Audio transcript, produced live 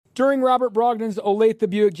During Robert Brogdon's Olathe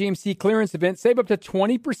Buick GMC clearance event, save up to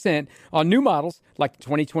 20% on new models like the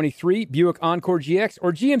 2023 Buick Encore GX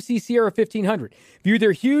or GMC Sierra 1500. View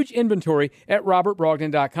their huge inventory at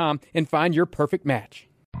robertbrogdon.com and find your perfect match.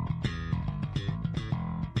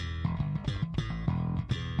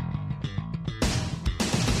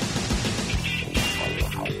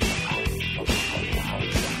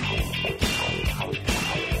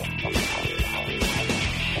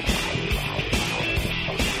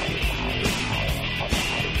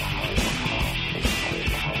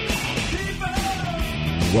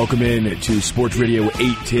 Welcome in to Sports Radio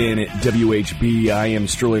 810 WHB. I am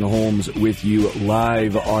Sterling Holmes with you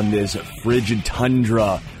live on this frigid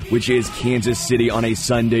tundra, which is Kansas City on a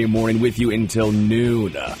Sunday morning, with you until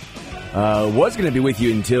noon. Was going to be with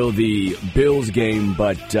you until the Bills game,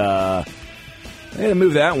 but I had to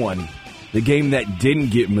move that one. The game that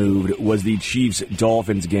didn't get moved was the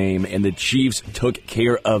Chiefs-Dolphins game, and the Chiefs took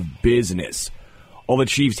care of business. All the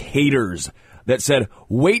Chiefs haters that said,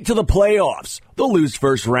 wait till the playoffs, they'll lose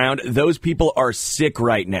first round, those people are sick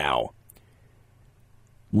right now.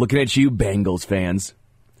 Looking at you, Bengals fans.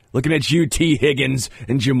 Looking at you, T. Higgins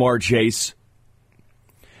and Jamar Chase.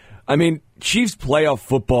 I mean, Chiefs playoff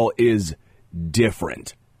football is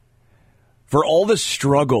different. For all the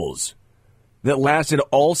struggles that lasted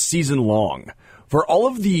all season long, for all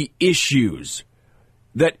of the issues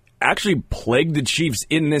that actually plagued the Chiefs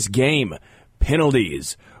in this game,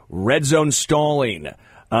 penalties, red zone stalling,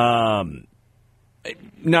 not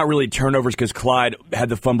really turnovers because Clyde had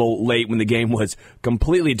the fumble late when the game was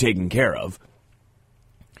completely taken care of.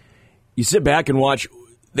 You sit back and watch,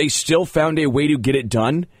 they still found a way to get it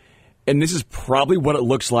done, and this is probably what it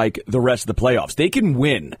looks like the rest of the playoffs. They can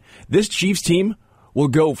win. This Chiefs team will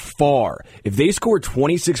go far. If they score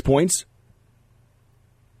 26 points,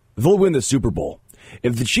 they'll win the Super Bowl.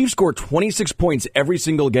 If the Chiefs score 26 points every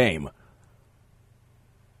single game,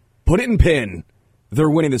 put it in pen, they're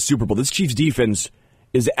winning the Super Bowl. This Chiefs defense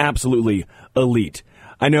is absolutely elite.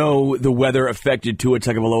 I know the weather affected Tua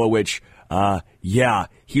Tagovailoa, which,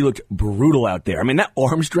 he looked brutal out there. I mean, that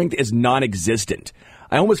arm strength is non-existent.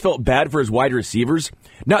 I almost felt bad for his wide receivers.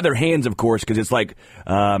 Not their hands, of course, because it's like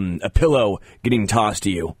a pillow getting tossed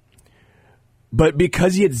to you. But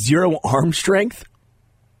because he had zero arm strength,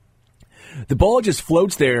 the ball just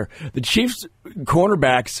floats there. The Chiefs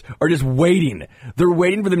cornerbacks are just waiting. They're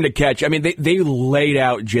waiting for them to catch. I mean, they laid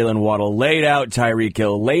out Jalen Waddle, laid out Tyreek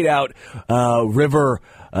Hill, laid out River,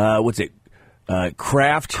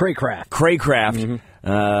 Kraft? Craycraft.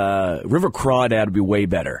 Mm-hmm. River Crawdad would be way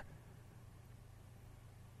better.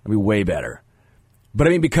 That'd be way better. But, I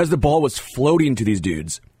mean, because the ball was floating to these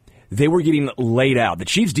dudes, they were getting laid out. The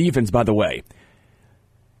Chiefs' defense, by the way,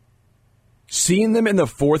 seeing them in the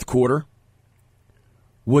fourth quarter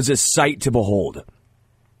was a sight to behold.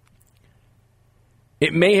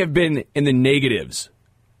 It may have been in the negatives,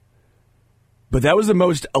 but that was the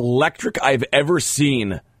most electric I've ever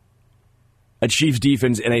seen a Chiefs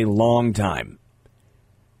defense in a long time.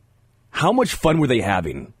 How much fun were they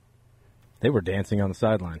having? They were dancing on the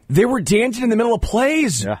sideline. They were dancing in the middle of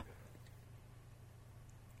plays. Yeah.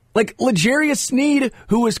 Like L'Jarius Sneed,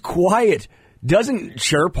 who was quiet, doesn't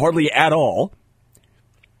chirp hardly at all,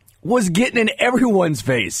 was getting in everyone's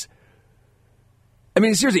face. I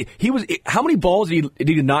mean, seriously, how many balls did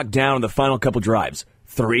he knock down in the final couple drives?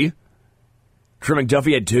 3? Trent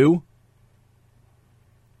McDuffie had 2?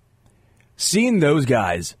 Seeing those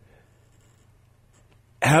guys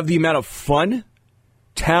have the amount of fun,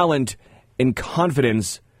 talent, and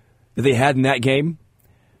confidence that they had in that game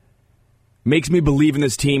makes me believe in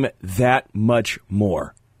this team that much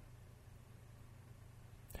more.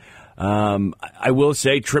 I will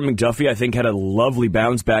say Trent McDuffie, I think, had a lovely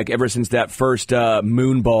bounce back ever since that first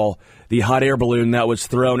moon ball, the hot air balloon that was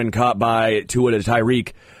thrown and caught by Tua to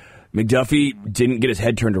Tyreek. McDuffie didn't get his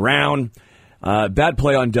head turned around. Bad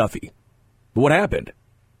play on Duffy. But what happened?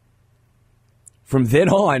 From then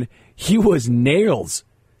on, he was nails.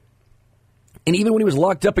 And even when he was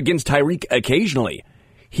locked up against Tyreek occasionally,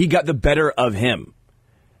 he got the better of him.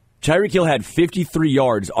 Tyreek Hill had 53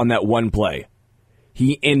 yards on that one play.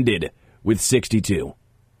 He ended with 62.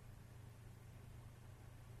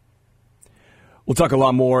 We'll talk a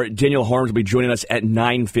lot more. Daniel Holmes will be joining us at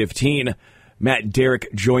 9:15. Matt Derrick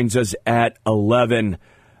joins us at 11.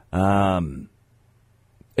 Again,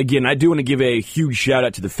 I do want to give a huge shout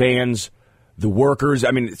out to the fans, the workers.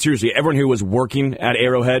 I mean, seriously, everyone who was working at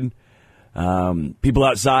Arrowhead, people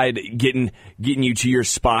outside getting you to your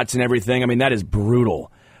spots and everything. I mean, that is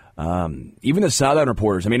brutal. Even the sideline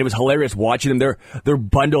reporters. I mean, it was hilarious watching them. They're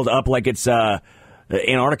bundled up like it's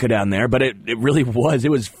Antarctica down there, but it really was.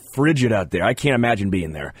 It was frigid out there. I can't imagine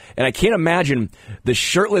being there. And I can't imagine the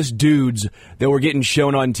shirtless dudes that were getting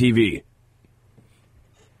shown on TV.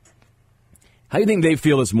 How do you think they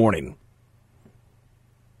feel this morning?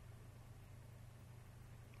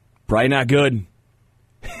 Probably not good.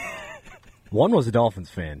 One was a Dolphins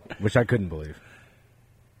fan, which I couldn't believe.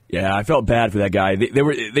 Yeah, I felt bad for that guy.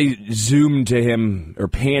 They zoomed to him or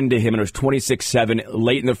panned to him, and it was 26-7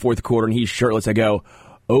 late in the fourth quarter, and he's shirtless. I go,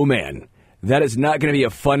 oh man, that is not going to be a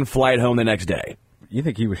fun flight home the next day. You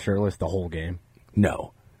think he was shirtless the whole game?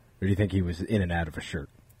 No. Or do you think he was in and out of a shirt?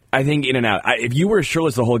 I think in and out. If you were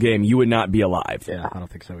shirtless the whole game, you would not be alive. Yeah, I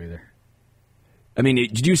don't think so either. I mean,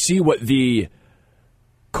 did you see what the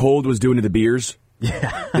cold was doing to the beers?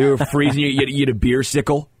 Yeah. They were freezing. You had a beer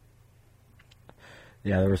sickle.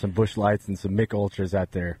 Yeah, there were some Busch Lights and some Mick Ultras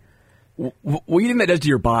out there. What do you think that does to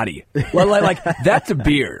your body? like that's a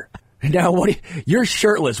beer. Now, you're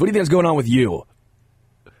shirtless. What do you think is going on with you?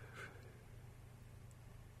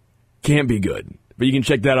 Can't be good. But you can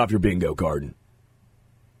check that off your bingo card.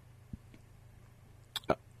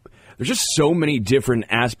 There's just so many different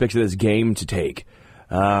aspects of this game to take.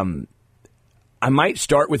 I might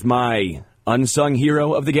start with my unsung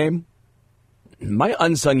hero of the game. My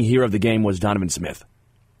unsung hero of the game was Donovan Smith.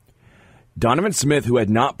 Donovan Smith, who had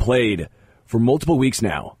not played for multiple weeks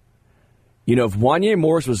now. You know, if Wanya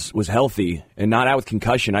Morris was healthy and not out with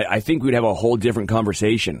concussion, I think we'd have a whole different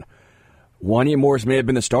conversation. Wanya Morris may have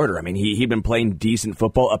been the starter. I mean, he'd been playing decent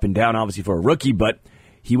football up and down, obviously, for a rookie, but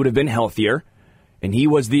he would have been healthier, and he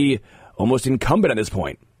was the almost incumbent at this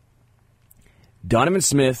point. Donovan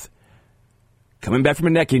Smith, coming back from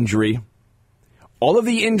a neck injury, all of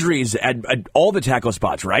the injuries at all the tackle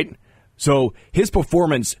spots, right? So his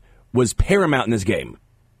performance was paramount in this game.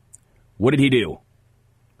 What did he do?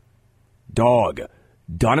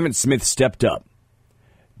 Donovan Smith stepped up.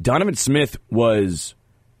 Donovan Smith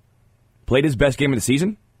played his best game of the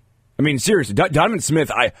season. I mean, seriously, Donovan Smith,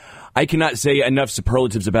 I cannot say enough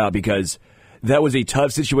superlatives about, because that was a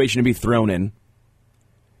tough situation to be thrown in.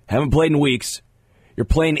 Haven't played in weeks. You're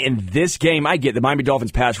playing in this game. I get the Miami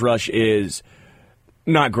Dolphins pass rush is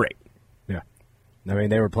not great. Yeah. I mean,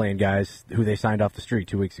 they were playing guys who they signed off the street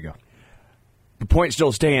 2 weeks ago. The point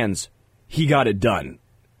still stands. He got it done.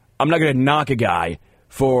 I'm not going to knock a guy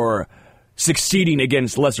for succeeding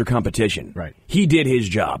against lesser competition. Right. He did his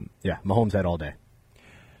job. Yeah, Mahomes had all day.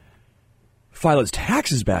 File his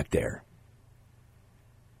taxes back there.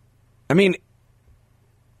 I mean,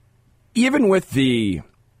 even with the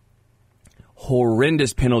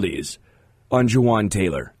horrendous penalties on Juwan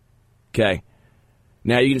Taylor, okay?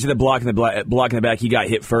 Now, you can see the block in the back. He got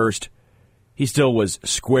hit first. He still was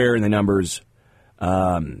square in the numbers.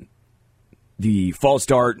 The false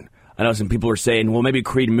start, I know some people are saying, well, maybe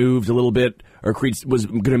Creed moved a little bit, or Creed was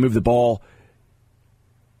going to move the ball.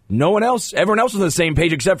 Everyone else was on the same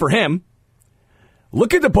page except for him.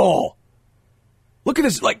 Look at the ball. Look at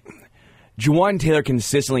this. Like, Juwan Taylor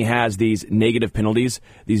consistently has these negative penalties,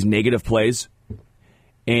 these negative plays.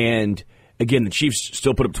 And, again, the Chiefs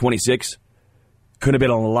still put up 26. Could have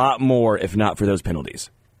been a lot more if not for those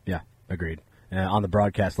penalties. Yeah, agreed. On the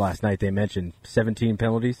broadcast last night, they mentioned 17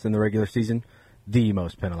 penalties in the regular season, the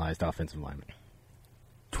most penalized offensive lineman.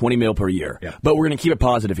 $20 million per year. Yeah. But we're going to keep it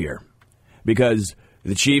positive here because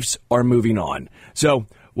the Chiefs are moving on. So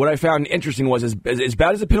what I found interesting was, as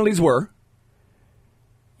bad as the penalties were,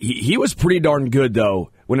 he was pretty darn good, though,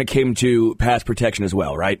 when it came to pass protection as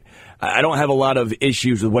well, right? I don't have a lot of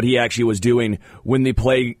issues with what he actually was doing when the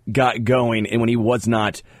play got going and when he was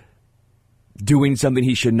not doing something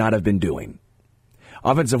he should not have been doing.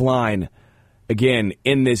 Offensive line, again,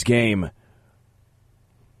 in this game,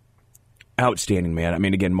 outstanding, man. I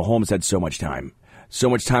mean, again, Mahomes had so much time. So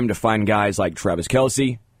much time to find guys like Travis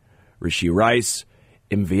Kelce, Rashee Rice.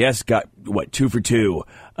 MVS got, 2 for 2.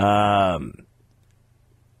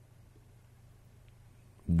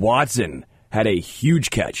 Watson had a huge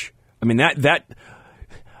catch. I mean, that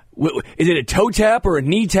is it a toe tap or a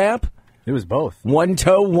knee tap? It was both. One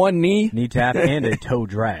toe, one knee? Knee tap and a toe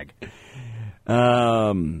drag.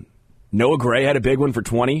 Noah Gray had a big one for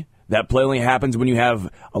 20. That play only happens when you have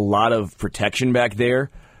a lot of protection back there.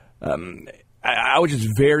 I was just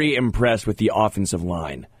very impressed with the offensive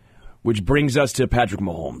line, which brings us to Patrick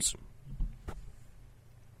Mahomes.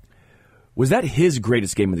 Was that his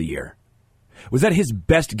greatest game of the year? Was that his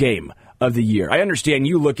best game of the year? I understand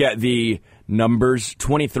you look at the numbers,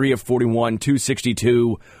 23 of 41,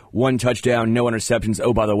 262, 1 touchdown, no interceptions.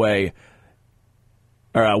 Oh, by the way,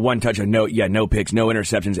 1 touchdown, no picks, no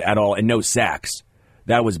interceptions at all, and no sacks.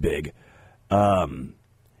 That was big. But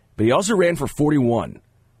he also ran for 41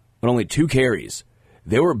 on only 2 carries.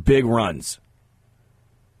 they were big runs.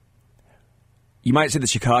 You might say the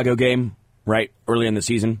Chicago game, right, early in the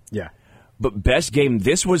season. Yeah. But best game,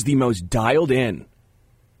 this was the most dialed in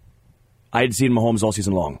I had seen Mahomes all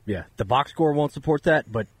season long. Yeah. The box score won't support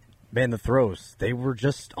that, but, man, the throws, they were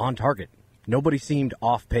just on target. Nobody seemed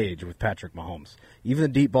off page with Patrick Mahomes. Even the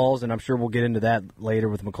deep balls, and I'm sure we'll get into that later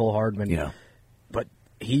with McCole Hardman. Yeah. But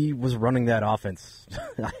he was running that offense.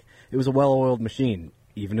 It was a well-oiled machine,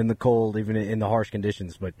 even in the cold, even in the harsh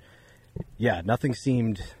conditions. But, yeah, nothing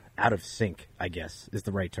seemed out of sync, I guess, is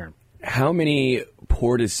the right term. How many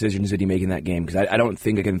poor decisions did he make in that game? Because I don't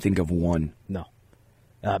think I can think of one. No.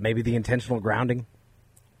 Maybe the intentional grounding.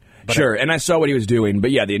 But sure, and I saw what he was doing.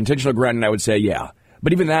 But, yeah, the intentional grounding, I would say, yeah.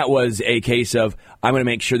 But even that was a case of, I'm going to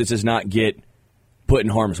make sure this does not get put in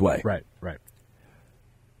harm's way. Right.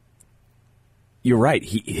 You're right.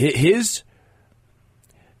 His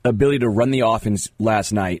ability to run the offense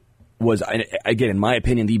last night was, again, in my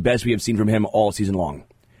opinion, the best we have seen from him all season long.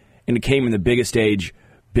 And it came in the biggest stage,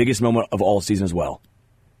 biggest moment of all season as well.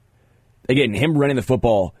 Again, him running the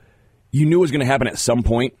football, you knew it was going to happen at some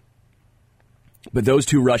point. But those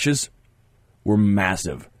two rushes were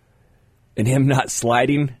massive. And him not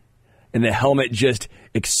sliding and the helmet just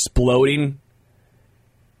exploding.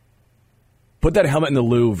 Put that helmet in the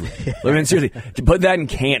Louvre. I mean, seriously, put that in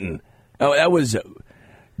Canton. Oh, that was.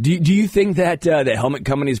 Do you think that the helmet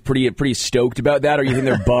company is pretty stoked about that, or you think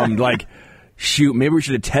they're bummed? Like, shoot, maybe we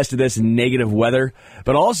should have tested this in negative weather.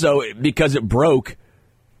 But also, because it broke,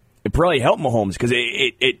 it probably helped Mahomes because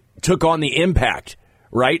it took on the impact,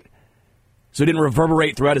 right? So it didn't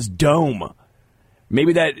reverberate throughout his dome.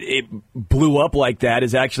 Maybe that it blew up like that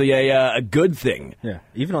is actually a good thing. Yeah,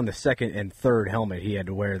 even on the second and third helmet he had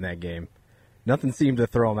to wear in that game, nothing seemed to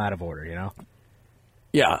throw him out of order, you know?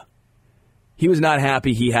 Yeah. He was not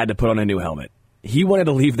happy he had to put on a new helmet. He wanted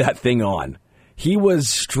to leave that thing on. He was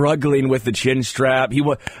struggling with the chin strap.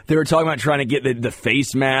 They were talking about trying to get the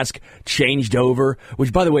face mask changed over,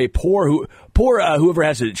 which, by the way, poor whoever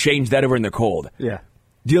has to change that over in the cold. Yeah.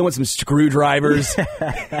 Dealing with some screwdrivers.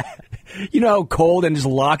 You know how cold and just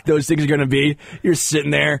locked those things are going to be? You're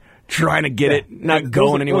sitting there trying to get it, not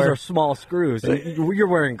going anywhere. Those are small screws. You're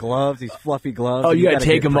wearing gloves, these fluffy gloves. Oh, you got to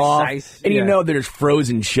take them off. And you know they're just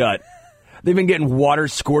frozen shut. They've been getting water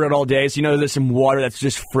squirted all day, so you know there's some water that's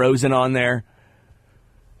just frozen on there.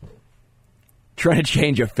 Trying to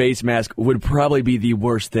change a face mask would probably be the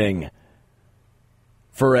worst thing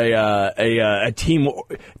for a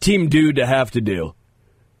team dude to have to do.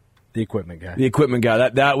 The equipment guy. The equipment guy.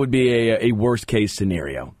 That would be a worst case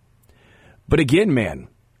scenario. But again, man,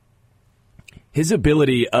 his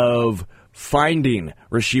ability of finding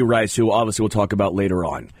Rashee Rice, who obviously we'll talk about later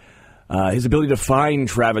on, his ability to find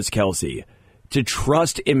Travis Kelce, to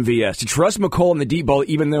trust MVS, to trust McCole in the deep ball,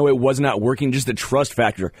 even though it was not working, just the trust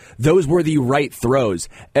factor. Those were the right throws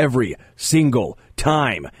every single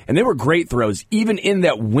time. And they were great throws, even in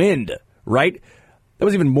that wind, right? That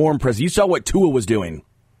was even more impressive. You saw what Tua was doing.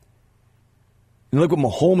 And look what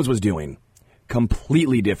Mahomes was doing.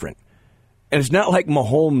 Completely different. And it's not like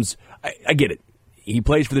Mahomes, I get it. He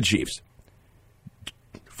plays for the Chiefs.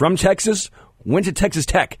 From Texas, went to Texas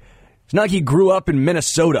Tech. It's not like he grew up in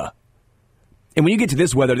Minnesota. And when you get to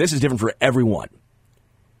this weather, this is different for everyone.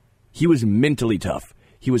 He was mentally tough.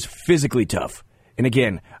 He was physically tough. And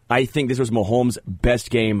again, I think this was Mahomes' best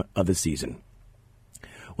game of the season.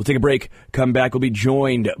 We'll take a break, come back. We'll be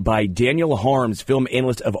joined by Daniel Holmes, film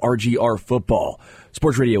analyst of RGR Football.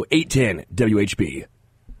 Sports Radio 810 WHB.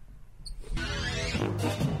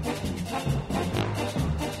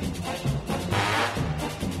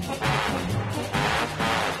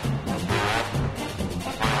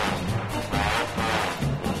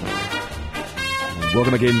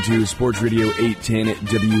 Welcome again to Sports Radio 810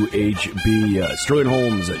 WHB. Sterling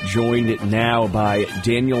Holmes joined now by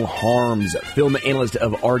Daniel Holmes, film analyst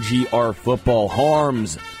of RGR Football.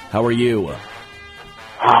 Holmes, how are you?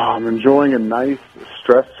 I'm enjoying a nice,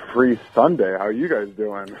 stress-free Sunday. How are you guys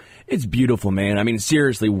doing? It's beautiful, man. I mean,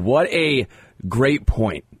 seriously, what a great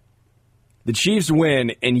point. The Chiefs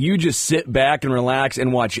win, and you just sit back and relax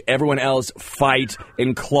and watch everyone else fight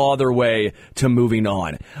and claw their way to moving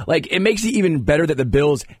on. Like, it makes it even better that the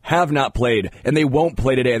Bills have not played, and they won't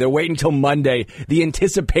play today. They're waiting until Monday. The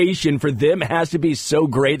anticipation for them has to be so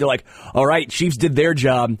great. They're like, all right, Chiefs did their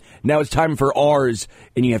job. Now it's time for ours.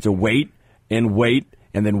 And you have to wait and wait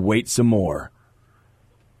and then wait some more.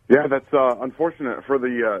 Yeah, that's unfortunate for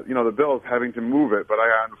the Bills having to move it, but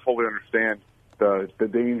I fully understand the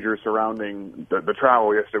danger surrounding the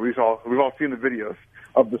travel yesterday. We've all seen the videos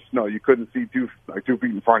of the snow. You couldn't see 2 feet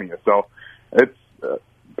in front of you. So it's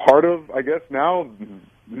part of, I guess, now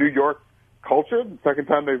New York culture. The second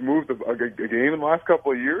time they've moved a game in the last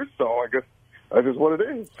couple of years, so I guess that's just what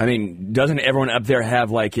it is. I mean, doesn't everyone up there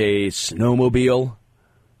have like a snowmobile?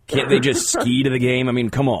 Can't they just ski to the game? I mean,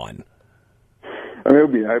 come on. I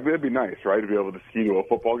mean, it'd be nice, right, to be able to ski to a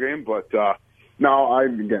football game. But no, I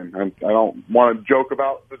don't want to joke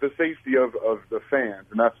about the safety of the fans,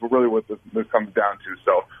 and that's really what this comes down to.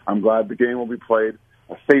 So I'm glad the game will be played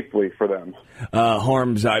safely for them.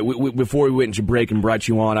 Holmes, before we went to break and brought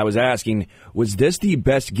you on, I was asking, was this the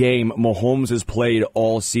best game Mahomes has played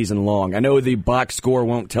all season long? I know the box score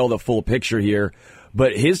won't tell the full picture here,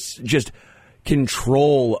 but his just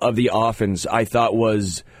control of the offense, I thought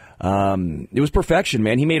was it was perfection,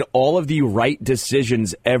 man. He made all of the right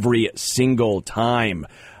decisions every single time.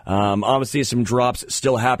 Obviously, some drops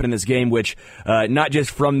still happen in this game, which not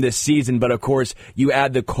just from this season, but of course, you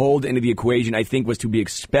add the cold into the equation, I think was to be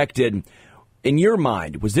expected. In your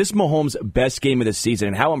mind, was this Mahomes' best game of the season,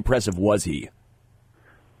 and how impressive was he?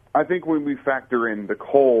 I think when we factor in the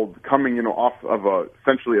cold coming, off of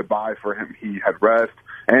essentially a bye for him, he had rest,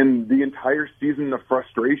 and the entire season of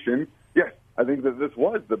frustration, yes, I think that this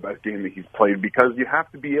was the best game that he's played because you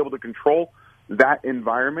have to be able to control that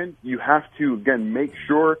environment. You have to, again, make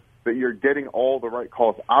sure that you're getting all the right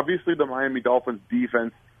calls. Obviously, the Miami Dolphins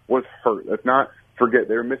defense was hurt. Let's not forget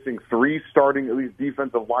they were missing 3 starting, at least,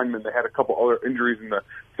 defensive linemen. They had a couple other injuries in the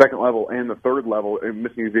second level and the third level, and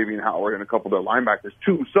missing Xavier Howard and a couple of their linebackers,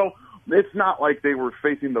 too. So it's not like they were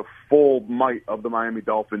facing the full might of the Miami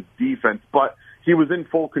Dolphins defense, but he was in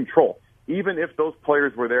full control. Even if those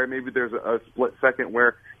players were there, maybe there's a split second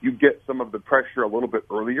where you get some of the pressure a little bit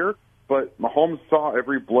earlier, but Mahomes saw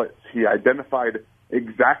every blitz. He identified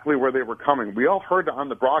exactly where they were coming. We all heard on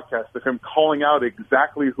the broadcast of him calling out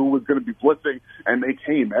exactly who was going to be blitzing, and they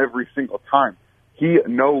came every single time. He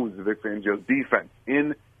knows Vic Fangio's defense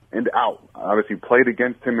in and out. Obviously played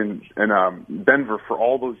against him in Denver for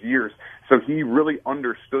all those years, so he really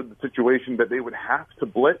understood the situation that they would have to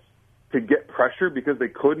blitz to get pressure because they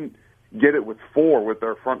couldn't get it with 4, with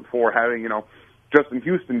their front 4 having, Justin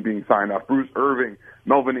Houston being signed off, Bruce Irving,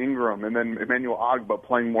 Melvin Ingram, and then Emmanuel Ogbah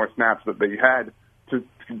playing more snaps that they had to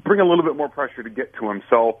bring a little bit more pressure to get to him.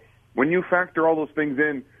 So when you factor all those things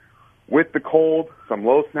in with the cold, some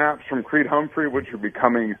low snaps from Creed Humphrey, which are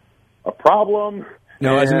becoming a problem.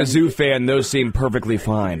 No, as a Mizzou fan, those seem perfectly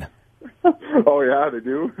fine. Oh, yeah, they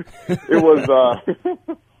do. It was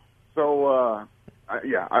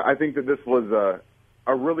I think that this was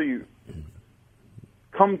a really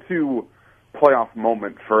come to playoff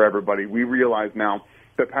moment for everybody. We realize now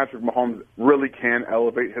that Patrick Mahomes really can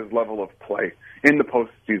elevate his level of play in the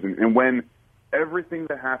postseason. And when everything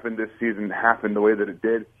that happened this season happened the way that it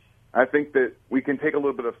did, I think that we can take a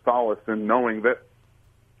little bit of solace in knowing that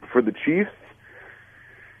for the Chiefs,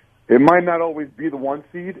 it might not always be the 1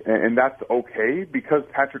 seed, and that's okay because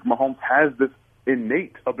Patrick Mahomes has this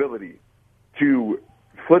innate ability to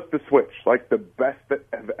flip the switch like the best that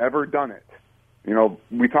have ever done it.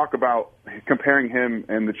 We talk about comparing him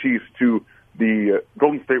and the Chiefs to the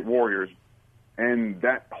Golden State Warriors, and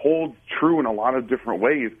that holds true in a lot of different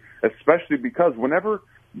ways, especially because whenever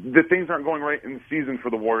the things aren't going right in the season for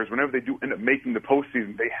the Warriors, whenever they do end up making the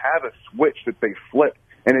postseason, they have a switch that they flip,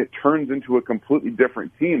 and it turns into a completely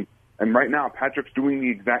different team. And right now, Patrick's doing the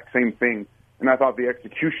exact same thing, and I thought the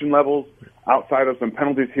execution levels, outside of some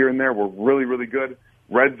penalties here and there, were really, really good.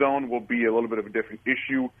 Red zone will be a little bit of a different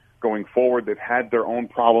issue going forward. They've had their own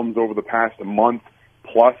problems over the past month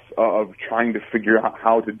plus of trying to figure out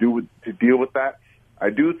how to deal with that. I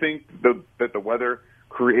do think that the weather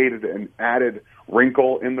created an added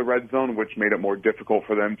wrinkle in the red zone, which made it more difficult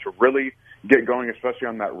for them to really get going, especially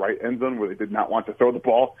on that right end zone where they did not want to throw the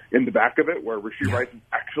ball in the back of it, where Rashee Rice is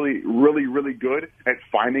actually really, really good at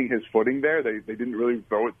finding his footing there. They didn't really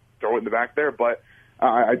throw it in the back there, but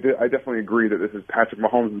I definitely agree that this is Patrick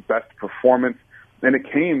Mahomes' best performance, and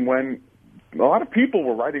it came when a lot of people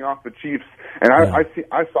were writing off the Chiefs, and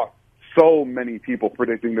I saw so many people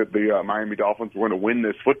predicting that the Miami Dolphins were going to win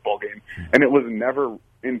this football game, and it was never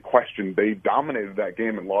in question. They dominated that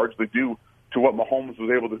game, and largely due to what Mahomes was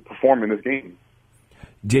able to perform in this game.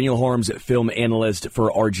 Daniel Holmes, film analyst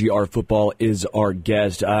for RGR Football, is our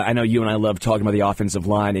guest. I know you and I love talking about the offensive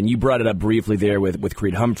line, and you brought it up briefly there with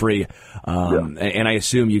Creed Humphrey, and I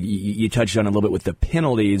assume you touched on it a little bit with the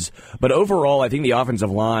penalties. But overall, I think the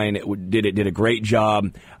offensive line did a great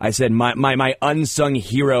job. I said my unsung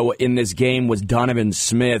hero in this game was Donovan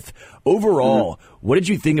Smith. Overall, what did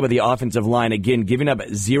you think about the offensive line? Again, giving up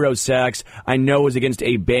 0 sacks. I know it was against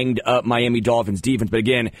a banged-up Miami Dolphins defense, but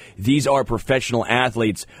again, these are professional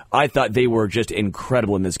athletes. I thought they were just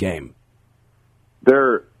incredible in this game.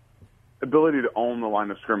 They're ability to own the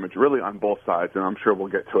line of scrimmage really on both sides, and I'm sure we'll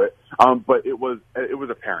get to it. But it was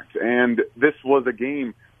apparent. And this was a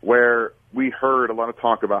game where we heard a lot of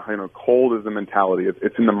talk about, cold is the mentality.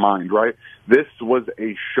 It's in the mind, right? This was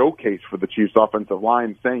a showcase for the Chiefs offensive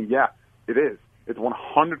line saying, yeah, it is. It's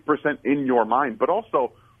 100% in your mind. But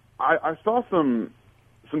also, I saw some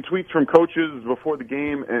tweets from coaches before the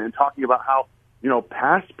game and talking about how,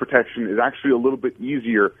 pass protection is actually a little bit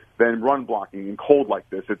easier than run blocking in cold like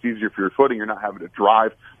this. It's easier for your footing. You're not having to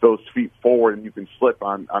drive those feet forward, and you can slip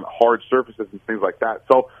on hard surfaces and things like that.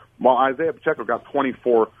 So while Isaiah Pacheco got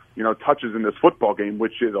 24, touches in this football game,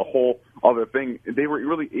 which is a whole other thing, they were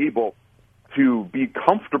really able to be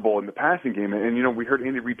comfortable in the passing game. And, we heard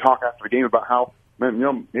Andy Reid talk after the game about how,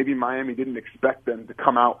 maybe Miami didn't expect them to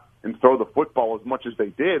come out and throw the football as much as they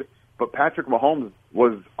did. But Patrick Mahomes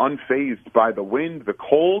was unfazed by the wind, the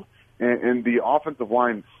cold, and the offensive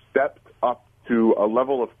line stepped up to a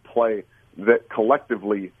level of play that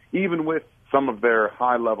collectively, even with some of their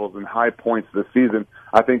high levels and high points this season,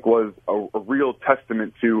 I think was a real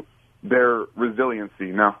testament to their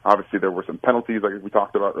resiliency. Now, obviously, there were some penalties, like we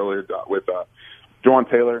talked about earlier with Jawan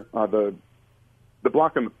Taylor. The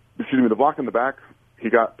block in the back, he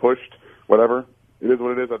got pushed, whatever. It is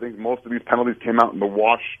what it is. I think most of these penalties came out in the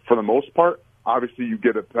wash for the most part. Obviously, you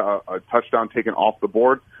get a touchdown taken off the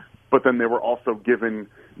board, but then they were also given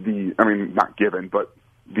not given, but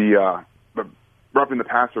the roughing the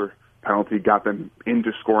passer penalty got them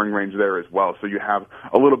into scoring range there as well. So you have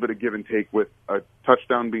a little bit of give and take with a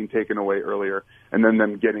touchdown being taken away earlier and then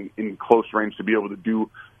them getting in close range to be able to do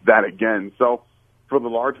that again. So for the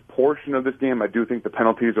large portion of this game, I do think the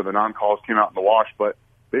penalties or the non-calls came out in the wash, but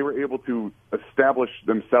they were able to establish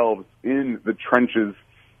themselves in the trenches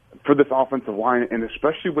for this offensive line, and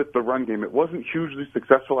especially with the run game. It wasn't hugely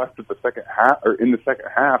successful after the second half, or in the second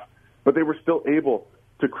half, but they were still able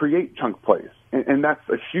to create chunk plays. And that's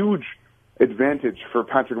a huge advantage for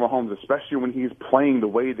Patrick Mahomes, especially when he's playing the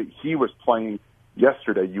way that he was playing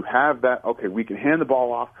yesterday. You have that, okay, we can hand the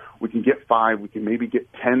ball off, we can get 5, we can maybe get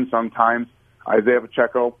 10 sometimes. Isaiah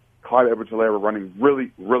Pacheco, Clyde Edwards-Helaire were running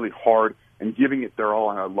really, really hard and giving it their all,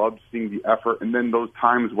 and I loved seeing the effort. And then those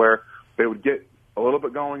times where they would get a little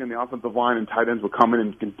bit going and the offensive line and tight ends would come in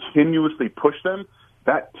and continuously push them,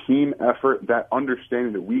 that team effort, that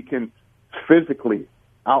understanding that we can physically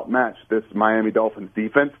outmatch this Miami Dolphins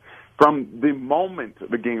defense. From the moment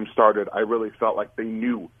the game started, I really felt like they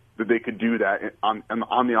knew that they could do that on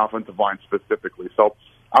the offensive line specifically. So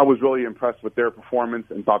I was really impressed with their performance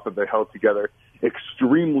and thought that they held together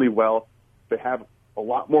extremely well. They have a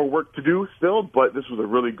lot more work to do still, but this was a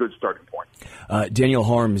really good starting point. Daniel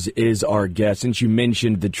Holmes is our guest. Since you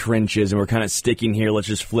mentioned the trenches and we're kind of sticking here, let's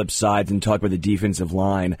just flip sides and talk about the defensive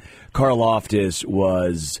line. Karlaftis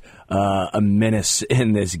was a menace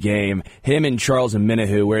in this game. Him and Charles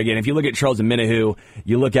Omenihu, where again, if you look at Charles Omenihu,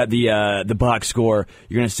 you look at the box score,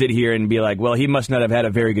 you're going to sit here and be like, well, he must not have had a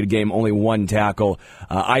very good game, only 1 tackle.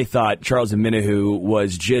 I thought Charles Omenihu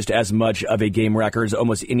was just as much of a game wrecker as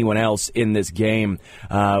almost anyone else in this game,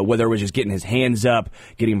 whether it was just getting his hands up,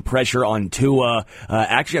 getting pressure on Tua.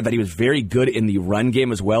 Actually, I thought he was very good in the run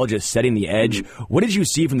game as well, just setting the edge. What did you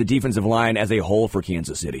see from the defensive line as a whole for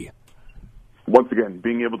Kansas City? Once again,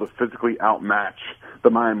 being able to physically outmatch the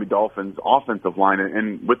Miami Dolphins offensive line.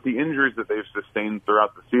 And with the injuries that they've sustained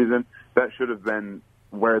throughout the season, that should have been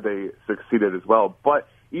where they succeeded as well. But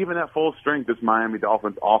even at full strength, this Miami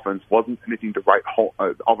Dolphins offense wasn't anything to write home,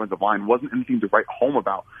 offensive line wasn't anything to write home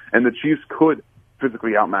about. And the Chiefs could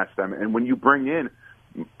physically outmatch them. And when you bring in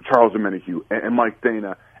Charles Omenihu and Mike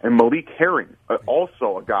Dana and Malik Herring,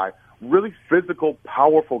 also a guy, really physical,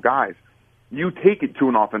 powerful guys, you take it to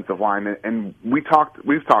an offensive line, and we've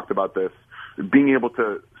talked about this. Being able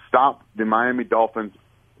to stop the Miami Dolphins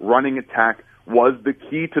running attack was the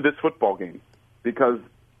key to this football game, because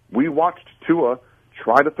we watched Tua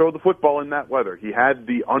try to throw the football in that weather. He had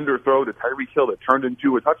the underthrow to Tyreek Hill that turned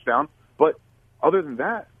into a touchdown, but other than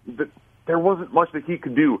that, there wasn't much that he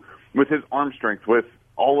could do with his arm strength, with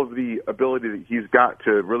all of the ability that he's got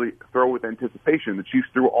to really throw with anticipation. The Chiefs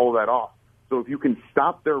threw all of that off. So if you can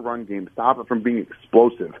stop their run game, stop it from being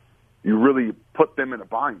explosive, you really put them in a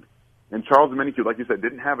bind. And Charles Omenihu, like you said,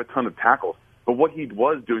 didn't have a ton of tackles, but what he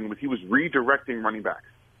was doing was he was redirecting running backs.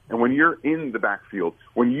 And when you're in the backfield,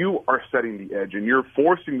 when you are setting the edge and you're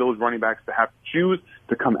forcing those running backs to have to choose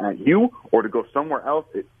to come at you or to go somewhere else,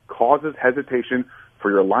 it causes hesitation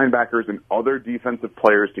for your linebackers and other defensive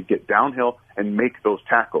players to get downhill and make those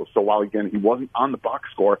tackles. So while, again, he wasn't on the box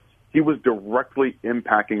score, he was directly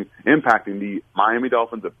impacting the Miami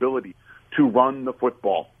Dolphins' ability to run the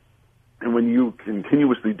football. And when you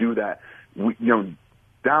continuously do that,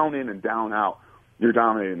 down in and down out, you're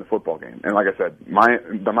dominating the football game. And like I said,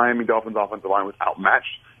 the Miami Dolphins offensive line was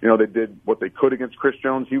outmatched. They did what they could against Chris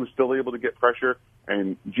Jones. He was still able to get pressure,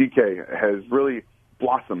 and GK has really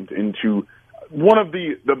blossomed into one of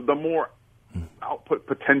the more output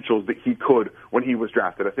potentials that he could when he was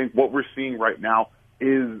drafted. I think what we're seeing right now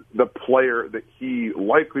is the player that he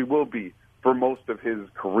likely will be for most of his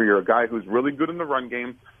career, a guy who's really good in the run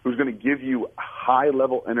game, who's going to give you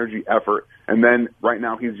high-level energy effort, and then right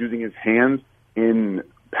now he's using his hands in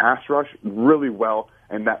pass rush really well,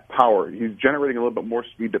 and that power. He's generating a little bit more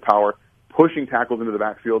speed to power, pushing tackles into the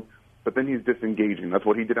backfield, but then he's disengaging. That's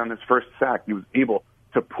what he did on his first sack. He was able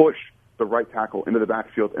to push the right tackle into the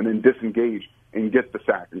backfield and then disengage and get the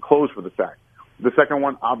sack and close for the sack. The second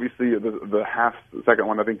one, obviously, the second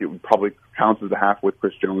one, I think it probably counts as the half with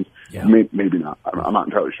Chris Jones. Yeah. Maybe not. I'm not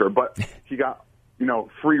entirely sure. But he got,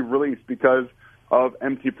 free release because of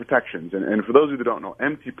empty protections. And for those of you that don't know,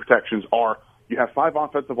 empty protections are you have 5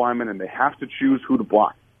 offensive linemen and they have to choose who to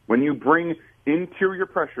block. When you bring interior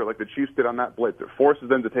pressure like the Chiefs did on that blitz, it forces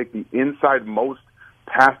them to take the inside most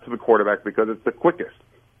pass to the quarterback because it's the quickest.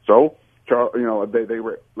 So,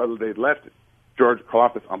 they left George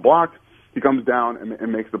Karlaftis unblocked. He comes down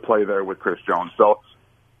and makes the play there with Chris Jones. So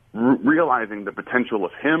realizing the potential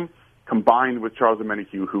of him combined with Charles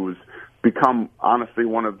Omenihu, who's become, honestly,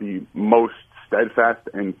 one of the most steadfast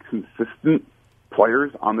and consistent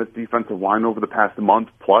players on this defensive line over the past month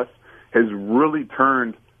plus, has really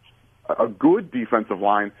turned a good defensive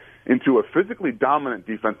line into a physically dominant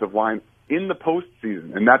defensive line in the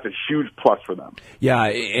postseason, and that's a huge plus for them. Yeah,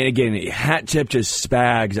 and again, hat tip to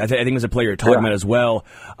Spags. I think there's a player you're talking about as well.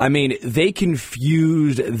 I mean, they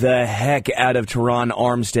confused the heck out of Teron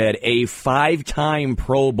Armstead, a 5-time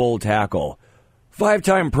Pro Bowl tackle.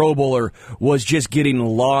 5-time Pro Bowler was just getting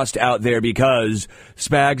lost out there because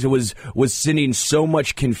Spags was sending so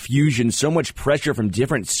much confusion, so much pressure from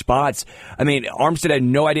different spots. I mean, Armstead had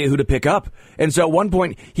no idea who to pick up. And so at one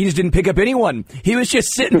point, he just didn't pick up anyone. He was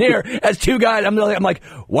just sitting there as 2 guys. I'm like,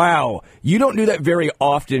 wow, you don't do that very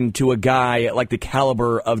often to a guy like the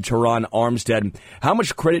caliber of Teron Armstead. How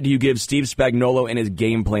much credit do you give Steve Spagnuolo and his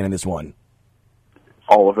game plan in this one?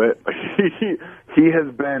 All of it. He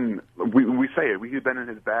has been, we say it, he's been in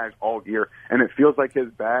his bag all year, and it feels like his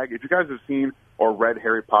bag, if you guys have seen or read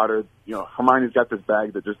Harry Potter, Hermione's got this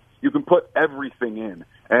bag that just, you can put everything in,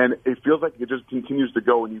 and it feels like it just continues to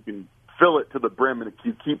go, and you can fill it to the brim, and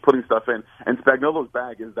you keep putting stuff in, and Spagnuolo's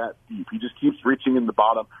bag is that deep. He just keeps reaching in the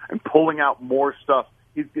bottom and pulling out more stuff.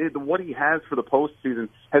 What he has for the postseason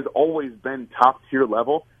has always been top-tier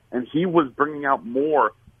level, and he was bringing out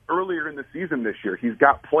more earlier in the season this year. He's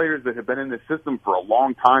got players that have been in this system for a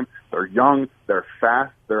long time. They're young, they're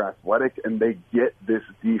fast, they're athletic, and they get this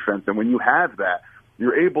defense. And when you have that,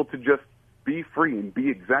 you're able to just be free and be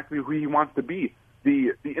exactly who he wants to be.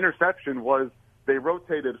 The interception was they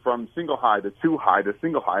rotated from single high to 2 high to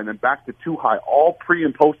single high and then back to 2 high, all pre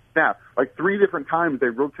and post snap. Like 3 different times they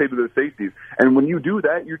rotated the safeties. And when you do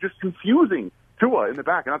that, you're just confusing Tua in the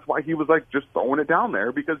back, and that's why he was like just throwing it down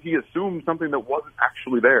there because he assumed something that wasn't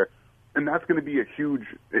actually there, and that's going to be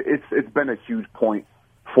it's been a huge point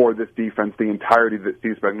for this defense. The entirety that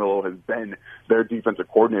Steve Spagnuolo has been their defensive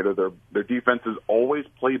coordinator. Their defense has always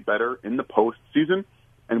played better in the postseason,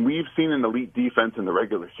 and we've seen an elite defense in the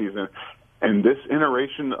regular season. And this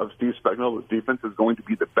iteration of Steve Spagnuolo's defense is going to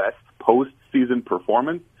be the best postseason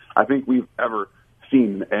performance I think we've ever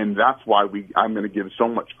seen, and that's why I'm going to give so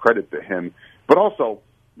much credit to him. But also,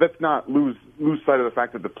 let's not lose sight of the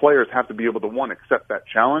fact that the players have to be able to, one, accept that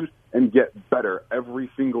challenge and get better every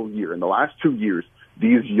single year. In the last 2 years,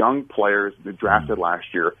 these young players that drafted last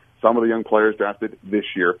year, some of the young players drafted this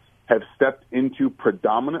year, have stepped into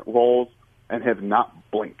predominant roles and have not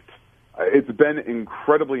blinked. It's been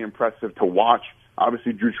incredibly impressive to watch.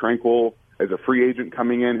 Obviously, Drew Tranquill, as a free agent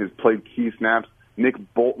coming in, has played key snaps. Nick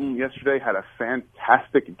Bolton yesterday had a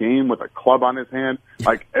fantastic game with a club on his hand.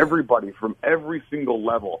 Like everybody from every single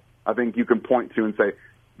level, I think you can point to and say,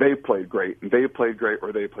 they played great, or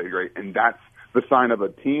they played great. And that's the sign of a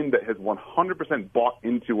team that has 100% bought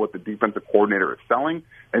into what the defensive coordinator is selling,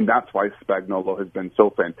 and that's why Spagnuolo has been so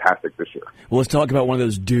fantastic this year. Well, let's talk about one of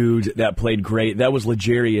those dudes that played great. That was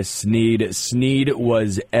L'Jarius Sneed. Sneed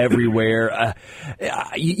was everywhere.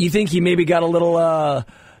 You think he maybe got a little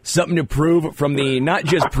something to prove from the not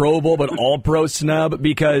just Pro Bowl but All-Pro snub,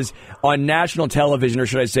 because on national television, or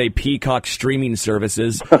should I say Peacock streaming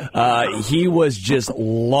services, he was just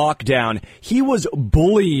locked down. He was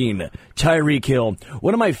bullying Tyreek Hill.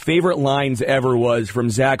 One of my favorite lines ever was from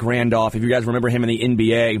Zach Randolph, if you guys remember him in the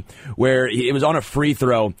NBA, where it was on a free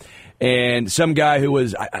throw. and some guy who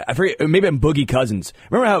was, I forget, maybe I'm Boogie Cousins.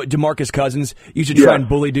 Remember how DeMarcus Cousins used to try and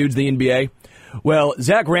bully dudes in the NBA? Well,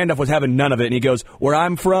 Zach Randolph was having none of it, and he goes, where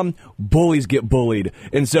I'm from, bullies get bullied.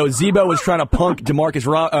 And so Zebo was trying to punk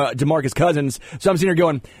DeMarcus Cousins. So I'm sitting here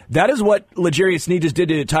going, that is what L'Jarius Sneed just did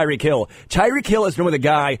to Tyreek Hill. Tyreek Hill is known with a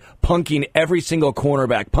guy punking every single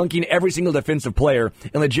cornerback, punking every single defensive player.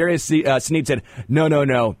 And L'Jarius Sneed said,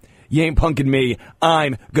 no. You ain't punking me.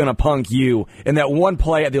 I'm going to punk you. And that one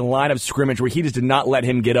play at the line of scrimmage where he just did not let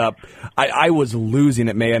him get up, I was losing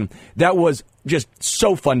it, man. That was just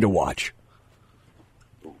so fun to watch.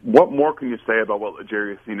 What more can you say about what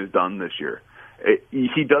L'Jarius Sneed has done this year?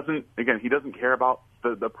 He doesn't care about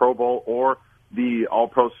the Pro Bowl or the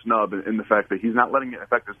All-Pro snub in the fact that he's not letting it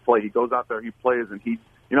affect his play. He goes out there, he plays, and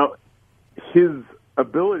his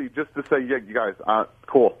ability just to say, yeah, you guys,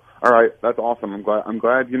 cool. All right, that's awesome. I'm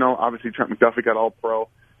glad, obviously Trent McDuffie got All-Pro,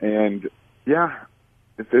 and yeah,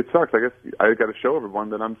 it sucks. I guess I got to show everyone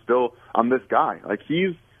that I'm this guy. Like,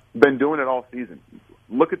 he's been doing it all season.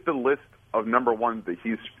 Look at the list of number ones that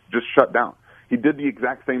he's just shut down. He did the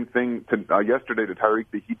exact same thing yesterday to Tyreek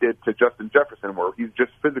that he did to Justin Jefferson, where he's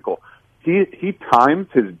just physical. He times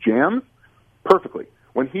his jams perfectly.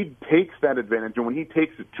 When he takes that advantage and when he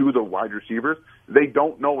takes it to the wide receivers, they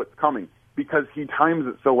don't know what's coming because he times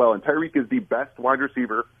it so well. And Tyreek is the best wide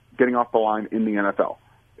receiver getting off the line in the NFL,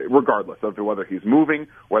 regardless of whether he's moving,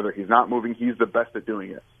 whether he's not moving. He's the best at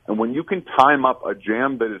doing it. And when you can time up a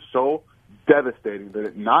jam that is so devastating that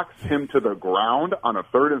it knocks him to the ground on a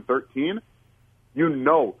 3rd and 13,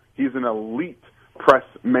 he's an elite press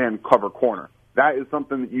man cover corner. That is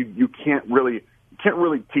something that you can't really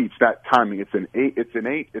teach, that timing. It's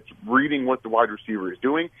innate. It's reading what the wide receiver is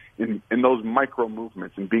doing in those micro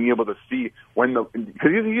movements and being able to see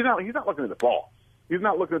because he's not looking at the ball. He's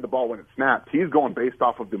not looking at the ball when it snaps. He's going based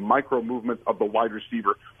off of the micro movements of the wide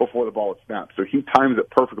receiver before the ball is snapped. So he times it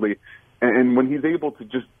perfectly. And when he's able to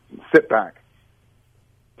just sit back,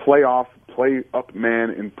 play off, play up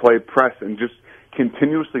man, and play press, and just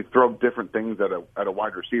continuously throw different things at a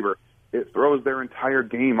wide receiver, it throws their entire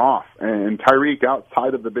game off. And Tyreek,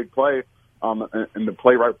 outside of the big play, and the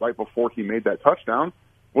play right before he made that touchdown,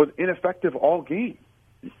 was ineffective all game.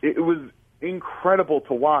 It was incredible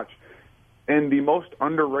to watch. And the most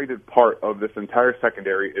underrated part of this entire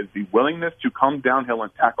secondary is the willingness to come downhill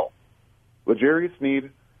and tackle. L'Jarius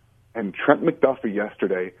Sneed and Trent McDuffie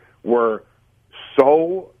yesterday were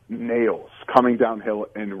so nails coming downhill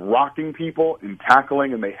and rocking people and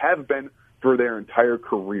tackling, and they have been for their entire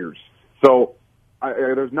careers. So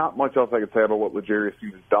there's not much else I could say about what L'Jarius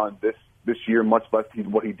Sneed has done this year, much less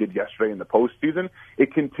what he did yesterday in the postseason.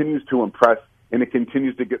 It continues to impress, and it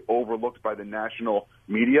continues to get overlooked by the national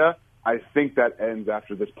media. I think that ends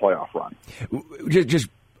after this playoff run. Just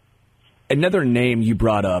another name you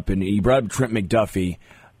brought up, and you brought up Trent McDuffie,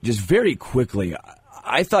 just very quickly.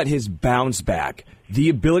 I thought his bounce back, the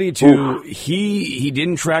ability to, he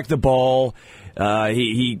didn't track the ball,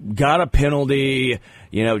 he got a penalty,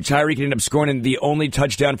 Tyreek ended up scoring the only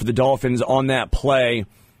touchdown for the Dolphins on that play,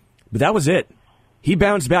 but that was it. He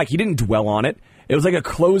bounced back. He didn't dwell on it. It was like a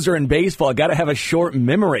closer in baseball. Got to have a short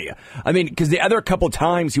memory. I mean, because the other couple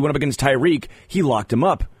times he went up against Tyreek, he locked him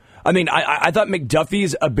up. I mean, I thought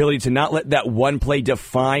McDuffie's ability to not let that one play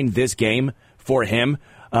define this game for him,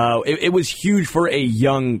 it was huge for a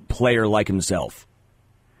young player like himself.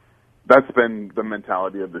 That's been the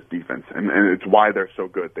mentality of this defense, and it's why they're so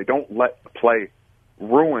good. They don't let the play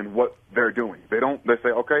ruin what they're doing. They say,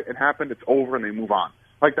 okay, it happened, it's over, and they move on.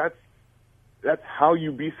 Like, that's how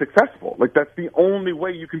you be successful. Like, that's the only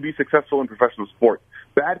way you can be successful in professional sports.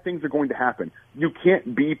 Bad things are going to happen. You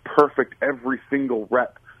can't be perfect every single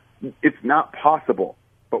rep. It's not possible.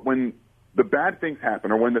 But when the bad things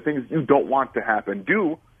happen, or when the things you don't want to happen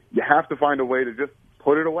do, you have to find a way to just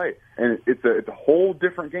put it away. And it's a whole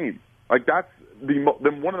different game. Like, that's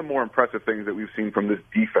one of the more impressive things that we've seen from this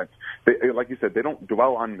defense. Like you said, they don't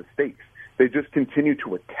dwell on mistakes. They just continue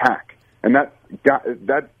to attack. And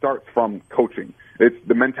that starts from coaching. It's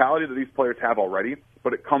the mentality that these players have already,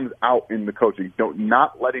 but it comes out in the coaching.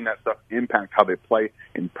 Not letting that stuff impact how they play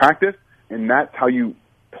in practice, and that's how you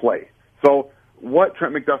play. So what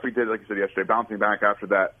Trent McDuffie did, like you said yesterday, bouncing back after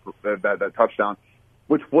that touchdown,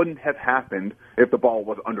 which wouldn't have happened if the ball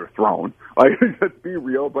was underthrown. Like, let's be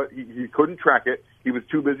real, but he couldn't track it. He was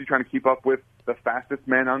too busy trying to keep up with the fastest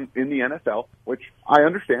man in the NFL, which I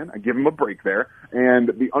understand. I give him a break there. And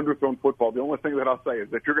the underthrown football, the only thing that I'll say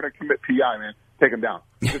is that you're going to commit PI, man, take him down.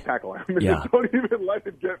 Just tackle him. Yeah. Don't even let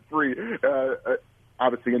him get free.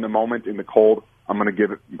 Obviously, in the moment, in the cold, I'm going to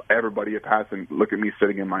give everybody a pass and look at me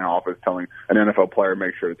sitting in my office telling an NFL player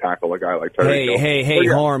make sure to tackle a guy like Derrick. Hey,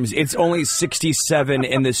 Holmes, it's only 67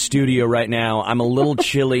 in the studio right now. I'm a little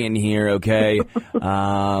chilly in here, okay?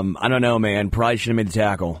 I don't know, man. Probably should have made the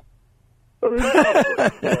tackle. I mean,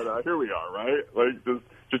 but, here we are, right? Like,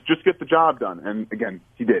 just get the job done. And, again,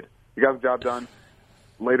 he did. He got the job done.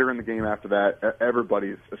 Later in the game after that,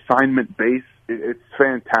 everybody's assignment base, it's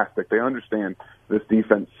fantastic. They understand this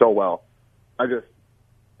defense so well.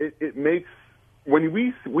 It makes, when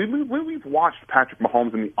we've watched Patrick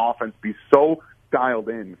Mahomes and the offense be so dialed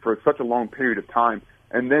in for such a long period of time,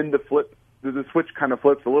 and then the switch kind of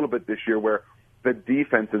flips a little bit this year where the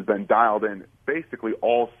defense has been dialed in basically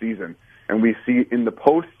all season. And we see in the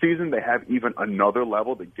postseason they have even another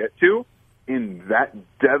level to get to in that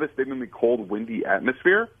devastatingly cold, windy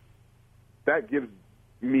atmosphere. That gives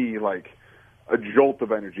me like a jolt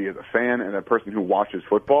of energy as a fan and a person who watches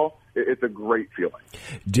football. It's a great feeling.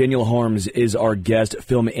 Daniel Holmes is our guest,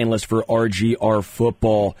 film analyst for RGR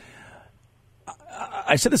Football.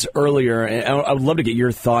 I said this earlier, and I would love to get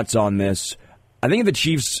your thoughts on this. I think if the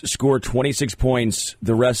Chiefs score 26 points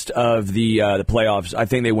the rest of the playoffs, I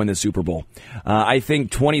think they win the Super Bowl. I think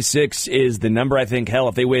 26 is the number. I think,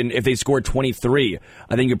 hell, if they score 23,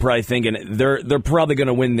 I think you're probably thinking they're probably going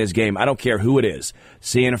to win this game. I don't care who it is.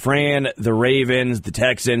 San Fran, the Ravens, the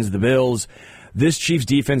Texans, the Bills. This Chiefs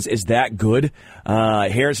defense is that good.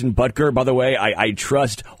 Harrison Butker, by the way, I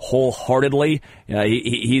trust wholeheartedly.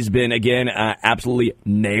 He's been, again, absolutely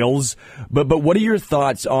nails. But what are your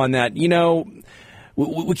thoughts on that? You know,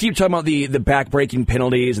 we keep talking about the back-breaking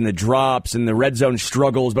penalties and the drops and the red zone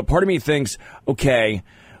struggles, but part of me thinks, okay,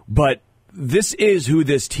 but this is who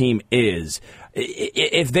this team is.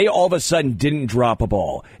 If they all of a sudden didn't drop a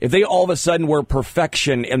ball, if they all of a sudden were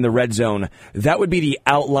perfection in the red zone, that would be the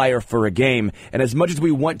outlier for a game. And as much as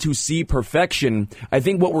we want to see perfection, I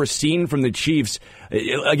think what we're seeing from the Chiefs,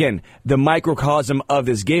 again, the microcosm of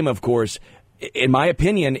this game, of course, in my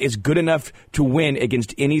opinion, is good enough to win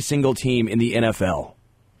against any single team in the NFL.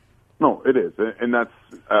 No, it is, and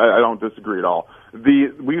I don't disagree at all.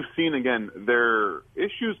 We've seen, again, their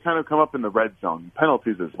issues kind of come up in the red zone,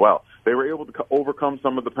 penalties as well. They were able to overcome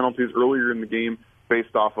some of the penalties earlier in the game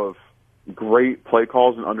based off of great play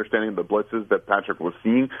calls and understanding the blitzes that Patrick was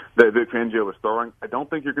seeing, that Fangio was throwing. I don't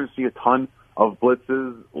think you're going to see a ton of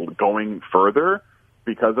blitzes going further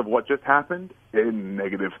because of what just happened in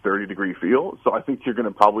negative 30-degree field. So I think you're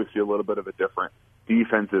going to probably see a little bit of a different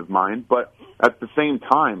defensive mind. But at the same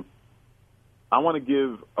time, I want to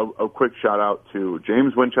give a quick shout-out to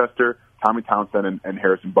James Winchester, Tommy Townsend, and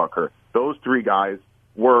Harrison Butker. Those three guys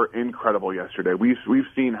were incredible yesterday. We've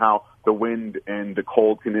seen how the wind and the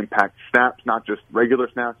cold can impact snaps, not just regular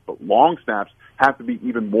snaps, but long snaps have to be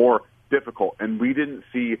even more difficult. And we didn't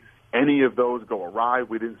see any of those go awry.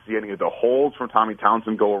 We didn't see any of the holds from Tommy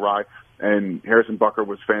Townsend go awry. And Harrison Butker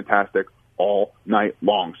was fantastic all night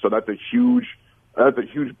long. So that's a huge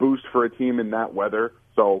boost for a team in that weather.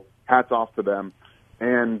 So hats off to them.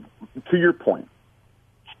 And to your point,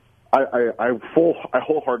 I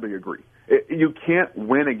wholeheartedly agree. You can't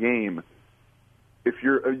win a game if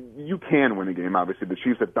you can win a game. Obviously, the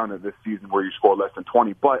Chiefs have done it this season where you score less than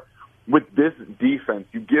 20. But with this defense,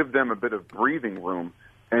 you give them a bit of breathing room.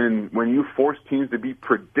 And when you force teams to be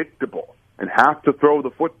predictable and have to throw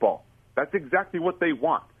the football, that's exactly what they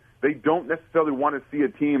want. They don't necessarily want to see a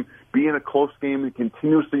team be in a close game and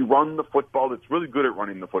continuously run the football that's really good at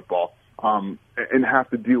running the football and have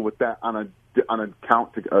to deal with that on a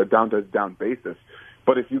count to down basis.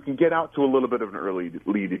 But if you can get out to a little bit of an early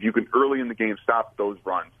lead, if you can early in the game stop those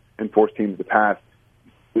runs and force teams to pass,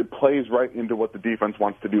 it plays right into what the defense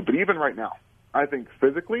wants to do. But even right now, I think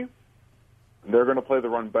physically they're going to play the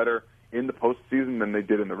run better in the postseason than they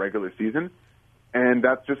did in the regular season. And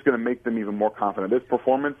that's just going to make them even more confident. This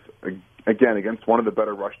performance, again, against one of the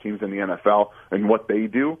better rush teams in the NFL and what they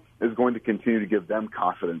do is going to continue to give them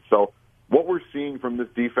confidence. So what we're seeing from this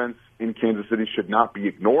defense in Kansas City should not be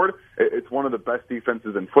ignored. It's one of the best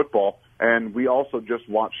defenses in football. And we also just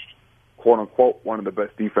watched, quote unquote, one of the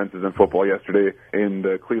best defenses in football yesterday in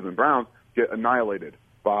the Cleveland Browns get annihilated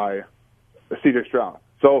by C.J. Stroud.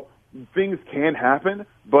 So things can happen,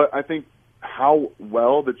 but I think how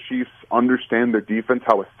well the Chiefs understand their defense,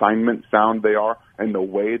 how assignment sound they are, and the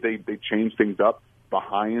way they change things up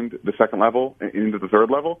behind the second level into the third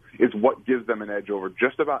level is what gives them an edge over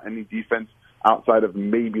just about any defense outside of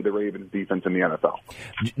maybe the Ravens defense in the NFL.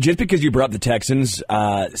 Just because you brought up the Texans,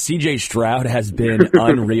 C.J. Stroud has been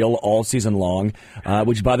unreal all season long,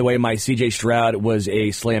 which, by the way, my C.J. Stroud was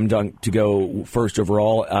a slam dunk to go first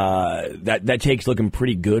overall. That take's looking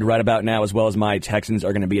pretty good right about now, as well as my Texans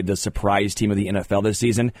are going to be the surprise team of the NFL this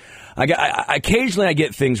season. Occasionally I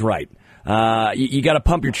get things right. You got to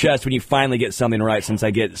pump your chest when you finally get something right, since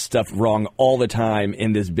I get stuff wrong all the time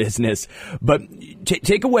in this business. But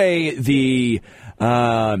take away the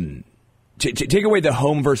take away the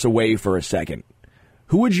home versus away for a second.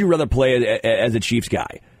 Who would you rather play as a Chiefs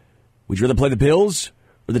guy? Would you rather play the Bills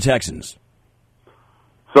or the Texans?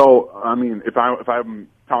 So, I mean, if I'm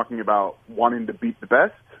talking about wanting to beat the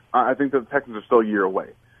best, I think that the Texans are still a year away.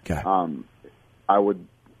 Okay. I would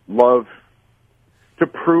love to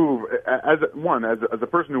prove, as a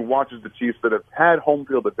person who watches the Chiefs that have had home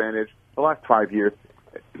field advantage the last 5 years,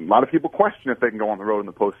 a lot of people question if they can go on the road in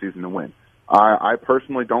the postseason and win. I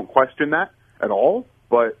personally don't question that at all,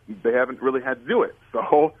 but they haven't really had to do it.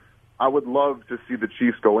 So I would love to see the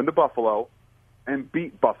Chiefs go into Buffalo and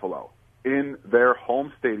beat Buffalo in their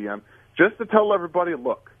home stadium, just to tell everybody,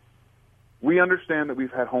 look, we understand that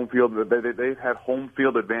we've had home field, they've had home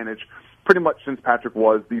field advantage pretty much since Patrick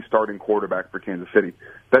was the starting quarterback for Kansas City.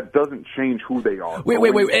 That doesn't change who they are. Wait.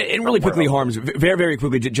 And really quickly, Holmes, very, very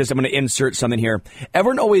quickly, just I'm going to insert something here.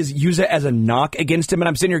 Everyone always use it as a knock against him, and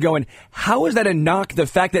I'm sitting here going, how is that a knock? The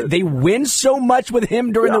fact that they win so much with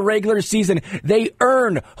him during the regular season, they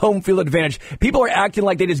earn home field advantage. People are acting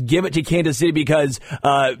like they just give it to Kansas City because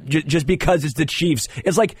just because it's the Chiefs.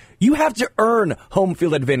 It's like, you have to earn home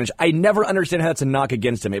field advantage. I never understand how that's a knock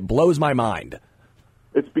against him. It blows my mind.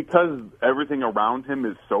 It's because everything around him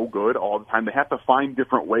is so good all the time. They have to find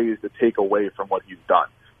different ways to take away from what he's done.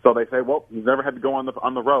 So they say, well, he's never had to go on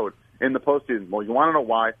the road in the postseason. Well, you want to know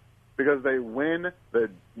why? Because they win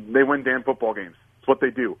damn football games. It's what they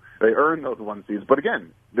do. They earn those 1 seeds. But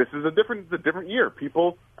again, this is a different year.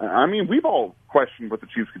 People, I mean, we've all questioned what the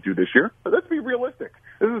Chiefs could do this year. But let's be realistic.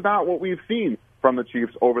 This is not what we've seen from the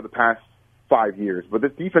Chiefs over the past 5 years. But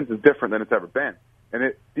this defense is different than it's ever been.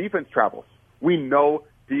 And defense travels. We know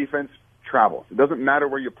defense travels. It doesn't matter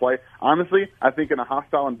where you play. Honestly, I think in a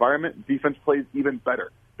hostile environment, defense plays even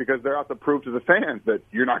better because they're out to prove to the fans that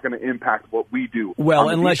you're not going to impact what we do. Well,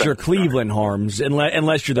 unless you're Cleveland, Harms,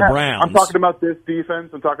 unless you're the Browns. I'm talking about this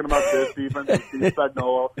defense. Steve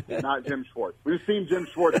Spagnuolo, not Jim Schwartz. We've seen Jim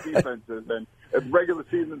Schwartz defenses, and regular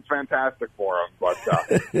season's fantastic for him, but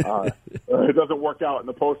it doesn't work out in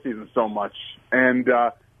the postseason so much. And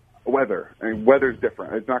weather's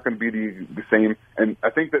different. It's not going to be the same. And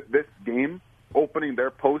I think that this game, opening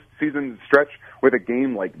their postseason stretch with a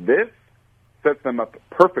game like this, sets them up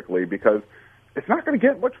perfectly because it's not going to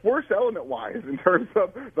get much worse element-wise in terms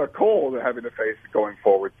of the cold they're having to face going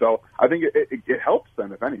forward. So I think it helps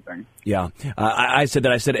them, if anything. Yeah. I said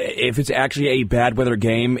if it's actually a bad weather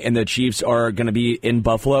game and the Chiefs are going to be in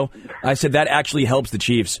Buffalo, I said that actually helps the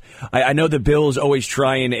Chiefs. I know the Bills always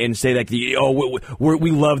try and say that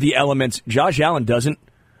we love the elements. Josh Allen doesn't.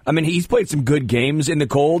 I mean, he's played some good games in the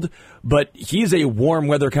cold, but he's a warm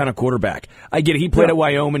weather kind of quarterback. I get it. He played at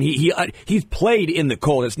Wyoming. He's played in the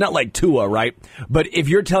cold. It's not like Tua, right? But if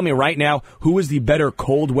you're telling me right now who is the better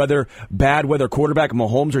cold weather, bad weather quarterback,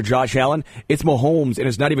 Mahomes or Josh Allen, it's Mahomes, and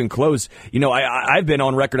it's not even close. You know, I've been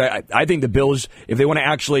on record. I think the Bills, if they want to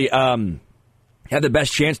actually have the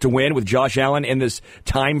best chance to win with Josh Allen in this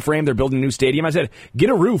time frame, they're building a new stadium. I said, get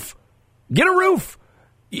a roof. Get a roof.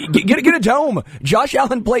 Get a dome. Josh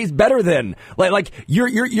Allen plays better than like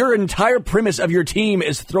your entire premise of your team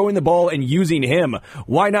is throwing the ball and using him.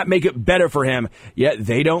 Why not make it better for him? Yet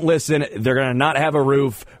they don't listen. They're going to not have a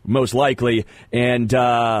roof most likely, and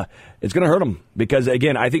it's going to hurt them because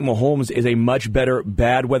again, I think Mahomes is a much better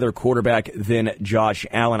bad weather quarterback than Josh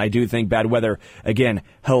Allen. I do think bad weather again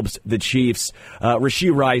helps the Chiefs.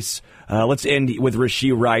 Rashee Rice. Let's end with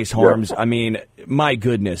Rashee Rice. Harms. I mean, my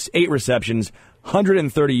goodness, 8 receptions.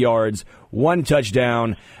 130 yards, 1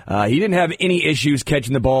 touchdown. He didn't have any issues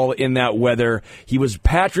catching the ball in that weather. He was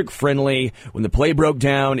Patrick friendly. When the play broke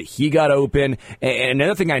down, he got open. And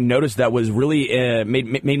another thing I noticed that was really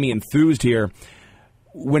made me enthused here,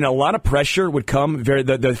 when a lot of pressure would come,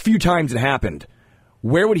 the few times it happened,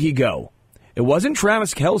 where would he go? It wasn't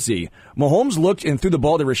Travis Kelce. Mahomes looked and threw the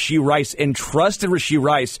ball to Rashee Rice and trusted Rashee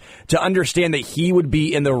Rice to understand that he would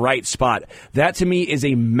be in the right spot. That, to me, is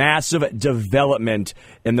a massive development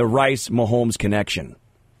in the Rice-Mahomes connection.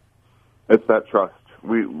 It's that trust.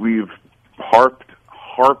 We've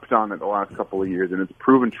harped on it the last couple of years, and it's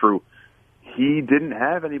proven true. He didn't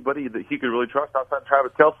have anybody that he could really trust outside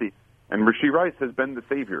Travis Kelce. And Rashee Rice has been the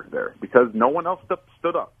savior there because no one else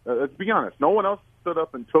stood up. Let's be honest. No one else stood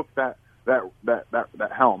up and took that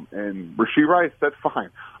helm. And Rashee Rice said, fine,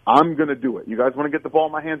 I'm going to do it. You guys want to get the ball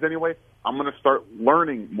in my hands anyway? I'm going to start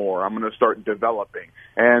learning more. I'm going to start developing.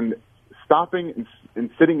 And stopping and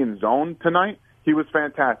sitting in zone tonight, he was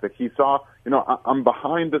fantastic. He saw, I'm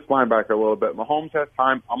behind this linebacker a little bit. Mahomes has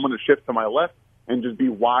time. I'm going to shift to my left and just be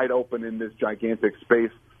wide open in this gigantic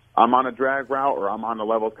space. I'm on a drag route or I'm on a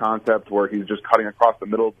level concept where he's just cutting across the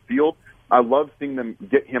middle of the field. I love seeing them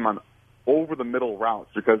get him on over the middle routes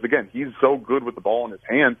because, again, he's so good with the ball in his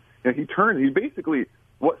hand. And he's basically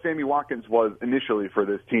what Sammy Watkins was initially for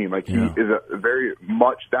this team. He is a very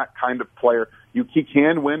much that kind of player. He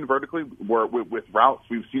can win vertically with routes.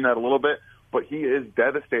 We've seen that a little bit, but he is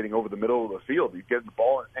devastating over the middle of the field. You get the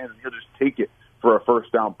ball in his hand and he'll just take it for a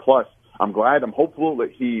first down plus. I'm hopeful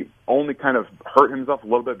that he only kind of hurt himself a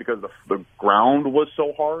little bit because the ground was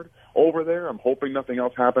so hard over there. I'm hoping nothing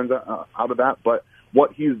else happens out of that. But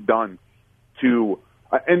what he's done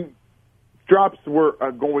and drops were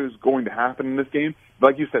always going to happen in this game.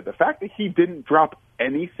 Like you said, the fact that he didn't drop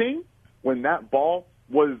anything when that ball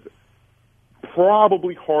was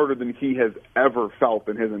probably harder than he has ever felt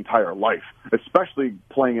in his entire life, especially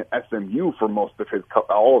playing at SMU for most of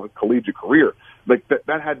all of his collegiate career.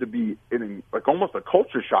 That had to be almost a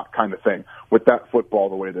culture shock kind of thing with that football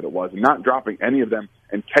the way that it was, and not dropping any of them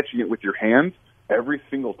and catching it with your hands every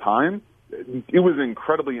single time. It was an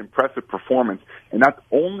incredibly impressive performance, and that's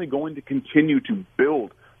only going to continue to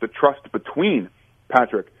build the trust between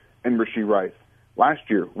Patrick and Rashee Rice. Last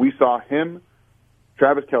year, we saw him,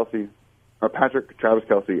 Travis Kelce,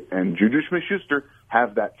 and Juju Smith-Schuster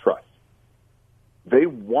have that trust. They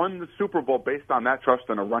won the Super Bowl based on that trust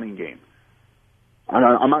in a running game.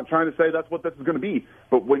 I'm not trying to say that's what this is going to be,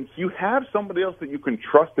 but when you have somebody else that you can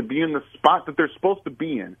trust to be in the spot that they're supposed to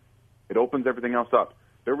be in, it opens everything else up.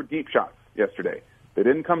 There were deep shots yesterday. They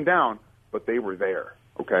didn't come down, but they were there,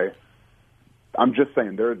 okay? I'm just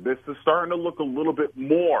saying, this is starting to look a little bit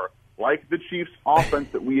more like the Chiefs' offense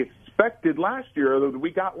that we expected last year, or that we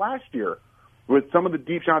got last year, with some of the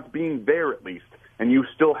deep shots being there at least. And you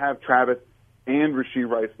still have Travis and Rashee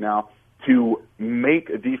Rice now to make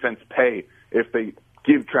a defense pay if they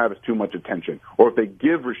give Travis too much attention or if they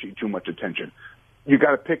give Rashee too much attention. You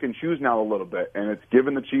got to pick and choose now a little bit, and it's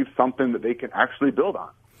given the Chiefs something that they can actually build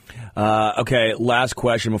on. Okay, last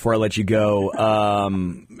question before I let you go.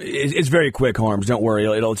 It's very quick, Holmes. Don't worry.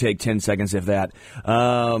 It'll take 10 seconds, if that.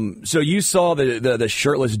 So you saw the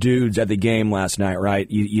shirtless dudes at the game last night, right?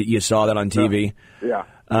 You saw that on TV? Yeah.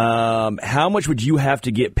 How much would you have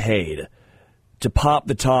to get paid to pop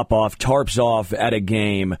the top off, tarps off at a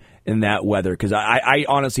game in that weather? Because I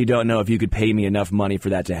honestly don't know if you could pay me enough money for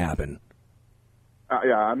that to happen.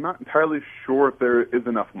 Yeah, I'm not entirely sure if there is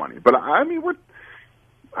enough money. But, I mean,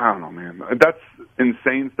 I don't know, man. That's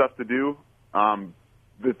insane stuff to do.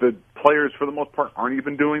 The players, for the most part, aren't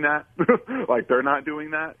even doing that. They're not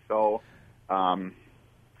doing that. So I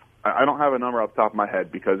don't have a number off the top of my head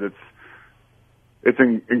because it's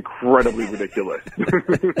incredibly ridiculous.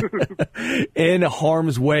 In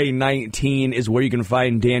Harm's Way 19 is where you can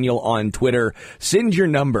find Daniel on Twitter. Send your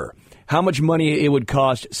number. How much money it would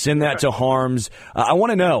cost, send that to Harms. I want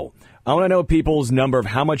to know. I want to know people's number of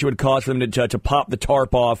how much it would cost for them to pop the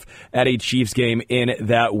tarp off at a Chiefs game in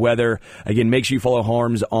that weather. Again, make sure you follow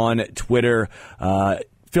Harms on Twitter.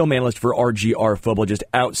 Film analyst for RGR Football. Just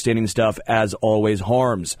outstanding stuff as always.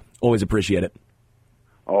 Harms, always appreciate it.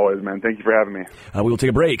 Always, man. Thank you for having me. We will take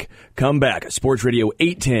a break. Come back. Sports Radio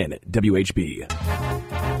 810 WHB.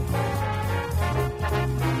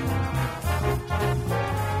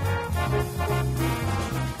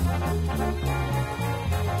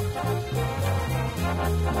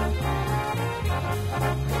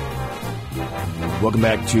 Welcome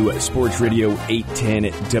back to Sports Radio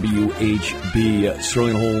 810 WHB.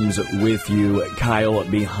 Sterling Holmes with you. Kyle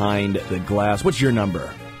behind the glass. What's your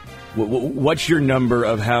number? What's your number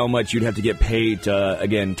of how much you'd have to get paid to,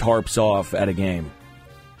 again, tarps off at a game?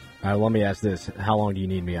 Let me ask this. How long do you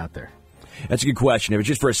need me out there? That's a good question. If it's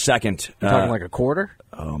just for a second. You're talking like a quarter?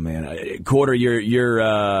 Oh, man. A quarter,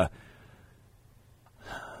 you're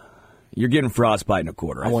getting frostbite in a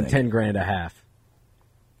quarter, I want 10 grand a half.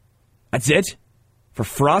 That's it? For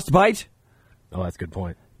frostbite? Oh, that's a good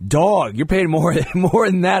point. Dog, you're paying more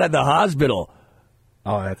than that at the hospital.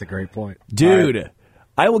 Oh, that's a great point. Dude, right.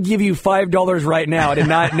 I will give you $5 right now. I did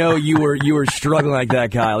not know you were struggling like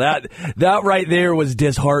that, Kyle. That right there was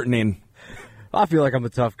disheartening. I feel like I'm a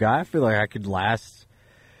tough guy. I feel like I could last.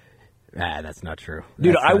 That's not true.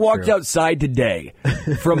 Dude, I walked outside today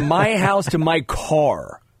from my house to my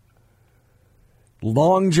car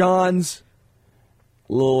long johns,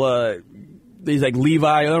 little these like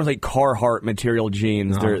Levi, those like Carhartt material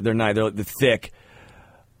jeans. They're nice. They're thick.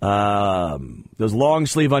 Those long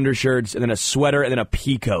sleeve undershirts, and then a sweater, and then a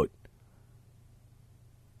pea coat.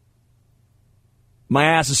 My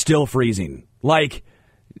ass is still freezing. Like,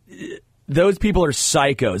 those people are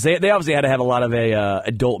psychos. They obviously had to have a lot of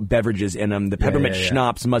adult beverages in them. The peppermint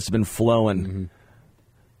schnapps must have been flowing.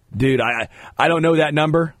 Mm-hmm. Dude, I don't know that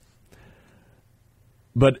number,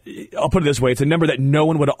 but I'll put it this way. It's a number that no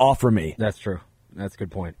one would offer me. That's true. That's a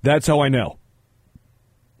good point. That's how I know.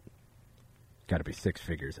 Got to be six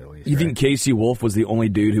figures at least. You think Casey Wolf was the only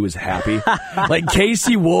dude who was happy? Like,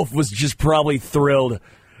 Casey Wolf was just probably thrilled.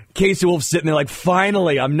 Casey Wolf sitting there like,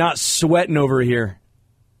 finally, I'm not sweating over here.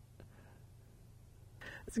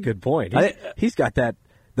 That's a good point. He's got the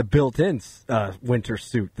built-in winter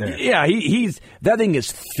suit there. Yeah, he's that thing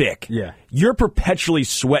is thick. Yeah. You're perpetually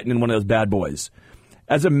sweating in one of those bad boys.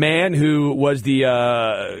 As a man who was the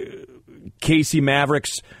KC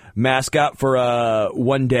Mavericks mascot for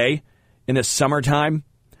one day in the summertime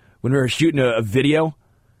when we were shooting a video,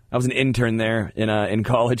 I was an intern there in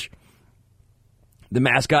college. The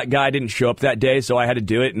mascot guy didn't show up that day, so I had to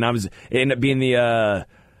do it, and it ended up being the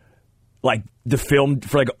film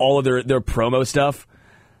for like all of their promo stuff.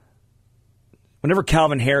 Whenever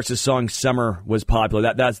Calvin Harris's song "Summer" was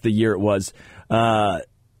popular, that's the year it was.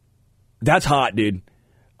 That's hot, dude.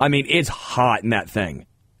 I mean, it's hot in that thing.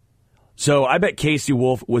 So I bet Casey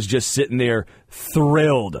Wolf was just sitting there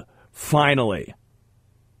thrilled, finally,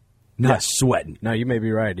 not sweating. No, you may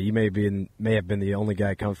be right. He may have been the only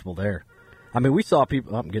guy comfortable there. I mean, we saw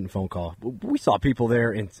people. I'm getting a phone call. We saw people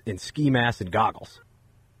there in ski masks and goggles.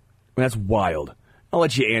 That's wild. I'll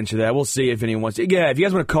let you answer that. We'll see if anyone wants to. Yeah, if you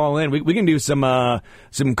guys want to call in, we can do some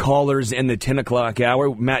callers in the 10 o'clock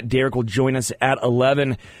hour. Matt Derrick will join us at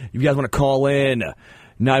 11. If you guys want to call in,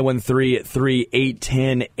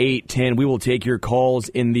 913-838-10-810. We will take your calls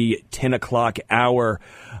in the 10 o'clock hour.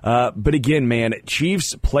 But again, man,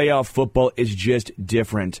 Chiefs playoff football is just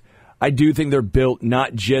different. I do think they're built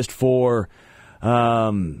not just for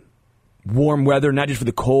warm weather, not just for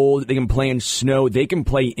the cold. They can play in snow. They can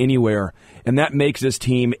play anywhere. And that makes this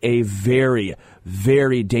team a very,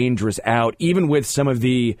 very dangerous out. Even with some of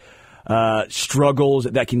the struggles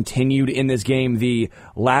that continued in this game, the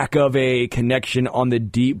lack of a connection on the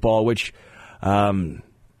deep ball, which we'll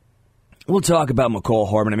talk about McCole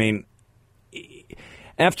Hardman. I mean,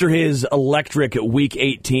 after his electric Week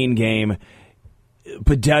 18 game,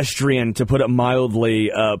 pedestrian, to put it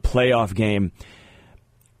mildly, playoff game,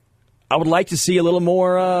 I would like to see a little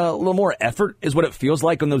more effort, is what it feels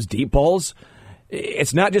like on those deep balls.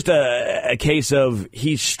 It's not just a case of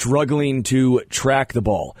he's struggling to track the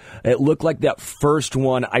ball. It looked like that first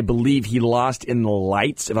one, I believe he lost in the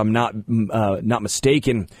lights, if I'm not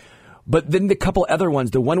mistaken. But then the couple other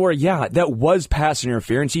ones, the one where, that was pass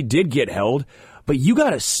interference. He did get held, but you got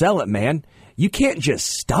to sell it, man. You can't just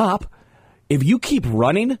stop. If you keep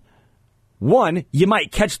running, one, you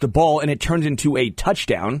might catch the ball and it turns into a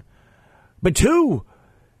touchdown. But two,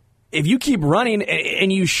 if you keep running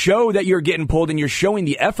and you show that you're getting pulled and you're showing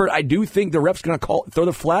the effort, I do think the ref's going to throw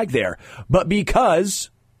the flag there. But because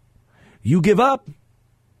you give up,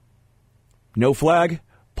 no flag,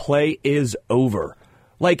 play is over.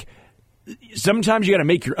 Like, sometimes you got to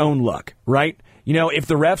make your own luck, right? You know, if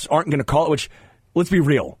the refs aren't going to call it, which, let's be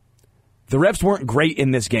real, the refs weren't great in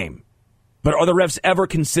this game. But are the refs ever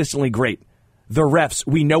consistently great? The refs,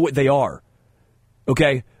 we know what they are.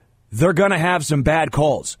 Okay? They're going to have some bad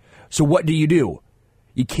calls. So what do? You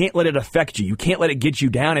can't let it affect you. You can't let it get you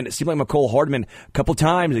down. And it seemed like McCole Hardman a couple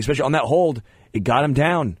times, especially on that hold, it got him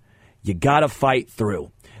down. You got to fight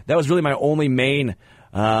through. That was really my only main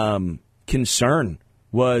concern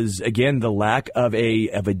was, again, the lack of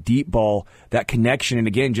a deep ball, that connection. And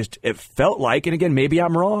again, just it felt like, and again, maybe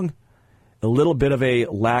I'm wrong, a little bit of a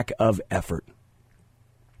lack of effort.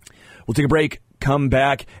 We'll take a break, come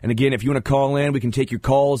back, and again, if you want to call in, we can take your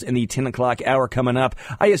calls in the 10 o'clock hour coming up.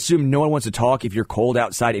 I assume no one wants to talk if you're cold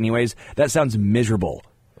outside anyways. That sounds miserable.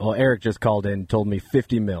 Well, Eric just called in and told me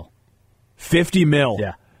 50 mil. 50 mil?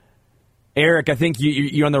 Yeah. Eric, I think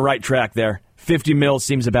you're on the right track there. 50 mil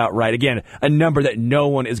seems about right. Again, a number that no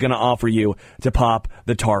one is going to offer you to pop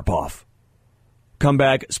the tarp off. Come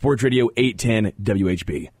back, Sports Radio 810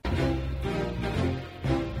 WHB.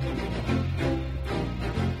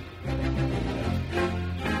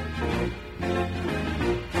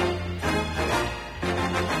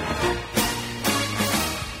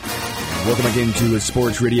 Welcome again to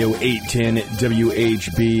Sports Radio 810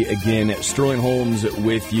 WHB. Again, Sterling Holmes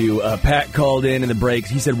with you. Pat called in the breaks.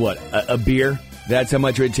 He said, what, a beer? That's how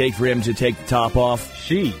much it would take for him to take the top off.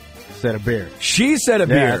 She said a beer. She said a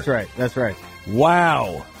beer. Yeah, that's right. That's right.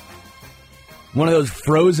 Wow. One of those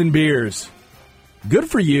frozen beers. Good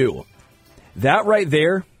for you. That right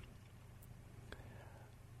there,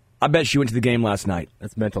 I bet she went to the game last night.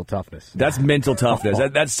 That's mental toughness. That's mental toughness.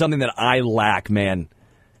 That's something that I lack, man.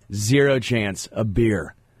 Zero chance. A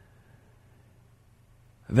beer.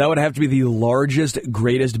 That would have to be the largest,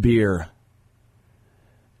 greatest beer.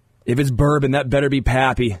 If it's bourbon, that better be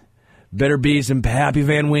Pappy. Better be some Pappy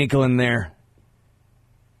Van Winkle in there.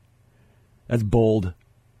 That's bold.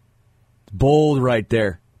 Bold right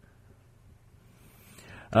there.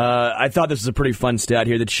 I thought this was a pretty fun stat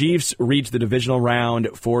here. The Chiefs reached the divisional round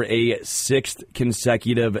for a 6th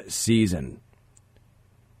consecutive season.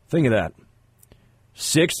 Think of that.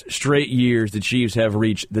 6 straight years the Chiefs have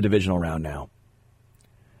reached the divisional round now.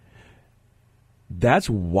 That's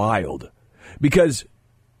wild. Because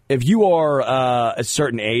if you are a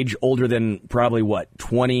certain age, older than probably,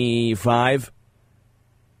 25?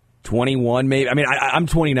 21 maybe? I mean, I'm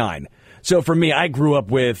 29. So for me, I grew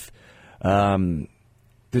up with the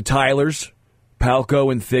Tylers,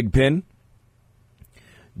 Palco and Thigpen.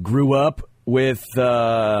 Grew up with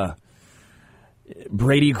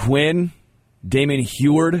Brady Quinn, Damon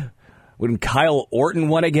Heward, when Kyle Orton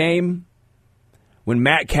won a game, when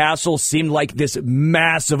Matt Castle seemed like this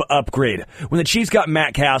massive upgrade. When the Chiefs got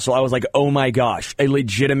Matt Castle, I was like, oh my gosh, a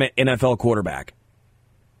legitimate NFL quarterback.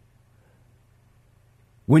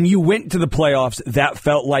 When you went to the playoffs, that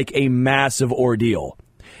felt like a massive ordeal.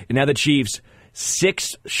 And now the Chiefs,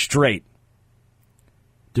 6 straight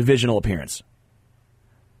divisional appearance.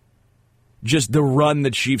 Just the run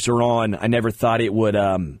the Chiefs are on, I never thought it would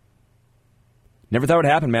happen,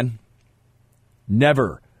 man.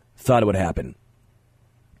 Never thought it would happen.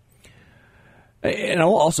 And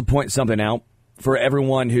I'll also point something out for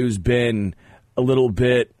everyone who's been a little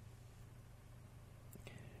bit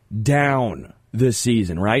down this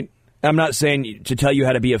season, right? I'm not saying to tell you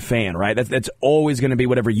how to be a fan, right? That's always going to be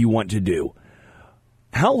whatever you want to do.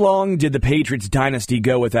 How long did the Patriots dynasty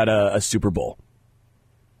go without a Super Bowl?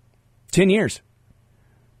 10 years.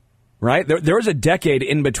 Right? There was a decade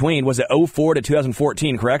in between. Was it 2004 to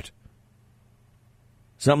 2014, correct?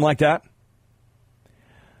 Something like that?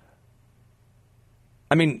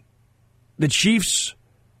 I mean, the Chiefs'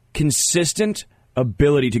 consistent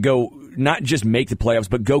ability to go, not just make the playoffs,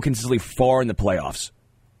 but go consistently far in the playoffs.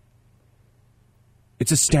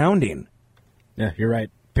 It's astounding. Yeah, you're right.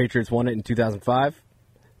 Patriots won it in 2005.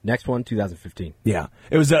 Next one, 2015. Yeah.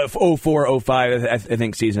 It was 04, 05, I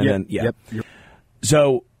think, season. Yep, and then, yeah. Yep.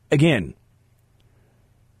 So, again,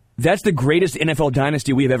 that's the greatest NFL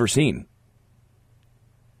dynasty we have ever seen.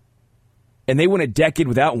 And they went a decade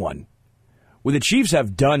without one. What the Chiefs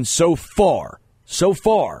have done so far,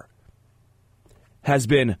 has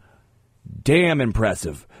been damn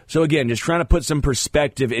impressive. So, again, just trying to put some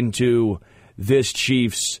perspective into this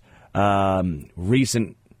Chiefs'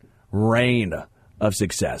 recent reign of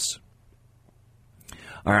success.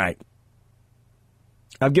 All right.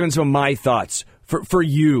 I've given some of my thoughts. For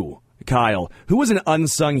you, Kyle, who was an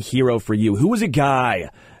unsung hero for you? Who was a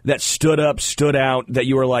guy that stood out, that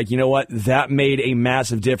you were like, you know what, that made a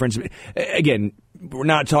massive difference? Again, we're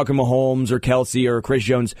not talking Holmes or Kelsey or Chris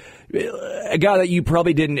Jones. A guy that you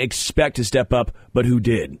probably didn't expect to step up, but who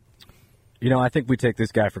did. You know, I think we take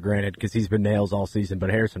this guy for granted because he's been nails all season, but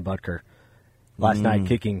Harrison Butker last night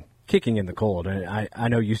kicking in the cold. And I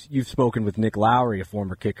know you've spoken with Nick Lowry, a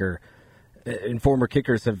former kicker, and former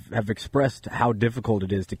kickers have expressed how difficult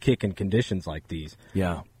it is to kick in conditions like these.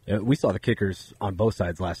 Yeah. We saw the kickers on both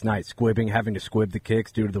sides last night, having to squib the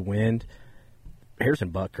kicks due to the wind.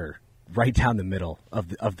 Harrison Butker, right down the middle of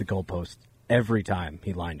the goalpost every time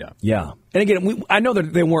he lined up. Yeah. And again, I know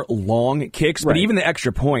that they weren't long kicks, but even the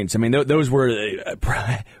extra points, I mean, those were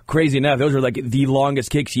crazy enough. Those were like the longest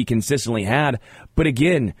kicks he consistently had. But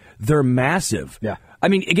again, they're massive. Yeah. I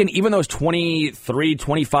mean, again, even those 23,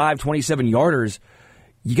 25, 27-yarders,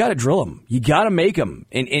 you got to drill them. You got to make them.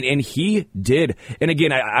 And he did. And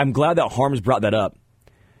again, I'm glad that Holmes brought that up.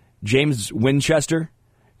 James Winchester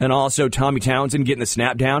and also Tommy Townsend getting the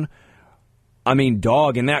snap down. I mean,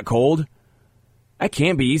 dog, in that cold, that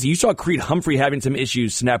can't be easy. You saw Creed Humphrey having some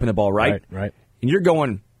issues snapping the ball, right? Right. And you're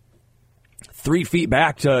going 3 feet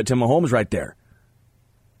back to Mahomes right there.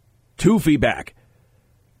 2 feet back.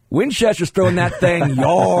 Winchester's throwing that thing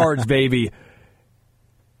yards, baby.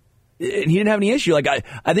 And he didn't have any issue. Like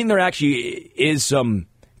I think there actually is some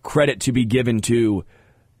credit to be given to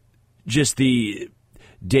just the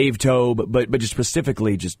Dave Tobe, but just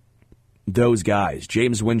specifically just those guys.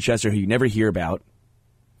 James Winchester, who you never hear about,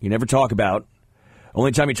 you never talk about.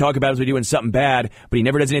 Only time you talk about him is when you're doing something bad, but he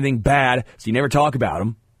never does anything bad, so you never talk about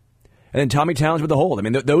him. And then Tommy Towns with the hold. I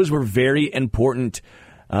mean, those were very important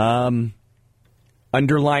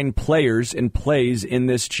underlying players and plays in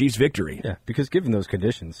this Chiefs victory. Yeah, because given those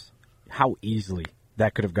conditions, how easily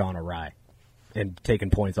that could have gone awry and taken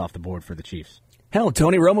points off the board for the Chiefs. Hell,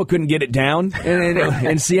 Tony Romo couldn't get it down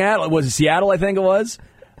in Seattle. Was it Seattle, I think it was?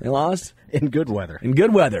 They lost? In good weather. In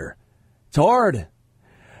good weather. It's hard.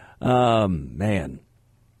 Man.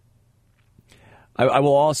 I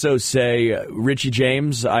will also say Richie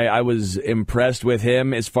James, I was impressed with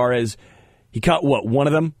him as far as he caught, one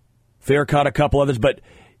of them? Fair caught a couple others, but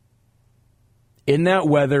in that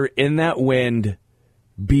weather, in that wind,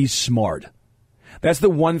 be smart. That's the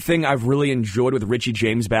one thing I've really enjoyed with Richie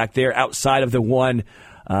James back there, outside of the one,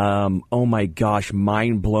 oh my gosh,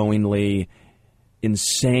 mind-blowingly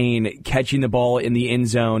insane catching the ball in the end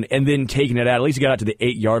zone and then taking it out. At least he got out to the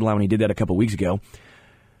 8-yard line when he did that a couple weeks ago.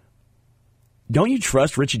 Don't you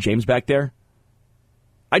trust Richie James back there?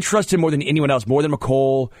 I trust him more than anyone else, more than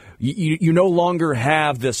McCole. You no longer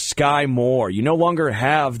have the Sky Moore. You no longer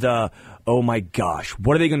have the, oh my gosh,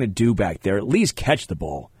 what are they going to do back there? At least catch the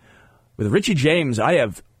ball. With Richie James, I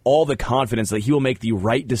have all the confidence that he will make the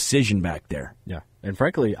right decision back there. Yeah, and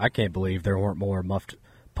frankly, I can't believe there weren't more muffed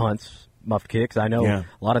punts, muffed kicks. I know a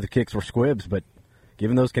lot of the kicks were squibs, but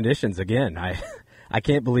given those conditions, again, I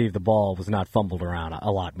can't believe the ball was not fumbled around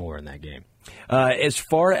a lot more in that game. As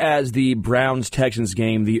far as the Browns-Texans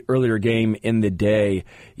game, the earlier game in the day,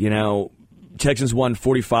 Texans won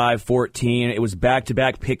 45-14. It was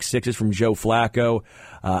back-to-back pick sixes from Joe Flacco.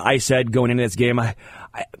 I said going into this game,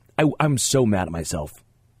 I'm so mad at myself.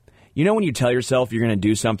 You know when you tell yourself you're going to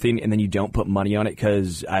do something and then you don't put money on it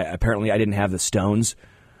because apparently I didn't have the stones?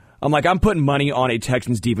 I'm like, I'm putting money on a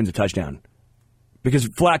Texans defensive touchdown. Because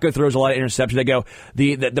Flacco throws a lot of interceptions. They go,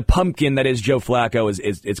 the pumpkin that is Joe Flacco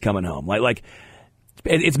is coming home. Like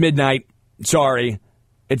it's midnight. Sorry,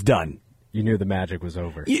 it's done. You knew the magic was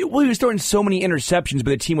over. Well, he was throwing so many interceptions,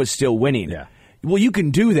 but the team was still winning. Yeah. Well, you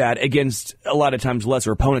can do that against a lot of times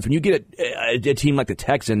lesser opponents. When you get a team like the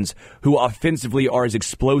Texans, who offensively are as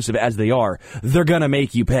explosive as they are, they're going to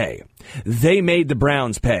make you pay. They made the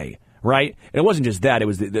Browns pay. Right? And it wasn't just that. It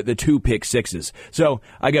was the two pick sixes. So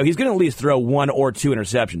I go, he's going to at least throw one or two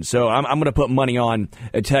interceptions. So I'm going to put money on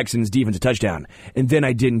a Texans defensive touchdown. And then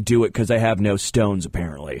I didn't do it because I have no stones,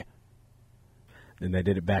 apparently. And they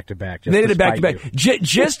did it back-to-back. They did it back-to-back.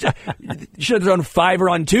 Just should have thrown 5 or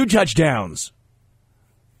on 2 touchdowns.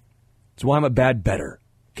 That's why I'm a bad bettor.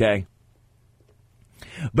 Okay?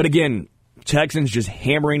 But again, Texans just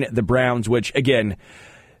hammering the Browns, which, again,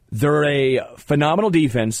 they're a phenomenal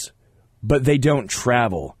defense, but they don't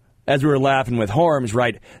travel. As we were laughing with Holmes,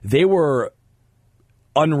 right, they were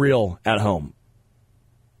unreal at home.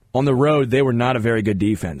 On the road, they were not a very good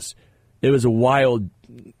defense. It was a wild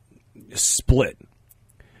split.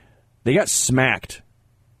 They got smacked.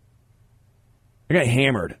 They got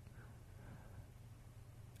hammered.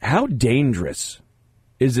 How dangerous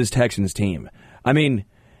is this Texans team? I mean,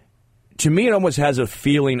 to me, it almost has a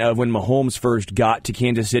feeling of when Mahomes first got to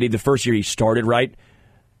Kansas City, the first year he started, right?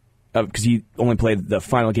 Because he only played the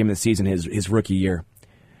final game of the season his rookie year.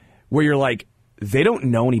 Where you're like, they don't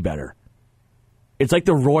know any better. It's like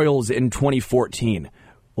the Royals in 2014.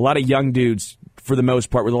 A lot of young dudes, for the most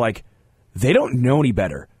part, were like, they don't know any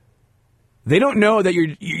better. They don't know that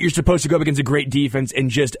you're supposed to go up against a great defense and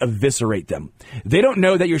just eviscerate them. They don't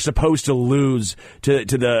know that you're supposed to lose to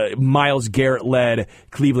the Myles Garrett-led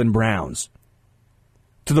Cleveland Browns,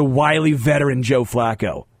 to the wily veteran Joe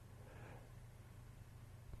Flacco.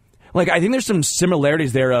 Like, I think there's some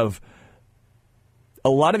similarities there of a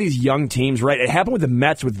lot of these young teams, right? It happened with the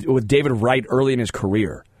Mets with David Wright early in his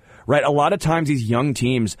career, right? A lot of times these young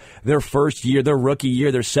teams, their first year, their rookie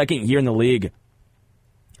year, their second year in the league,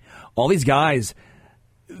 all these guys,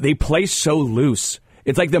 they play so loose.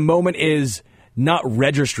 It's like the moment is not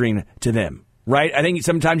registering to them, right? I think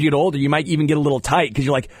sometimes you get older, you might even get a little tight because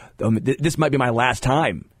you're like, this might be my last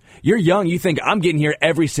time. You're young, you think, I'm getting here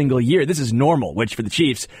every single year. This is normal, which for the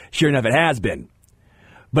Chiefs, sure enough, it has been.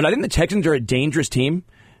 But I think the Texans are a dangerous team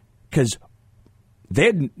because they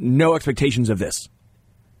had no expectations of this.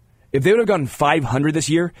 If they would have gone 500 this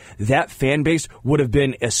year, that fan base would have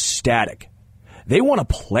been ecstatic. They won a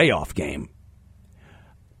playoff game.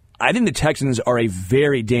 I think the Texans are a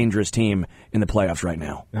very dangerous team in the playoffs right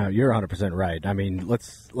now. You're 100% right. I mean,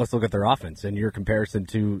 let's look at their offense and your comparison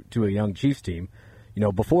to a young Chiefs team.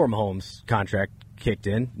 Before Mahomes' contract kicked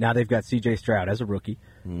in, now they've got C.J. Stroud as a rookie.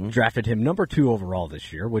 Mm-hmm. Drafted him number 2 overall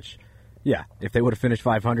this year, which, yeah, if they would have finished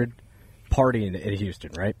 500, partying in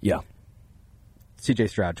Houston, right? Yeah. C.J.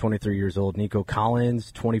 Stroud, 23 years old. Nico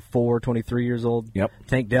Collins, 24, 23 years old. Yep.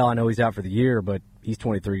 Tank Dell, I know he's out for the year, but he's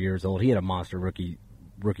 23 years old. He had a monster rookie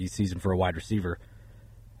season for a wide receiver.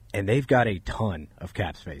 And they've got a ton of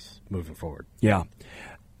cap space moving forward. Yeah.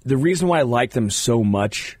 The reason why I like them so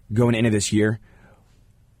much going into this year,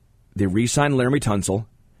 they re-signed Laramie Tunsil,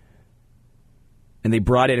 and they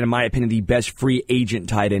brought in my opinion, the best free agent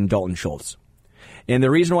tight end, Dalton Schultz. And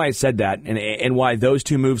the reason why I said that, and why those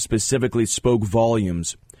two moves specifically spoke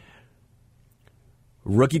volumes,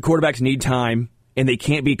 rookie quarterbacks need time, and they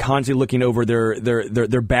can't be constantly looking over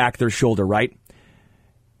their back, their shoulder, right?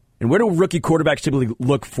 And where do rookie quarterbacks typically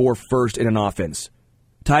look for first in an offense?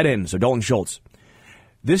 Tight end, so Dalton Schultz.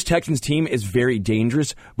 This Texans team is very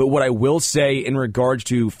dangerous, but what I will say in regards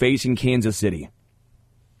to facing Kansas City,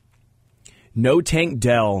 no Tank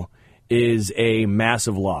Dell is a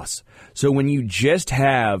massive loss. So when you just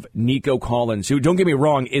have Nico Collins, who, don't get me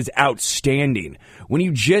wrong, is outstanding. When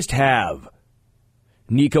you just have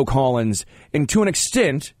Nico Collins, and to an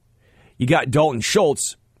extent, you got Dalton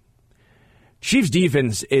Schultz, Chiefs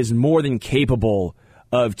defense is more than capable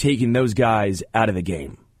of taking those guys out of the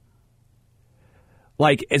game.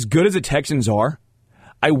 Like, as good as the Texans are,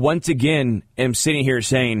 I once again am sitting here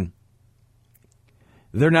saying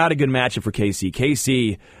they're not a good matchup for KC.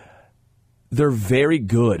 KC, they're very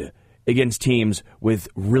good against teams with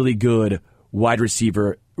really good wide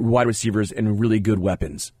receivers and really good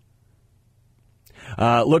weapons.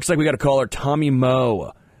 Looks like we got a caller, Tommy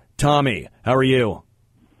Moe. Tommy, how are you?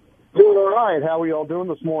 Doing all right. How are y'all doing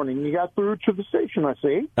this morning? You got through to the station, I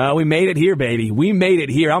see. We made it here, baby. We made it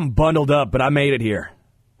here. I'm bundled up, but I made it here.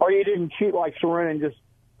 Or you didn't cheat like Soren and just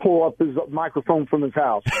pull up his microphone from his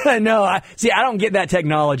house. No, I don't get that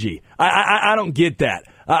technology. I don't get that.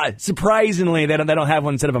 Surprisingly, they don't have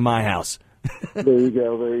one set up in my house. There you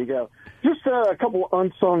go. Just a couple of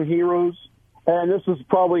unsung heroes, and this is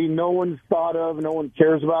probably no one's thought of, no one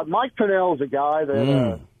cares about. Mike Pennell is a guy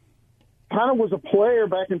that kind of was a player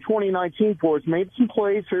back in 2019 for us, made some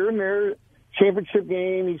plays here and there. Championship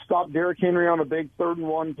game, he stopped Derrick Henry on a big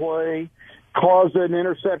 3rd-and-1 play, caused an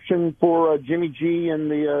interception for Jimmy G in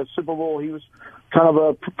the Super Bowl. He was kind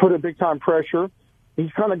of put a big-time pressure.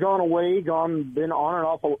 He's kind of gone away, been on and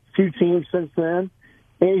off a few teams since then.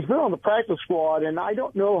 And he's been on the practice squad, and I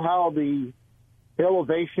don't know how the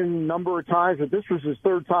elevation number of times, but this was his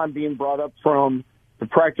 3rd time being brought up from the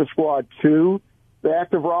practice squad to the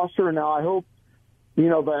active roster. Now, I hope,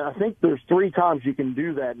 I think there's 3 times you can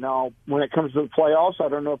do that. Now, when it comes to the playoffs, I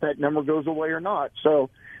don't know if that number goes away or not.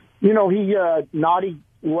 So, Noddy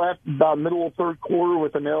left about middle of 3rd quarter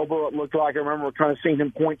with an elbow. It looked like, I remember kind of seeing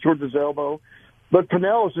him point towards his elbow. But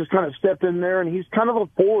Pennell has just kind of stepped in there, and he's kind of a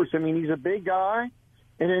force. I mean, he's a big guy.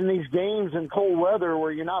 And in these games in cold weather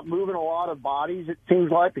where you're not moving a lot of bodies, it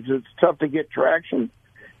seems like, because it's tough to get traction,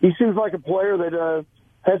 he seems like a player that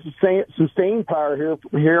has some staying power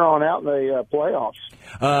here on out in the playoffs.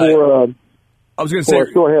 I was going to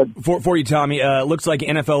say, go ahead. For you, Tommy, looks like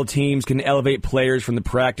NFL teams can elevate players from the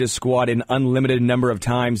practice squad an unlimited number of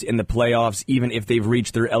times in the playoffs, even if they've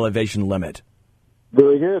reached their elevation limit.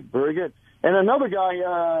 Very good, very good. And another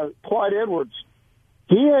guy, Clyde Edwards,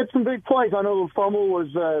 he had some big plays. I know the fumble was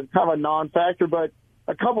kind of a non-factor, but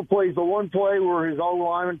a couple plays. The one play where his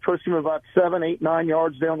O-lineman pushed him about 7, 8, 9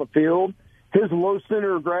 yards down the field, his low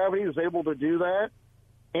center of gravity was able to do that.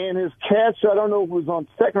 And his catch, I don't know if it was on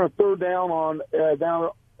 2nd or 3rd down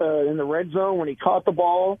in the red zone when he caught the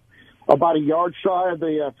ball about a yard shy of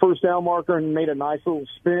the 1st down marker and made a nice little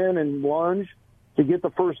spin and lunge to get the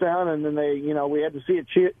 1st down. And then we had to see a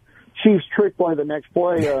Chiefs trick play the next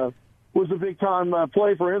play. Was a big-time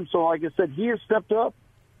play for him. So, like I said, he has stepped up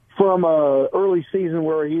from early season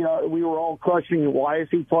where we were all questioning, why is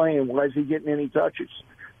he playing? Why is he getting any touches?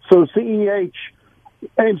 So, CEH,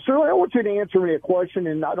 and Sterling, I want you to answer me a question,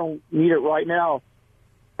 and I don't need it right now.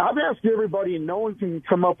 I've asked everybody, and no one can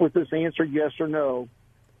come up with this answer, yes or no.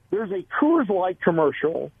 There's a Coors Light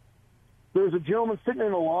commercial. There's a gentleman sitting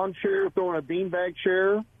in a lawn chair throwing a beanbag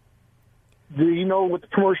chair. Do you know what the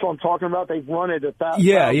commercial I'm talking about? They've run it 1,000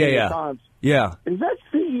 times. Yeah. Is that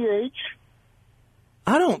CEH?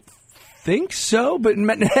 I don't think so, but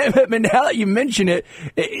now that you mention it,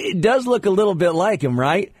 it does look a little bit like him,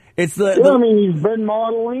 right? It's I mean, he's been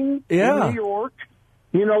modeling in New York.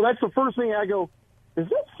 That's the first thing I go, is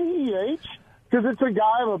that CEH? Because it's a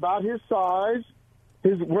guy of about his size.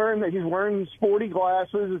 He's wearing sporty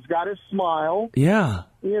glasses. He's got his smile. Yeah.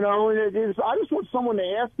 I just want someone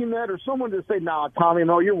to ask him that, or someone to say, "Nah, Tommy,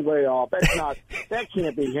 no, you're way off. That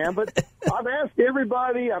can't be him." But I've asked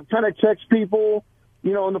everybody. I've kind of texted people,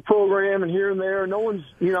 in the program and here and there. No one's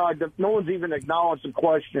even acknowledged the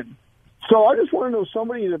question. So I just want to know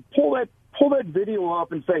somebody to pull that video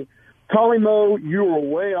up and say, Tommy Moe, you were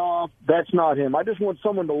way off. That's not him. I just want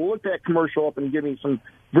someone to look that commercial up and give me some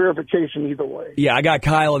verification either way. Yeah, I got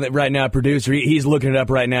Kyle in it right now, producer. He's looking it up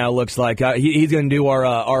right now. Looks like he's going to do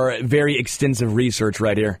our very extensive research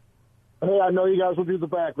right here. Hey, I know you guys will do the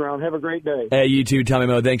background. Have a great day. Hey, you too, Tommy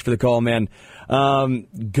Moe. Thanks for the call, man.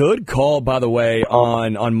 Good call, by the way,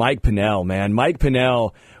 on Mike Pennell, man. Mike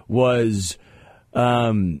Pennell was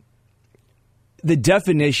the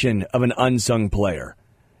definition of an unsung player.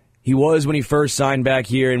 He was when he first signed back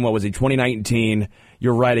here in, 2019?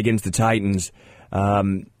 You're right, against the Titans.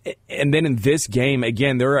 And then in this game,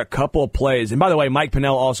 again, there are a couple of plays. And by the way, Mike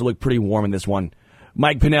Pennell also looked pretty warm in this one.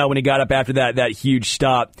 Mike Pennell, when he got up after that huge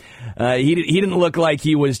stop, he didn't look like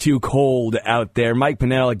he was too cold out there. Mike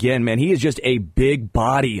Pennell, again, man, he is just a big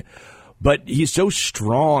body, but he's so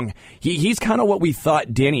strong. He's kind of what we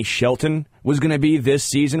thought Danny Shelton was going to be this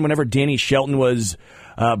season whenever Danny Shelton was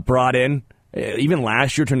brought in. Even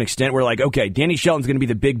last year, to an extent, we're like, okay, Danny Shelton's going to be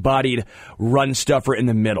the big-bodied run stuffer in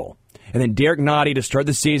the middle. And then Derrick Nnadi to start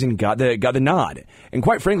the season got the nod. And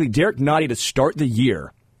quite frankly, Derrick Nnadi to start the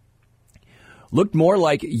year looked more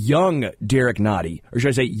like young Derrick Nnadi, or should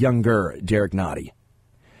I say younger Derrick Nnadi.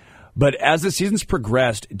 But as the season's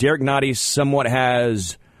progressed, Derrick Nnadi somewhat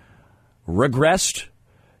has regressed,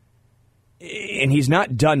 and he's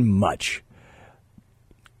not done much.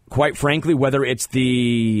 Quite frankly, whether it's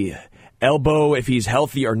the elbow, if he's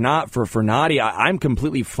healthy or not for Nnadi, I'm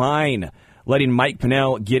completely fine letting Mike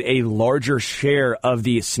Pennell get a larger share of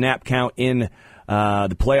the snap count in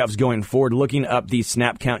the playoffs going forward. Looking up the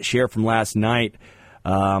snap count share from last night,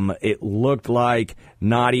 it looked like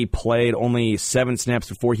Nnadi played only 7 snaps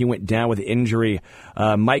before he went down with injury.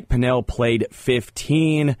 Mike Pennell played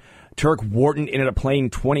 15. Turk Wharton ended up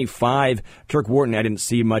playing 25. Turk Wharton, I didn't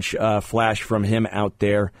see much flash from him out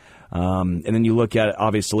there. And then you look at,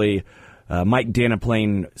 obviously, Mike Dana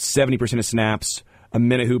playing 70% of snaps,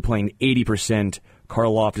 Amenahu playing 80%,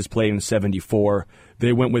 Karloff is playing 74%.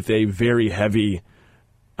 They went with a very heavy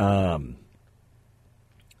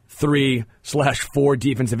 3/4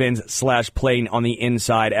 defensive ends / playing on the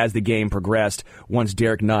inside as the game progressed once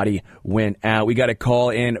Derrick Nnadi went out. We got a call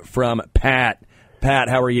in from Pat. Pat,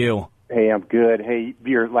 how are you? Hey, I'm good. Hey,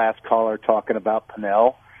 your last caller talking about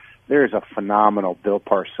Pennell. There's a phenomenal Bill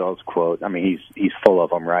Parcells quote. I mean, he's full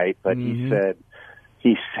of them, right? But he said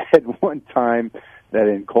one time that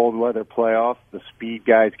in cold weather playoffs, the speed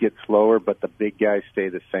guys get slower, but the big guys stay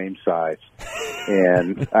the same size.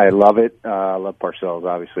 And I love it. I love Parcells,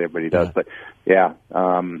 obviously, everybody does. Yeah.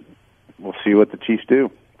 But, we'll see what the Chiefs do.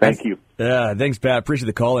 Thank you. Yeah, thanks, Pat. Appreciate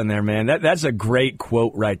the call in there, man. That's a great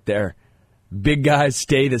quote right there. Big guys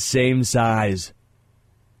stay the same size.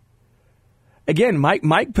 Again,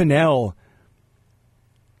 Mike Pennell,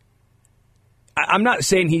 I'm not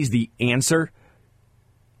saying he's the answer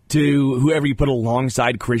to whoever you put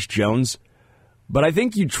alongside Chris Jones, but I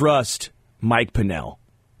think you trust Mike Pennell.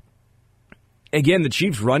 Again, the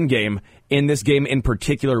Chiefs' run game in this game in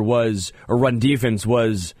particular run defense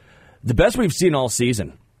was the best we've seen all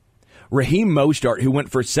season. Raheem Mostert, who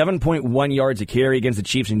went for 7.1 yards a carry against the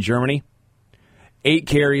Chiefs in Germany, 8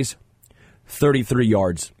 carries, 33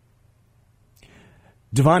 yards.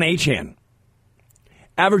 Devon Achane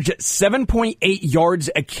averaged 7.8 yards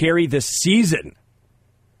a carry this season.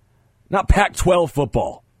 Not Pac-12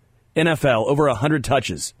 football. NFL, over 100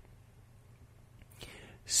 touches.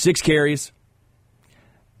 6 carries,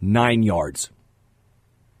 9 yards.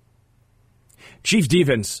 Chiefs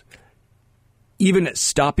defense, even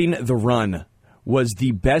stopping the run, was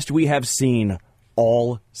the best we have seen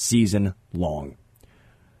all season long.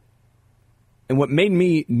 And what made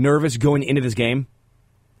me nervous going into this game,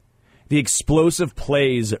 the explosive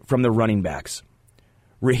plays from the running backs.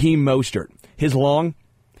 Raheem Mostert, his long,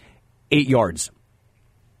 8 yards.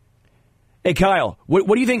 Hey, Kyle, what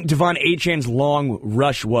do you think Devon Achane's long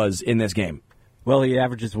rush was in this game? Well, he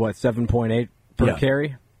averages, 7.8 per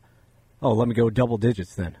carry? Oh, let me go double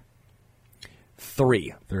digits then.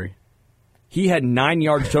 3. 3. He had 9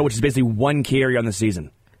 yards total, which is basically 1 carry on the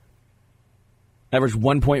season. Averaged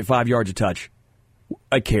 1.5 yards a touch.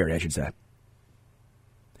 A carry, I should say.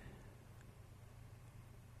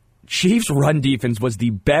 Chiefs' run defense was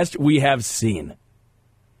the best we have seen.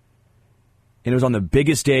 And it was on the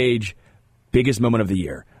biggest stage, biggest moment of the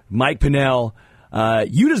year. Mike Pennell,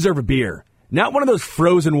 you deserve a beer. Not one of those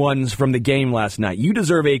frozen ones from the game last night. You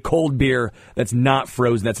deserve a cold beer that's not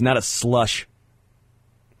frozen, that's not a slush.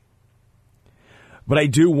 But I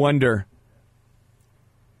do wonder,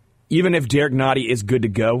 even if Derrick Nnadi is good to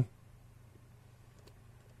go,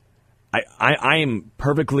 I am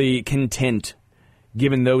perfectly content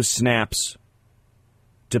giving those snaps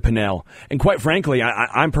to Pennell. And quite frankly,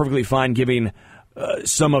 I'm perfectly fine giving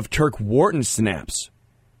some of Turk Wharton's snaps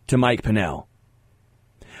to Mike Pennell.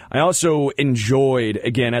 I also enjoyed,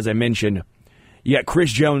 again, as I mentioned, you got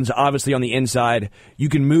Chris Jones obviously on the inside. You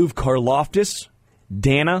can move Karlaftis,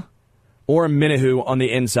 Dana, or Minahu on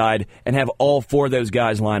the inside and have all four of those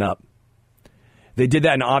guys line up. They did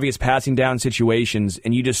that in obvious passing down situations,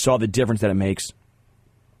 and you just saw the difference that it makes.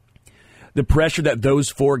 The pressure that those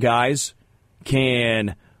four guys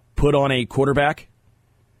can put on a quarterback,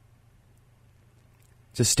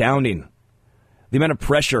 it's astounding. The amount of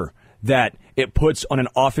pressure that it puts on an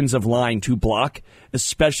offensive line to block,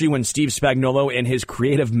 especially when Steve Spagnuolo and his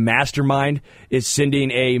creative mastermind is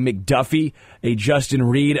sending a McDuffie, a Justin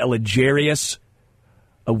Reed, a Legarius,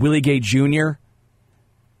 a Willie Gay Jr.,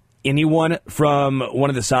 anyone from one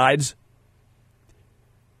of the sides.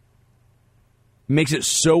 Makes it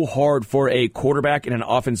so hard for a quarterback and an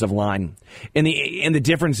offensive line. And the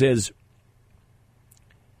difference is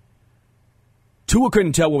Tua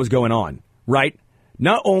couldn't tell what was going on, right?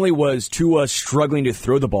 Not only was Tua struggling to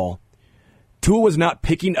throw the ball, Tua was not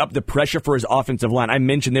picking up the pressure for his offensive line. I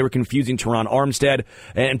mentioned they were confusing Teron Armstead,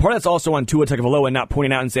 and part of that's also on Tua Tagovailoa not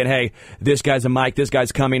pointing out and saying, hey, this guy's a Mike, this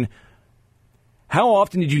guy's coming. How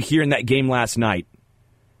often did you hear in that game last night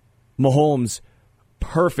Mahomes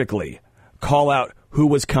perfectly call out who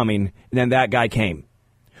was coming, and then that guy came?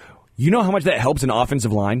 You know how much that helps an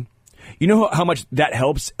offensive line? You know how much that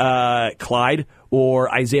helps Clyde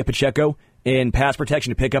or Isaiah Pacheco in pass protection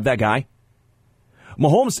to pick up that guy?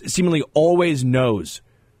 Mahomes seemingly always knows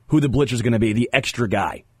who the blitzer is going to be, the extra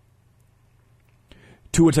guy.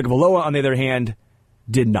 Tua Tagovailoa, on the other hand,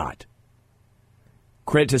 did not.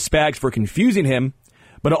 Credit to Spags for confusing him,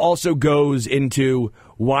 but it also goes into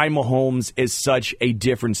why Mahomes is such a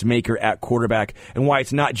difference maker at quarterback and why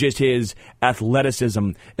it's not just his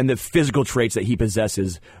athleticism and the physical traits that he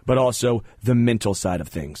possesses, but also the mental side of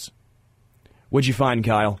things. What'd you find,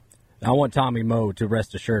 Kyle? I want Tommy Moe to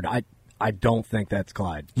rest assured. I don't think that's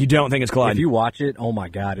Clyde. You don't think it's Clyde? If you watch it, oh my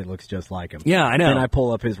God, it looks just like him. Yeah, I know. Then I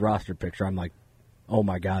pull up his roster picture. I'm like, oh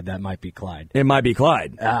my God, that might be Clyde. It might be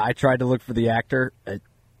Clyde. I tried to look for the actor.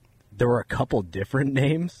 There were a couple different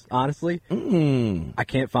names, honestly. I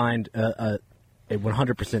can't find a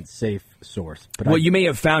 100% safe source. But what you may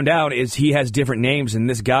have found out is he has different names, and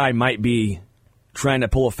this guy might be trying to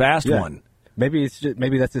pull a fast one. Maybe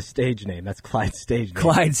that's his stage name. That's Clyde's stage name.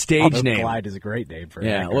 Clyde's stage name. Clyde is a great name for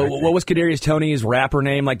yeah. an actor, what was Kadarius Toney's rapper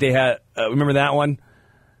name? Like they had. Remember that one?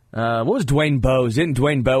 What was Dwayne Bowe's? Didn't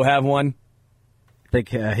Dwayne Bowe have one? I think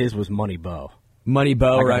his was Money Bow. Money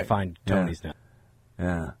Bow, I right? gotta find Tony's now.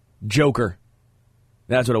 Yeah. Joker.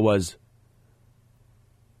 That's what it was.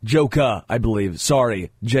 Joka, I believe.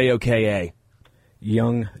 Sorry. Joka.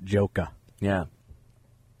 Young Joka. Yeah.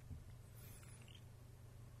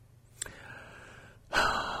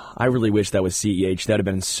 I really wish that was CEH. That would have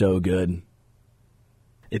been so good.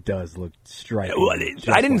 It does look striking. Well,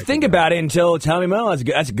 I didn't think about it until Tommy Moe.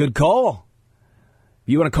 That's a good call. If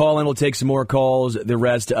you want to call in, we'll take some more calls the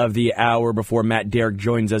rest of the hour before Matt Derrick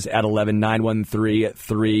joins us at 11,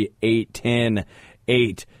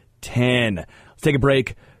 913-3810-810. Let's take a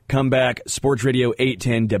break. Come back. Sports Radio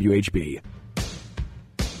 810 WHB.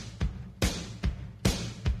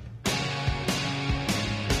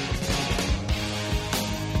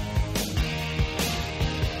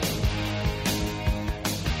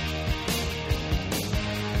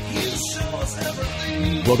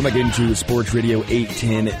 Welcome back into Sports Radio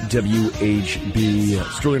 810 WHB.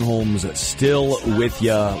 Sterling Holmes still with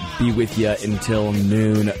you. Be with you until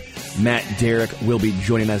noon. Matt Derrick will be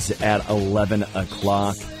joining us at 11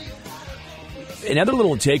 o'clock. Another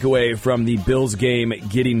little takeaway from the Bills game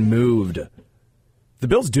getting moved. The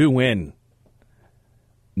Bills do win.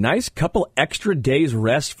 Nice couple extra days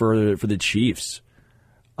rest for the Chiefs.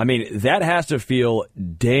 I mean, that has to feel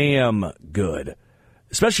damn good.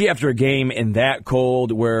 Especially after a game in that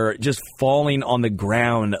cold where just falling on the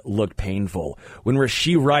ground looked painful. When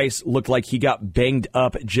Rashee Rice looked like he got banged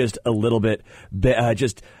up just a little bit,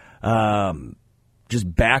 just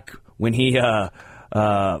back when he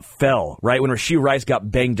fell, right? When Rashee Rice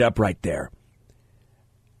got banged up right there.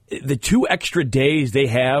 The 2 extra days they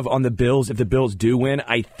have on the Bills, if the Bills do win,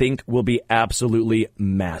 I think will be absolutely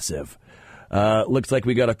massive. Looks like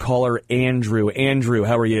we got a caller, Andrew. Andrew,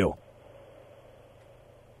 how are you?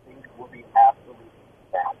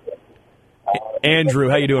 Andrew,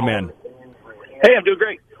 how you doing, man? Hey, I'm doing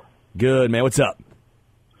great. Good, man. What's up?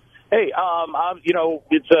 Hey,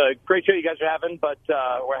 it's a great show you guys are having, but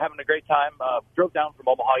we're having a great time. Drove down from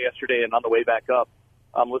Omaha yesterday, and on the way back up,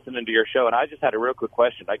 listening to your show, and I just had a real quick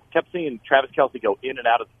question. I kept seeing Travis Kelce go in and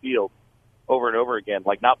out of the field over and over again,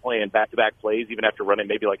 like not playing back-to-back plays, even after running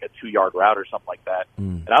maybe like a 2-yard route or something like that.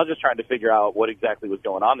 And I was just trying to figure out what exactly was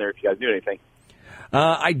going on there, if you guys knew anything.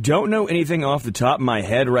 I don't know anything off the top of my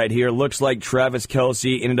head right here. Looks like Travis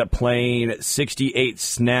Kelce ended up playing 68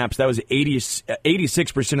 snaps. That was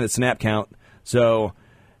 86% of the snap count. So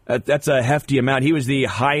that's a hefty amount. He was the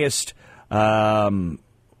highest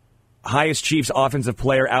Chiefs offensive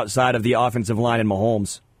player outside of the offensive line in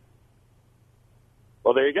Mahomes.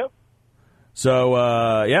 Well, there you go.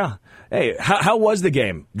 So, yeah. Hey, how was the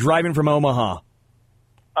game, driving from Omaha?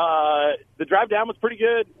 The drive down was pretty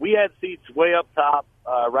good. We had seats way up top,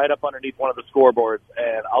 right up underneath one of the scoreboards,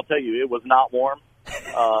 and I'll tell you, it was not warm.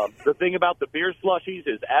 The thing about the beer slushies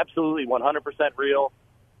is absolutely 100% real.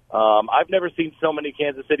 I've never seen so many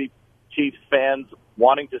Kansas City Chiefs fans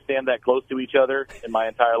wanting to stand that close to each other in my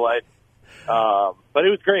entire life. But it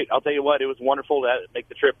was great. I'll tell you what, it was wonderful to make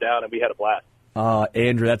the trip down, and we had a blast.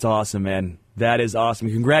 Andrew, that's awesome, man. That is awesome.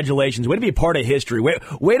 Congratulations. Way to be a part of history.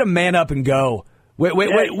 Way to man up and go. Way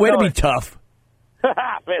to be tough.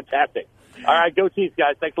 Fantastic. All right, go Chiefs,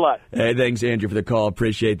 guys. Thanks a lot. Hey, thanks, Andrew, for the call.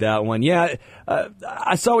 Appreciate that one. Yeah,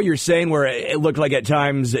 I saw what you're saying where it looked like at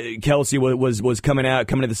times Kelce was coming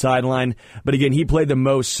to the sideline. But again, he played the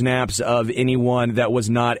most snaps of anyone that was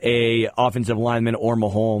not a offensive lineman or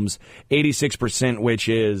Mahomes. 86%, which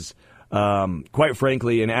is, quite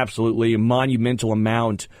frankly, an absolutely monumental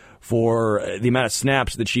amount for the amount of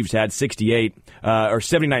snaps the Chiefs had, 68, or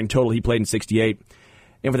 79 in total. He played in 68.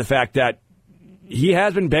 And for the fact that he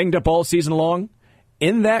has been banged up all season long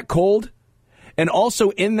in that cold, and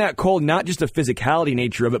also in that cold, not just the physicality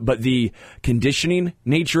nature of it, but the conditioning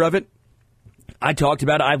nature of it. I talked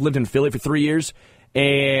about it. I've lived in Philly for 3 years,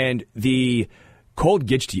 and the cold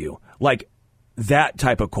gets to you, like that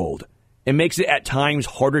type of cold. It makes it at times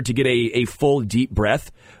harder to get a full deep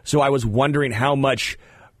breath. So I was wondering how much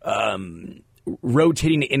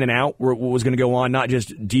rotating in and out was going to go on, not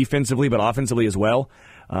just defensively, but offensively as well.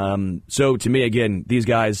 So to me, again, these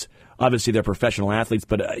guys, obviously they're professional athletes,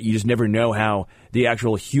 but you just never know how the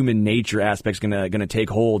actual human nature aspect's going to take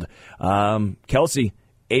hold. Kelce,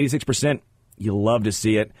 86%. You love to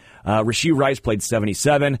see it. Rashee Rice played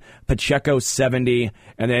 77, Pacheco 70,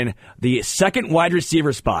 and then the second wide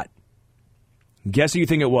receiver spot. Guess who you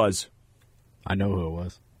think it was? I know who it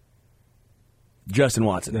was. Justin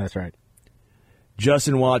Watson. That's right.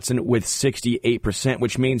 Justin Watson with 68%,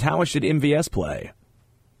 which means how much did MVS play?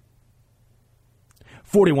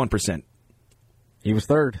 41%. He was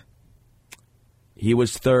third. He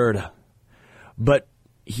was third. But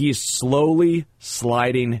he's slowly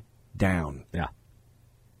sliding down. Yeah.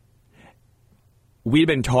 We've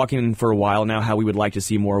been talking for a while now how we would like to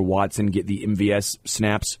see more Watson get the MVS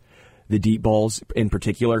snaps, the deep balls in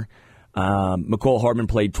particular. McCole Hardman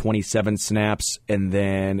played 27 snaps, and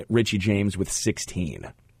then Richie James with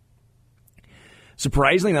 16.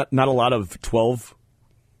 Surprisingly, not a lot of 12.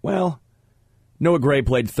 Well, Noah Gray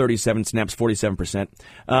played 37 snaps, 47%.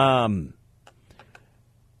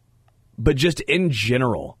 But just in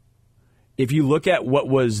general, if you look at what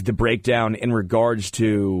was the breakdown in regards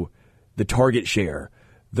to the target share,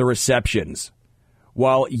 the receptions,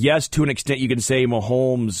 while, yes, to an extent you can say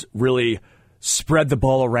Mahomes really spread the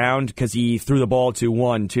ball around because he threw the ball to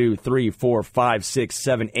 1, 2, 3, 4, 5, 6,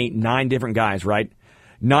 7, 8, 9 different guys, right?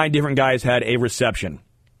 9 different guys had a reception.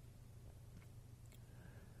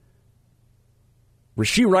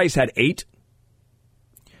 Rashee Rice had 8.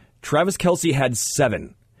 Travis Kelce had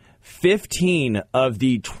 7. 15 of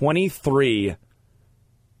the 23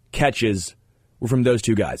 catches were from those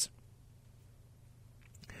two guys.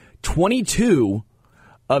 22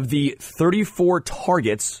 of the 34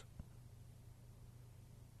 targets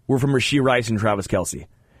were from Rashee Rice and Travis Kelce.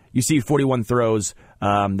 You see 41 throws.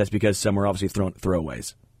 That's because some were obviously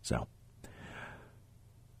throwaways. So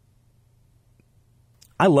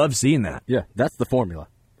I love seeing that. Yeah, that's the formula,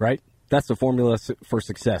 right? That's the formula for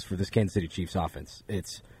success for this Kansas City Chiefs offense.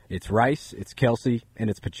 It's Rice, it's Kelce, and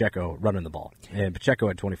it's Pacheco running the ball. And Pacheco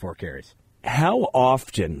had 24 carries. How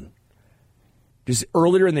often, just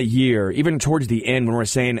earlier in the year, even towards the end when we're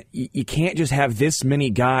saying you can't just have this many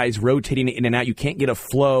guys rotating in and out, you can't get a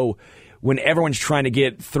flow when everyone's trying to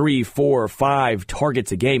get 3, 4, 5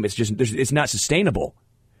 targets a game. It's not sustainable.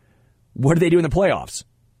 What do they do in the playoffs?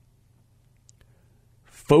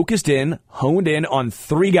 Focused in, honed in on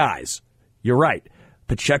 3 guys. You're right.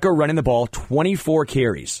 Pacheco running the ball, 24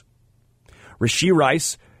 carries. Rashee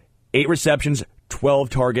Rice, 8 receptions, 12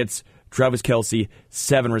 targets. Travis Kelce,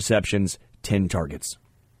 7 receptions, 10 targets.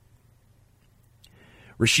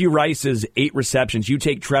 Rashee Rice's 8 receptions. You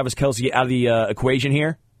take Travis Kelce out of the equation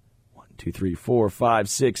here. 1, 2, 3, 4, 5,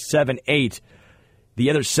 6, 7, 8. The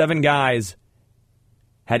other 7 guys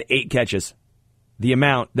had 8 catches, the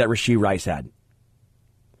amount that Rashee Rice had.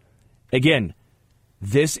 Again,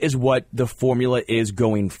 this is what the formula is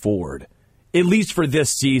going forward, at least for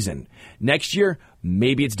this season. Next year,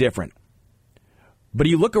 maybe it's different. But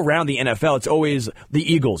you look around the NFL, it's always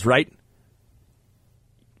the Eagles, right?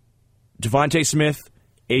 Devontae Smith,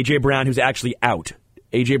 A.J. Brown, who's actually out.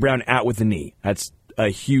 A.J. Brown out with the knee. That's a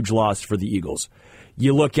huge loss for the Eagles.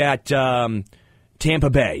 You look at Tampa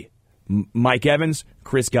Bay, Mike Evans,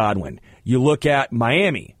 Chris Godwin. You look at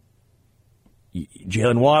Miami,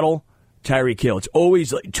 Jalen Waddle, Tyreek Hill. It's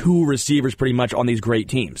always like 2 receivers pretty much on these great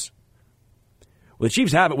teams. Well, the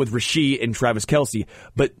Chiefs have it with Rashee and Travis Kelce,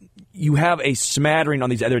 but you have a smattering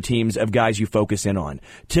on these other teams of guys you focus in on.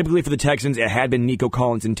 Typically for the Texans, it had been Nico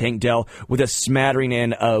Collins and Tank Dell with a smattering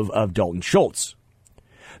in of Dalton Schultz.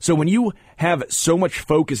 So when you have so much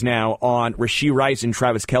focus now on Rashee Rice and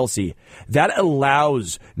Travis Kelce, that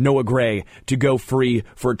allows Noah Gray to go free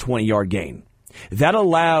for a 20-yard gain. That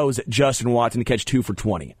allows Justin Watson to catch 2 for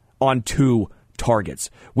 20 on 2 targets,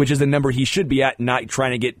 which is the number he should be at, not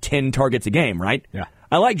trying to get 10 targets a game, right? Yeah.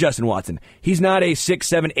 I like Justin Watson. He's not a 6,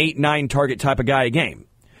 7, 8, 9 target type of guy a game.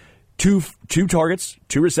 2 targets,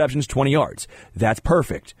 2 receptions, 20 yards. That's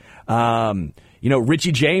perfect.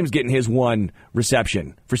 Richie James getting his 1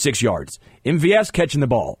 reception for 6 yards. MVS catching the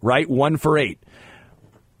ball, right? 1 for 8.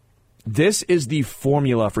 This is the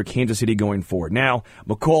formula for Kansas City going forward. Now,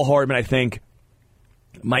 McCole Hardman, I think,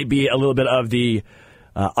 might be a little bit of the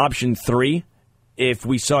option 3. If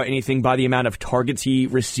we saw anything by the amount of targets he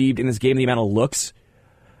received in this game, the amount of looks,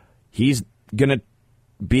 he's going to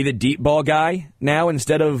be the deep ball guy now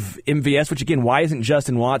instead of MVS, which, again, why isn't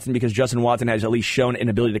Justin Watson? Because Justin Watson has at least shown an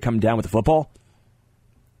ability to come down with the football.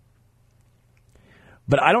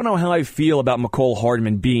 But I don't know how I feel about McCole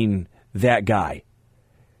Hardman being that guy.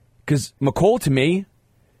 Because McCole, to me,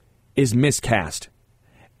 is miscast.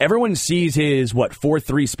 Everyone sees his,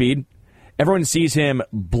 4.3 speed? Everyone sees him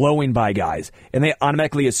blowing by guys, and they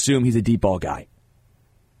automatically assume he's a deep ball guy.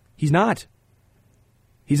 He's not.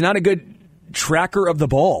 He's not a good tracker of the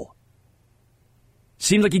ball.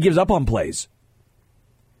 Seems like he gives up on plays.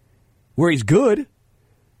 Where he's good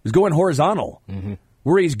is going horizontal. Mm-hmm.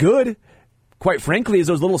 Where he's good, quite frankly, is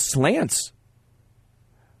those little slants.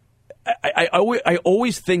 I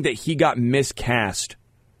always think that he got miscast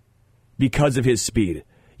because of his speed.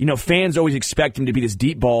 Fans always expect him to be this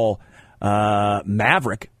deep ball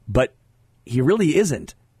maverick, but he really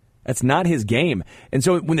isn't. That's not his game. And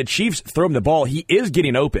so when the Chiefs throw him the ball, he is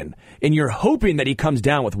getting open, and you're hoping that he comes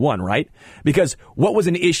down with 1, right? Because what was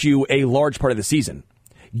an issue a large part of the season?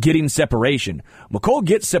 Getting separation. McCole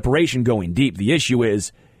gets separation going deep. The issue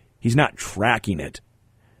is he's not tracking it.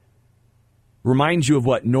 Reminds you of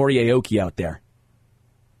what? Nori Aoki out there.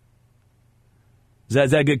 Is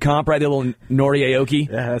that a good comp, right? The little Nori Aoki?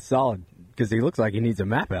 Yeah, that's solid. Because he looks like he needs a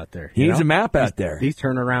map out there. He needs a map out there. He's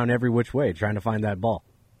turning around every which way trying to find that ball.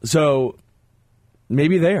 So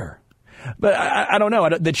maybe there. But I don't know.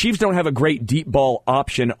 The Chiefs don't have a great deep ball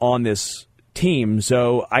option on this team,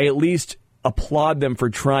 so I at least applaud them for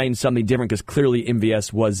trying something different because clearly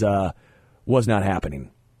MVS was not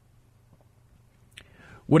happening.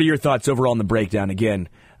 What are your thoughts overall on the breakdown? Again,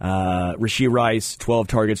 Rashee Rice, 12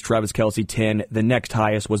 targets, Travis Kelce, 10. The next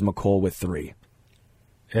highest was McCole with 3.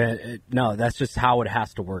 No, that's just how it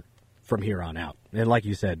has to work from here on out. And like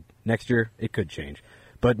you said, next year it could change.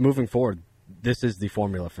 But moving forward, this is the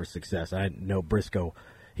formula for success. I know Briscoe,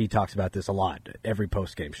 he talks about this a lot. Every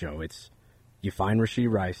post-game show, it's you find Rashee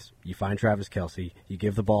Rice, you find Travis Kelce, you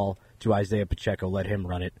give the ball to Isaiah Pacheco, let him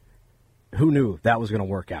run it. Who knew that was going to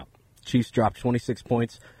work out? Chiefs dropped 26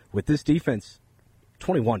 points. With this defense,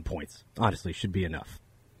 21 points, honestly, should be enough.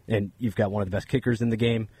 And you've got one of the best kickers in the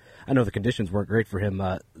game. I know the conditions weren't great for him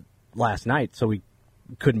last night, so he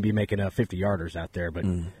couldn't be making 50-yarders out there. But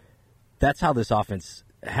that's how this offense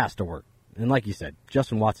has to work. And like you said,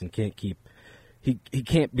 Justin Watson can't he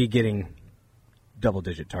can't be getting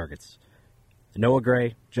double-digit targets. Noah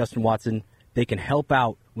Gray, Justin Watson, they can help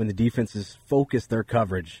out when the defenses focus their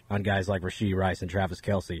coverage on guys like Rashee Rice and Travis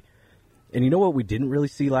Kelce. And you know what we didn't really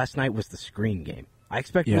see last night was the screen game. I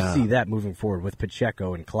expect we'll see that moving forward with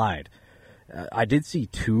Pacheco and Clyde. I did see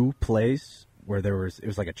 2 plays where it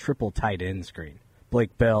was like a triple tight end screen.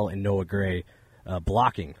 Blake Bell and Noah Gray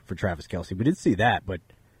blocking for Travis Kelce. We did see that, but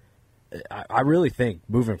I really think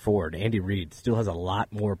moving forward, Andy Reid still has a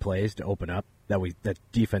lot more plays to open up that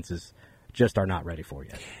defenses just are not ready for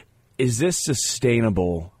yet. Is this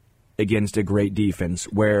sustainable against a great defense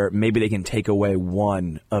where maybe they can take away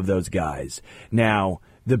one of those guys. Now,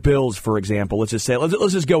 the Bills, for example, let's just go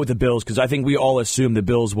with the Bills because I think we all assume the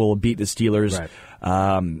Bills will beat the Steelers. Right.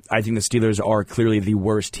 I think the Steelers are clearly the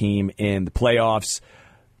worst team in the playoffs.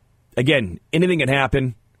 Again, anything can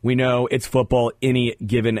happen. We know it's football any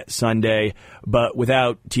given Sunday, but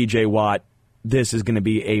without TJ Watt, this is going to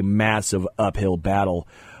be a massive uphill battle.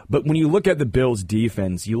 But when you look at the Bills'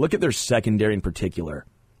 defense, you look at their secondary in particular.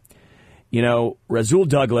 You know, Rasul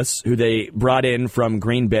Douglas, who they brought in from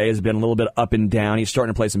Green Bay, has been a little bit up and down. He's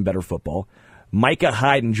starting to play some better football. Micah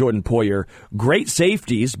Hyde and Jordan Poyer, great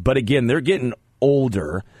safeties, but again, they're getting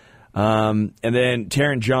older. And then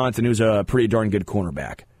Taron Johnson, who's a pretty darn good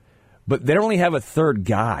cornerback. But they don't really have a third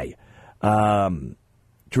guy.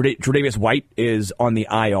 Tre'Davious White is on the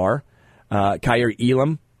IR. Kyer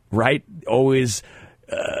Elam, right, always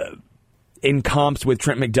in comps with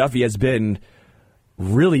Trent McDuffie has been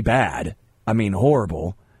really bad. I mean,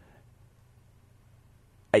 horrible.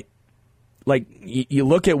 You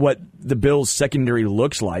look at what the Bills' secondary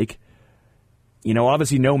looks like. You know,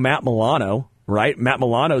 obviously no Matt Milano, right? Matt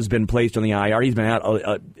Milano's been placed on the IR. He's been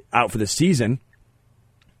out for the season.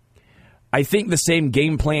 I think the same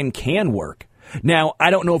game plan can work. Now,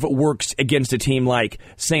 I don't know if it works against a team like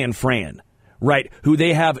San Fran, right, who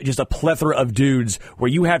they have just a plethora of dudes where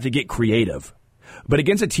you have to get creative. But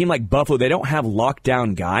against a team like Buffalo, they don't have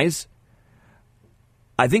lockdown guys.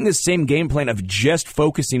 I think the same game plan of just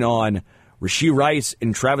focusing on Rashee Rice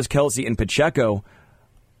and Travis Kelce and Pacheco,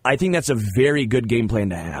 I think that's a very good game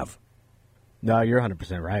plan to have. No, you're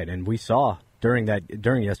 100% right. And we saw during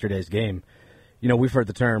yesterday's game, you know, we've heard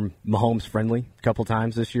the term Mahomes friendly a couple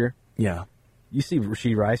times this year. Yeah. You see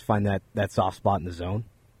Rashee Rice find that soft spot in the zone.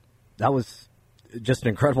 That was just an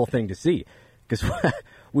incredible thing to see because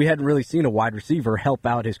we hadn't really seen a wide receiver help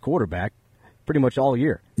out his quarterback pretty much all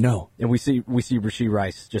year. No. And we see Rashee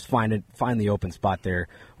Rice just find the open spot there,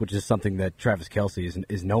 which is something that Travis Kelce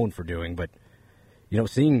is known for doing. But, you know,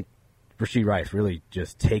 seeing Rashee Rice really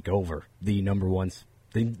just take over the number one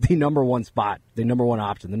spot, the number one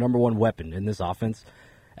option, the number one weapon in this offense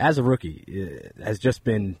as a rookie has just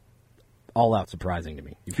been all out surprising to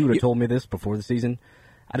me. If you would have told me this before the season,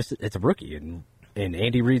 it's a rookie in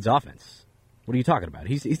Andy Reid's offense. What are you talking about?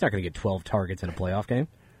 He's not going to get 12 targets in a playoff game.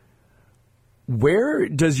 Where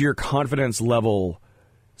does your confidence level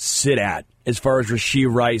sit at as far as Rashee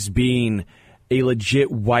Rice being a legit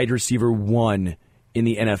wide receiver one in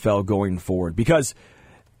the NFL going forward? Because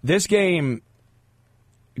this game,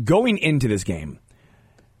 going into this game,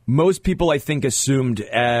 most people, I think, assumed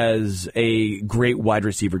as a great wide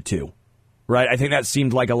receiver two, right? I think that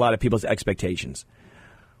seemed like a lot of people's expectations.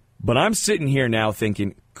 But I'm sitting here now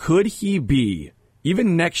thinking, could he be,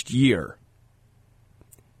 even next year,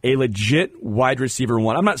 a legit wide receiver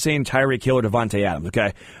one? I'm not saying Tyreek Hill or Devontae Adams,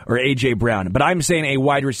 okay, or A.J. Brown, but I'm saying a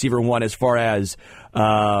wide receiver one as far as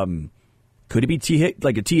could he be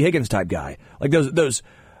like a T. Higgins type guy, like those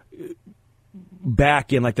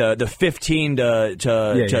back in like the 15 to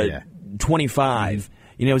 25. Mm-hmm.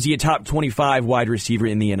 You know, is he a top 25 wide receiver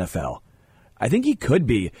in the NFL? I think he could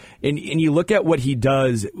be. And you look at what he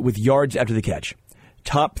does with yards after the catch,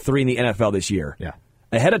 top 3 in the NFL this year. Yeah,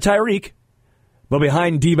 ahead of Tyreek, but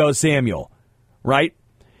behind Deebo Samuel, right?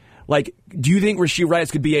 Like, do you think Rashee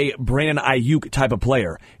Rice could be a Brandon Ayuk type of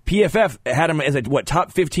player? PFF had him as a,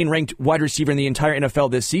 top 15 ranked wide receiver in the entire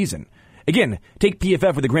NFL this season. Again, take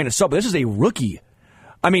PFF with a grain of salt, but this is a rookie.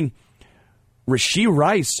 I mean, Rashee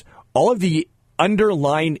Rice, all of the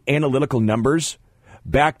underlying analytical numbers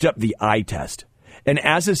backed up the eye test. And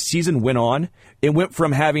as the season went on, it went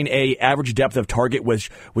from having a average depth of target, which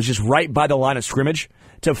was just right by the line of scrimmage,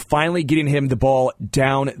 to finally getting him the ball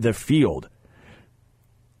down the field.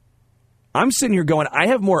 I'm sitting here going, I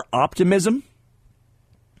have more optimism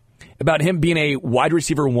about him being a wide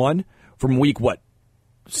receiver one from week,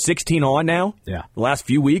 16 on now? Yeah. The last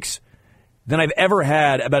few weeks, than I've ever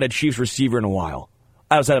had about a Chiefs receiver in a while.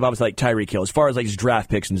 Outside of obviously like Tyreek Hill, as far as like just draft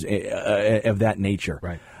picks and, of that nature.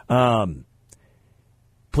 Right.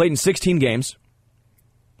 Played in 16 games,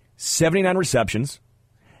 79 receptions,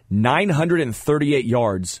 938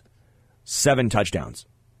 yards, 7 touchdowns.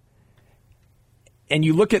 And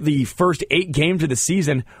you look at the first 8 games of the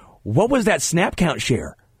season, what was that snap count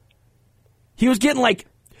share? He was getting like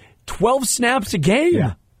 12 snaps a game.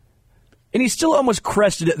 Yeah. And he still almost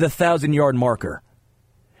crested the 1,000-yard marker.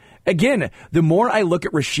 Again, the more I look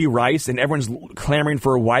at Rashee Rice and everyone's clamoring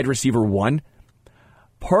for a wide receiver one,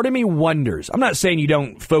 part of me wonders, I'm not saying you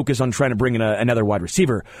don't focus on trying to bring in another wide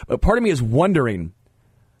receiver, but part of me is wondering,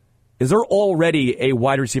 is there already a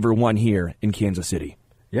wide receiver one here in Kansas City?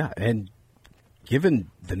 Yeah, and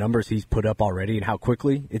given the numbers he's put up already and how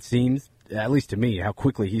quickly it seems, at least to me, how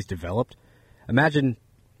quickly he's developed, imagine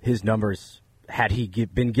his numbers had he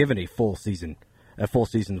been given a full season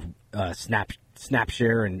snap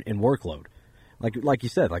share and workload. Like you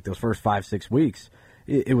said, like those first 5-6 weeks,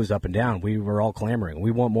 it was up and down. We were all clamoring.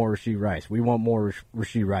 We want more Rashee Rice. We want more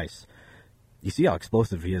Rashee Rice. You see how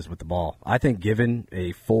explosive he is with the ball. I think given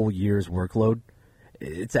a full year's workload,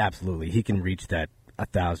 it's absolutely, he can reach that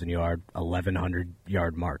 1,000-yard,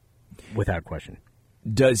 1,100-yard mark without question.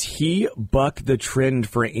 Does he buck the trend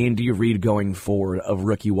for Andy Reid going forward of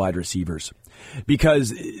rookie wide receivers?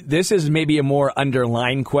 Because this is maybe a more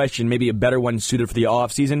underlying question, maybe a better one suited for the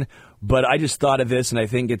offseason, but I just thought of this, and I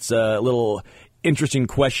think it's a little interesting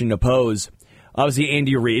question to pose. Obviously,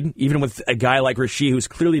 Andy Reid, even with a guy like Rashee, who's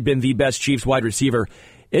clearly been the best Chiefs wide receiver,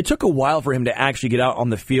 it took a while for him to actually get out on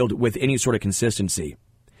the field with any sort of consistency.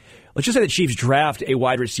 Let's just say the Chiefs draft a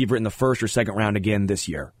wide receiver in the first or second round again this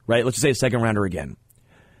year, right? Let's just say a second rounder again.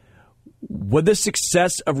 Would the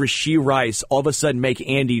success of Rashee Rice all of a sudden make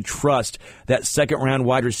Andy trust that second-round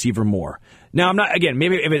wide receiver more? Now, I'm not, again,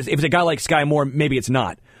 maybe if it's a guy like Sky Moore, maybe it's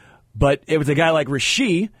not. But if it's a guy like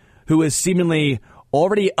Rashee, who is seemingly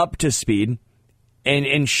already up to speed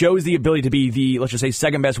and shows the ability to be the, let's just say,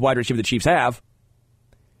 second-best wide receiver the Chiefs have,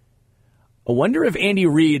 I wonder if Andy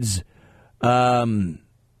Reid's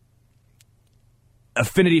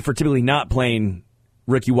affinity for typically not playing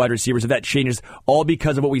rookie wide receivers, if that changes, all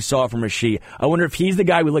because of what we saw from Rashee. I wonder if he's the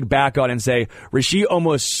guy we look back on and say, Rashee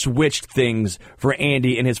almost switched things for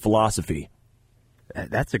Andy in his philosophy.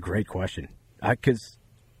 That's a great question. Because,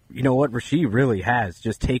 you know what, Rashee really has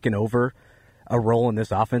just taken over a role in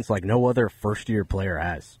this offense like no other first-year player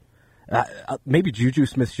has. Maybe Juju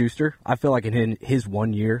Smith-Schuster. I feel like in his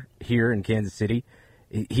 1 year here in Kansas City,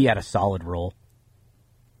 he had a solid role.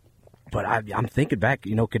 But I'm thinking back,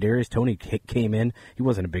 Kadarius Toney came in. He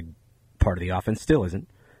wasn't a big part of the offense, still isn't.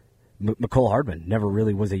 Mecole Hardman never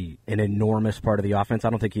really was an enormous part of the offense. I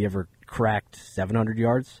don't think he ever cracked 700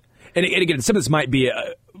 yards. And again, some of this might be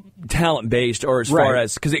talent-based or as far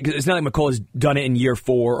as, because it's not like McCall has done it in year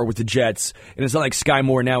 4 or with the Jets, and it's not like Sky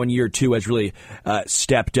Moore now in year 2 has really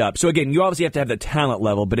stepped up. So again, you obviously have to have the talent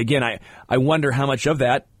level, but again, I wonder how much of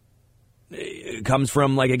that comes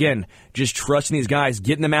from, like, again, just trusting these guys,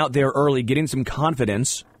 getting them out there early, getting some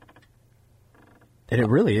confidence. And it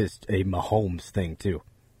really is a Mahomes thing, too.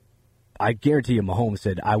 I guarantee you Mahomes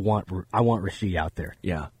said, I want Rashee out there.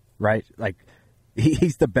 Yeah. Right? Like,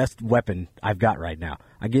 he's the best weapon I've got right now.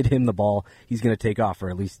 I get him the ball, he's going to take off for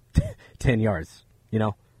at least 10 yards.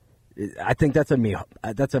 I think that's a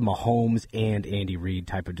Mahomes and Andy Reid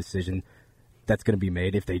type of decision that's going to be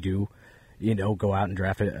made if they do go out and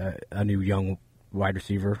draft a new young wide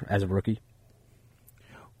receiver as a rookie.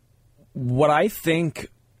 What I think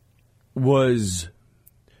was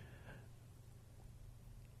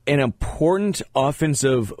an important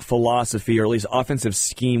offensive philosophy, or at least offensive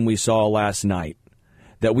scheme we saw last night,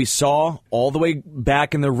 that we saw all the way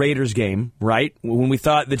back in the Raiders game, right? When we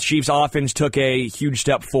thought the Chiefs offense took a huge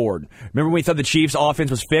step forward. Remember when we thought the Chiefs offense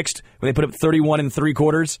was fixed when they put up 31 in 3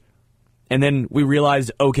 quarters? And then we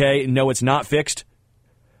realized, okay, no, it's not fixed.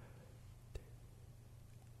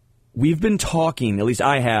 We've been talking, at least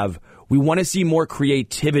I have, we want to see more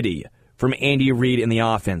creativity from Andy Reid in the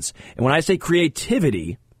offense. And when I say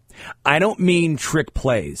creativity, I don't mean trick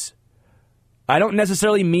plays. I don't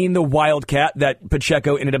necessarily mean the wildcat that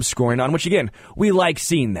Pacheco ended up scoring on, which, again, we like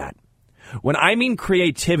seeing that. When I mean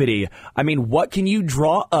creativity, I mean what can you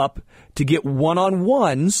draw up to get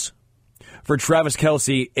one-on-ones for Travis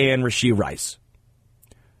Kelce and Rashee Rice.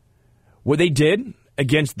 What they did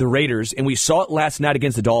against the Raiders, and we saw it last night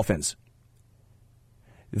against the Dolphins,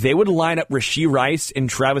 they would line up Rashee Rice and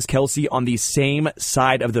Travis Kelce on the same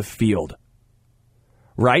side of the field.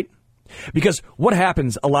 Right? Because what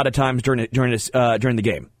happens a lot of times during the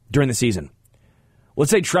game, during the season? Let's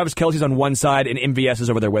say Travis Kelce's on one side and MVS is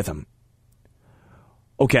over there with him.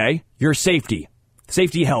 Okay, your safety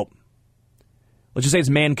help. Let's just say it's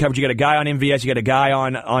man coverage. You got a guy on MVS, you got a guy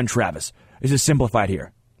on Travis. This is simplified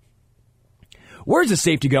here. Where's the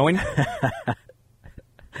safety going?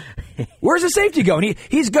 Where's the safety going?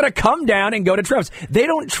 He's going to come down and go to Travis. They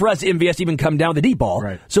don't trust MVS to even come down the deep ball.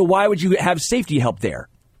 Right. So why would you have safety help there?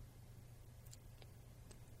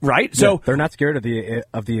 Right? So they're not scared of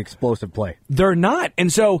the explosive play. They're not.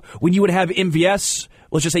 And so when you would have MVS,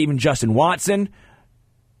 let's just say even Justin Watson,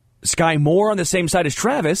 Sky Moore on the same side as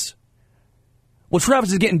Travis, well,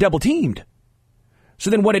 Travis is getting double-teamed. So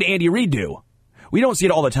then what did Andy Reid do? We don't see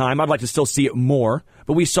it all the time. I'd like to still see it more,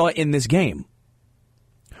 but we saw it in this game.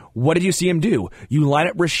 What did you see him do? You line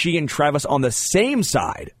up Rashee and Travis on the same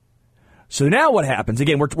side So now what happens?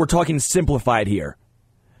 Again, we're talking simplified here.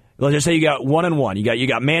 Let's just say you got one-on-one. You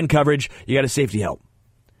got man coverage. You got a safety help.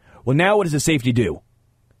 Well, now what does the safety do?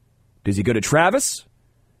 Does he go to Travis?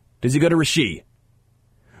 Does he go to Rasheed?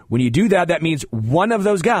 When you do that, that means one of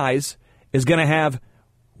those guys is going to have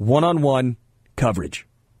one-on-one coverage.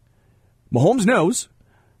 Mahomes knows,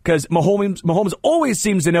 because Mahomes always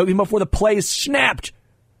seems to know even before the play is snapped.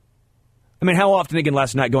 I mean, how often, again,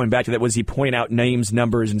 last night, going back to that, was he pointing out names,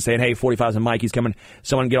 numbers, and saying, hey, 45's on Mike, he's coming,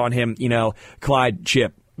 someone get on him, Clyde,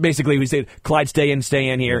 chip. Basically, we say, Clyde, stay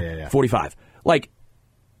in here, yeah. 45. Like,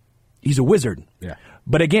 he's a wizard. Yeah.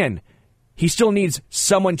 But again, he still needs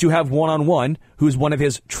someone to have one-on-one who's one of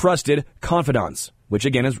his trusted confidants, which,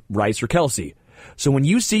 again, is Rice or Kelsey. So when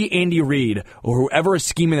you see Andy Reid or whoever is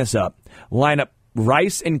scheming this up line up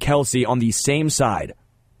Rice and Kelsey on the same side,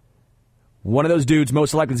 one of those dudes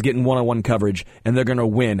most likely is getting one-on-one coverage, and they're going to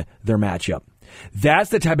win their matchup. That's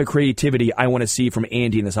the type of creativity I want to see from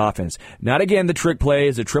Andy in this offense. Not, again, the trick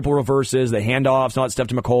plays, the triple reverses, the handoffs, all that stuff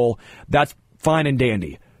to McCole. That's fine and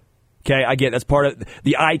dandy. Okay, I get it. That's part of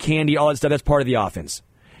the eye candy, all that stuff. That's part of the offense.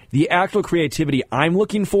 The actual creativity I'm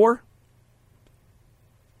looking for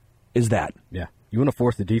is that. Yeah. You want to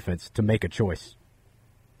force the defense to make a choice.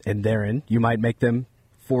 And therein, you might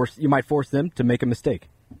force them to make a mistake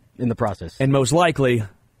in the process. And most likely,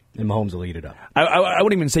 and Mahomes will eat it up. I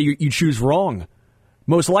wouldn't even say you choose wrong.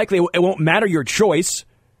 Most likely, it won't matter your choice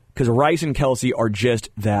because Rice and Kelsey are just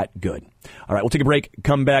that good. All right, we'll take a break.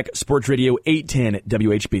 Come back. Sports Radio 810 at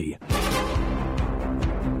WHB.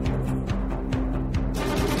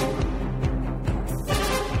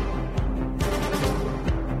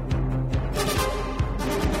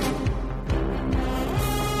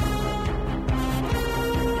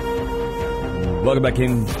 Welcome back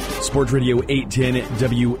in Sports Radio 810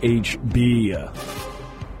 WHB.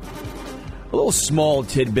 A little small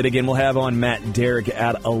tidbit again. We'll have on Matt Derrick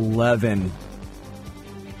at 11.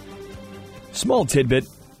 Small tidbit.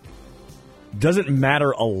 Doesn't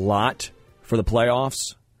matter a lot for the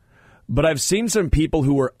playoffs, but I've seen some people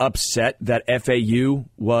who were upset that FAU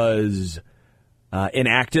was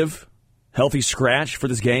inactive, healthy scratch for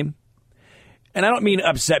this game. And I don't mean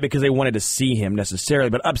upset because they wanted to see him necessarily,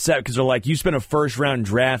 but upset because they're like, you spent a first-round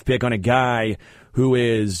draft pick on a guy who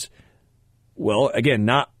is, well, again,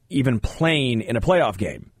 not even playing in a playoff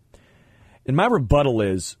game. And my rebuttal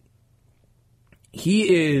is,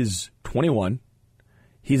 he is 21.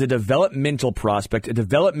 He's a developmental prospect, a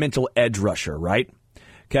developmental edge rusher, right?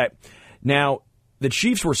 Okay. Now, the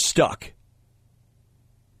Chiefs were stuck.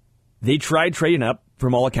 They tried trading up,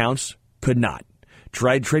 from all accounts, could not.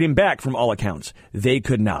 Tried trading back from all accounts. They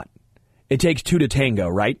could not. It takes two to tango,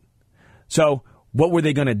 right? So, what were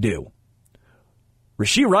they going to do?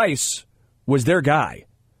 Rasheed Rice was their guy.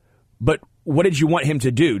 But what did you want him to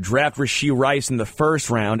do? Draft Rasheed Rice in the first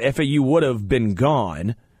round? FAU would have been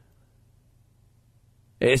gone.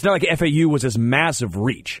 It's not like FAU was this massive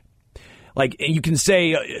reach. Like, you can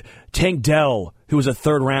say Tank Dell, who was a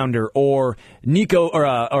third rounder, or Nico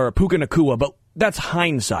or Puka Nacua, but that's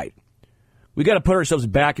hindsight. We got to put ourselves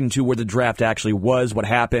back into where the draft actually was, what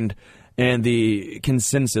happened, and the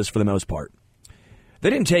consensus for the most part. They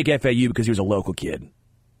didn't take FAU because he was a local kid.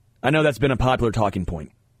 I know that's been a popular talking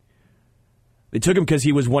point. They took him because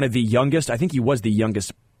he was one of the youngest, I think he was the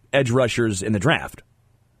youngest edge rushers in the draft.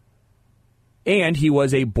 And he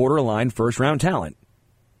was a borderline first-round talent.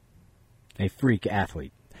 A freak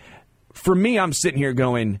athlete. For me, I'm sitting here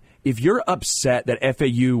going, if you're upset that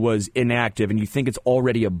FAU was inactive and you think it's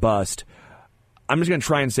already a bust, I'm just going to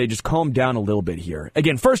try and say, just calm down a little bit here.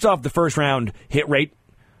 Again, first off, the first round hit rate,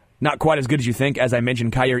 not quite as good as you think. As I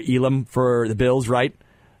mentioned, Kyer Elam for the Bills, right?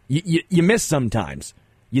 You miss sometimes.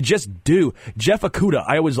 You just do. Jeff Okudah,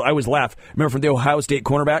 I always laugh. Remember from the Ohio State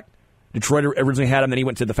cornerback? Detroit originally had him, then he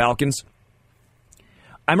went to the Falcons.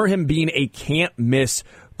 I remember him being a can't-miss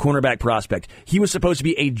cornerback prospect. He was supposed to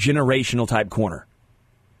be a generational type corner.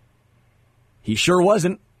 He sure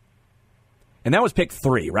wasn't. And that was pick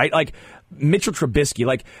 3, right? Like, Mitchell Trubisky,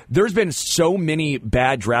 like, there's been so many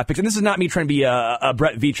bad draft picks, and this is not me trying to be a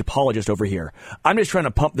Brett Veach apologist over here. I'm just trying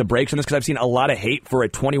to pump the brakes on this because I've seen a lot of hate for a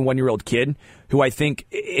 21-year-old kid who I think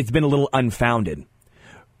it's been a little unfounded.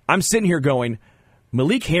 I'm sitting here going,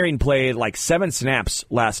 Malik Herring played like 7 snaps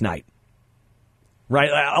last night.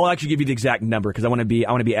 Right? I'll actually give you the exact number because I want to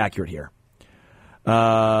be accurate here.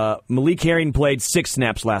 Malik Herring played 6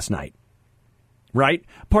 snaps last night. Right?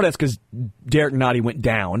 Part of that's because Derrick Nottie went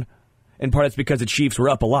down, and part of that's because the Chiefs were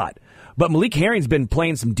up a lot. But Malik Herring's been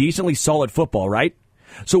playing some decently solid football, right?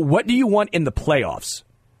 So what do you want in the playoffs?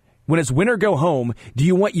 When it's win or go home, do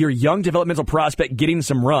you want your young developmental prospect getting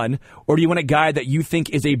some run, or do you want a guy that you think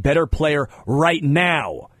is a better player right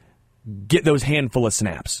now get those handful of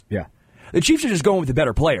snaps? Yeah. The Chiefs are just going with the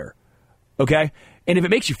better player, okay? And if it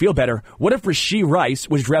makes you feel better, what if Rashee Rice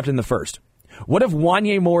was drafted in the first? What if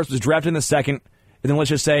Wanye Morris was drafted in the second, and then let's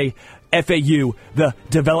just say FAU, the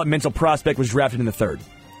developmental prospect, was drafted in the third?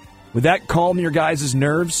 Would that calm your guys'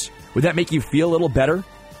 nerves? Would that make you feel a little better?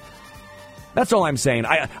 That's all I'm saying.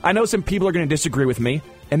 I know some people are going to disagree with me,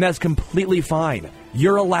 and that's completely fine.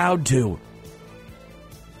 You're allowed to.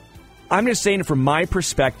 I'm just saying from my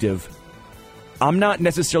perspective, I'm not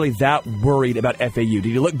necessarily that worried about FAU. Did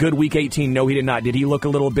he look good week 18? No, he did not. Did he look a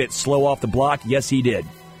little bit slow off the block? Yes, he did.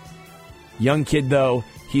 Young kid, though,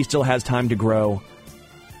 he still has time to grow.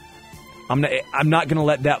 I'm not going to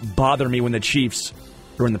let that bother me when the Chiefs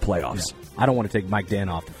are in the playoffs. Yeah. I don't want to take Mike Dan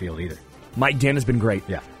off the field either. Mike Dan has been great.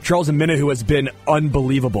 Yeah. Charles Omenihu has been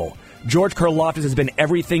unbelievable. George Karlaftis has been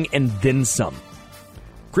everything and then some.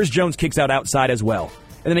 Chris Jones kicks out outside as well.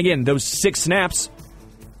 And then again, those 6 snaps,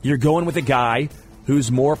 you're going with a guy who's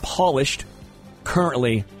more polished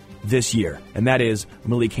currently this year, and that is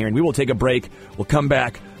Malik Herring. We will take a break. We'll come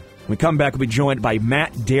back. When we come back, we'll be joined by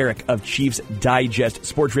Matt Derrick of Chiefs Digest,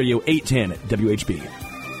 Sports Radio 810 WHB.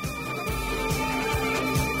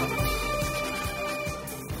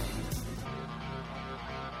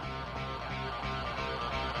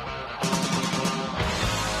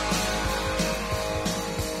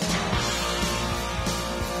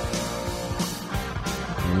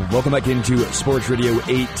 Welcome back into Sports Radio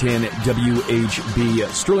 810 WHB.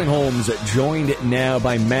 Sterling Holmes joined now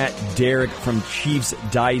by Matt Derrick from Chiefs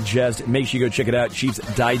Digest. Make sure you go check it out,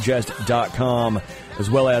 chiefsdigest.com,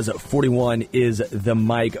 as well as 41 is the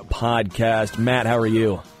Mike podcast. Matt, how are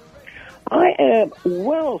you? I am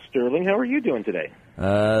well, Sterling. How are you doing today?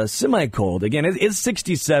 Semi-cold. Again, it's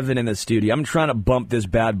 67 in the studio. I'm trying to bump this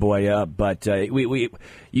bad boy up, but you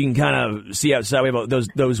can kind of see outside. We have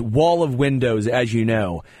those wall of windows, as you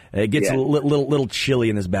know. It gets a little chilly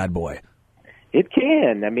in this bad boy. It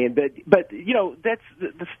can. I mean, but you know, that's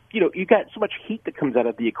you got so much heat that comes out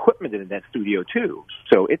of the equipment in that studio too.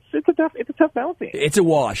 So it's a tough balancing. It's a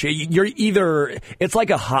wash. It's like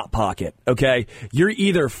a hot pocket. Okay, you're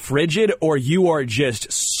either frigid or you are just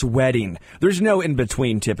sweating. There's no in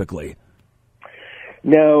between typically.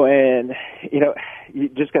 No, and you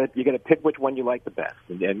got to pick which one you like the best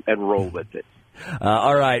and roll with it.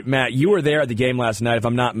 All right, Matt, you were there at the game last night, if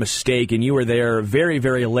I'm not mistaken. You were there very,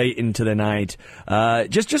 very late into the night.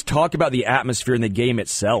 Just talk about the atmosphere in the game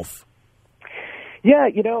itself. Yeah,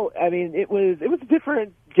 I mean, it was a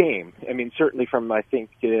different game. I mean, certainly from I think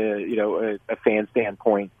a fan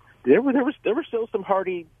standpoint, there were still some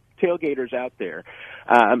hardy tailgaters out there,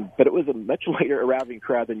 but it was a much later arriving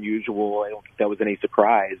crowd than usual. I don't think that was any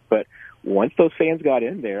surprise, but once those fans got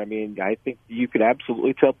in there, I mean, I think you could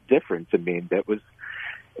absolutely tell the difference. I mean, that was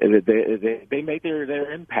they made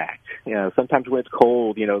their impact. Sometimes when it's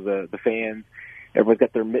cold, the fans, everyone's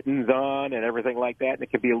got their mittens on and everything like that, and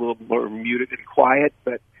it can be a little more muted and quiet.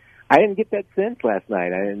 But I didn't get that sense last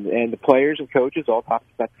night, and the players and coaches all talked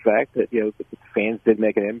about the fact that the fans did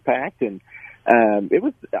make an impact, and it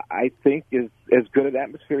was, I think, as good an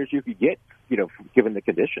atmosphere as you could get, given the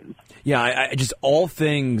conditions. Yeah, I just all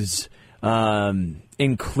things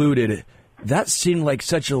included, that seemed like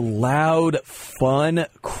such a loud, fun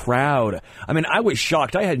crowd. I mean, I was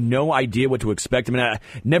shocked. I had no idea what to expect. I mean, I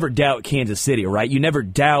never doubt Kansas City, right? You never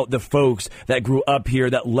doubt the folks that grew up here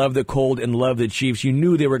that love the cold and love the Chiefs. You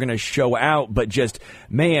knew they were going to show out, but just,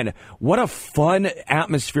 man, what a fun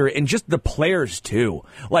atmosphere. And just the players, too.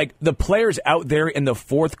 Like, the players out there in the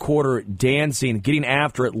fourth quarter dancing, getting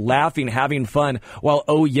after it, laughing, having fun, while,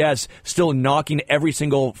 oh, yes, still knocking every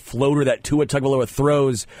single floater that Tua Tagovailoa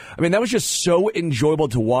throws. I mean, that was just so enjoyable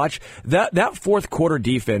to watch. That fourth quarter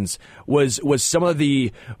defense was some of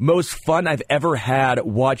the most fun I've ever had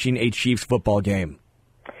watching a Chiefs football game.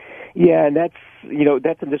 Yeah, and that's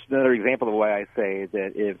just another example of why I say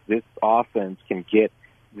that if this offense can get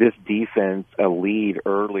this defense a lead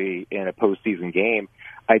early in a postseason game,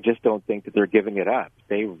 I just don't think that they're giving it up.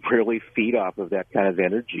 They really feed off of that kind of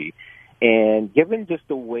energy. And given just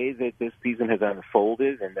the way that this season has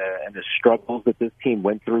unfolded and the struggles that this team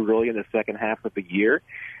went through really in the second half of the year,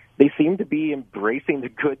 they seem to be embracing the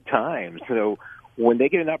good times. So when they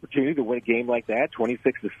get an opportunity to win a game like that,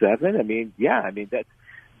 26-7, I mean,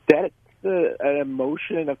 that's an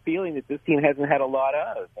emotion, a feeling that this team hasn't had a lot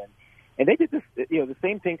of. And they did this, the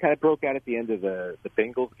same thing kind of broke out at the end of the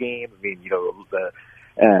Bengals game. I mean,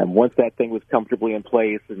 Once that thing was comfortably in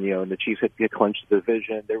place, and and the Chiefs had clinched the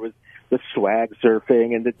division, there was the swag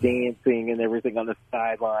surfing and the dancing and everything on the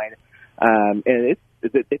sideline, and it's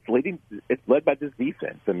led by this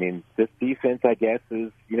defense. I mean, this defense, I guess,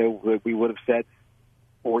 is we would have said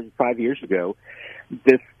 4 or 5 years ago.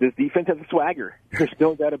 This defense has a swagger. There's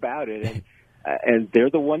no doubt about it, and they're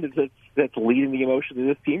the one that's leading the emotion of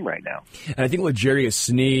this team right now. And I think L'Jarius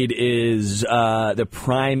Sneed is the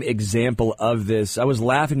prime example of this. I was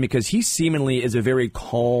laughing because he seemingly is a very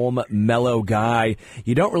calm, mellow guy.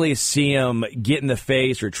 You don't really see him get in the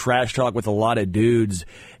face or trash talk with a lot of dudes.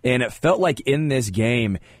 And it felt like in this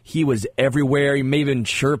game, he was everywhere. He may have been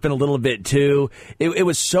chirping a little bit, too. It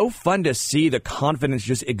was so fun to see the confidence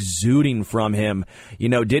just exuding from him.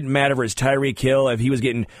 Didn't matter if it was Tyreek Hill, if he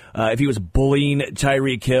was bullying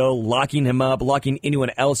Tyreek Hill, locking him up, locking anyone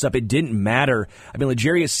else up. It didn't matter. I mean,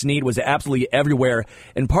 L'Jarius Sneed was absolutely everywhere.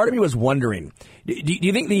 And part of me was wondering, do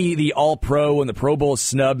you think the All-Pro and the Pro Bowl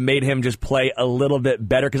snub made him just play a little bit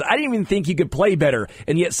better? Because I didn't even think he could play better,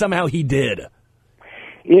 and yet somehow he did.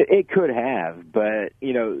 It could have, but,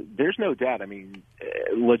 there's no doubt. I mean,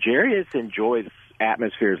 L'Jarius enjoys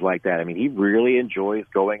atmospheres like that. I mean, he really enjoys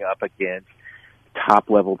going up against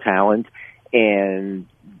top-level talent. And,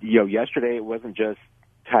 yesterday it wasn't just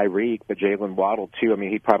Tyreek, but Jalen Waddle, too. I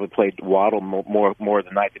mean, he probably played Waddle more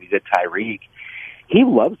the night than he did Tyreek. He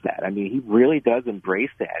loves that. I mean, he really does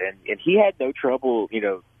embrace that. And he had no trouble,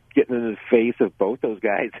 getting in the face of both those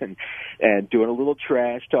guys and doing a little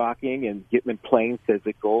trash talking and getting them playing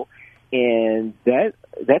physical. And that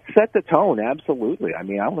set the tone, absolutely. I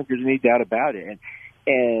mean, I don't think there's any doubt about it.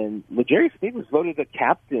 And L'Jarius Sneed was voted a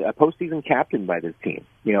postseason captain by this team.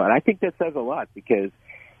 And I think that says a lot because,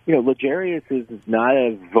 L'Jarius is not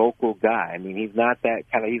a vocal guy. I mean, he's not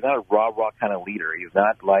he's not a raw kind of leader. He's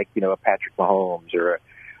not like, a Patrick Mahomes or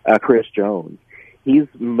a Chris Jones. He's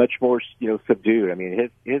much more, subdued. I mean,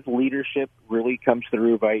 his leadership really comes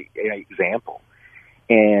through by example.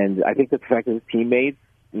 And I think that the fact that his teammates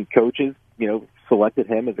and coaches, selected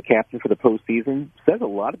him as the captain for the postseason says a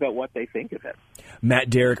lot about what they think of him. Matt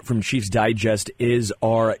Derrick from Chiefs Digest is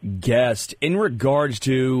our guest. In regards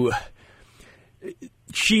to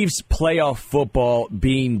Chiefs playoff football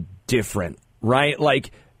being different, right?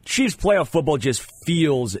 Like, Chiefs playoff football just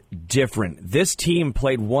feels different. This team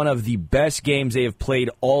played one of the best games they have played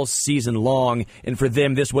all season long, and for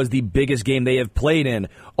them, this was the biggest game they have played in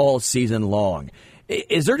all season long.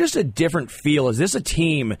 Is there just a different feel? Is this a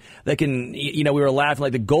team that can, we were laughing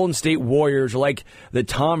like the Golden State Warriors or like the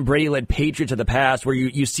Tom Brady-led Patriots of the past where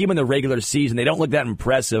you see them in the regular season, they don't look that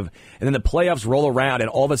impressive, and then the playoffs roll around and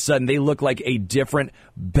all of a sudden they look like a different,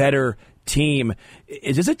 better team.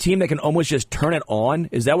 Is this a team that can almost just turn it on?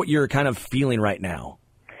 Is that what you're kind of feeling right now?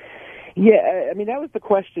 Yeah, I mean, that was the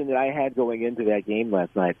question that I had going into that game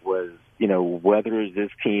last night was, whether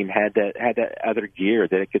this team had that other gear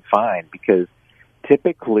that it could find because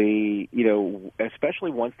typically,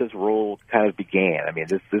 especially once this role kind of began, I mean,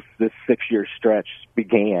 this 6-year stretch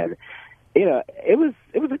began, it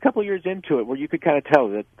was a couple of years into it where you could kind of tell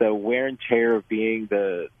that the wear and tear of being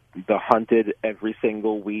the hunted every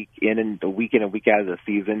single week in and week out of the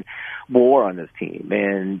season wore on this team.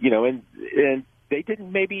 And, and they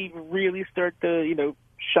didn't maybe really start to,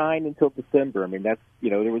 shine until December. I mean, that's,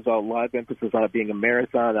 there was a lot of emphasis on it being a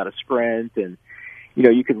marathon, not a sprint. And,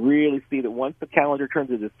 you could really see that once the calendar turned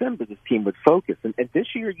to December, this team would focus. And this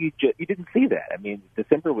year, you didn't see that. I mean,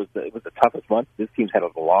 December was the toughest month this team's had in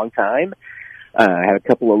a long time. Had a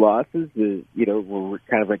couple of losses that, were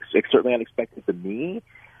kind of certainly unexpected to me.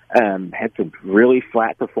 Had some really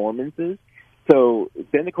flat performances. So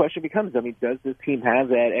then the question becomes, I mean, does this team have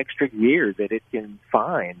that extra gear that it can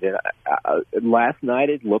find? And last night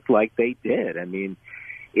it looked like they did. I mean,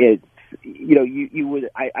 it's,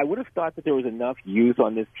 I would have thought that there was enough youth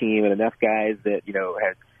on this team and enough guys that,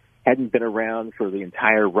 hadn't been around for the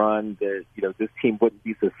entire run that, this team wouldn't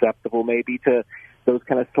be susceptible maybe to those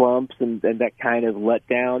kind of slumps and that kind of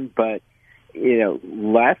letdown. But,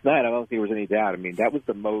 last night, I don't think there was any doubt. I mean, that was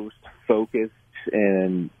the most focused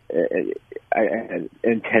and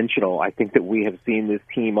intentional I think that we have seen this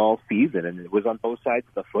team all season, and it was on both sides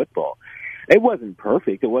of the football. It wasn't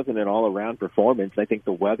perfect. It wasn't an all-around performance. I think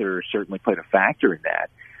the weather certainly played a factor in that.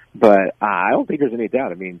 But I don't think there's any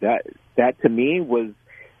doubt. I mean, that to me was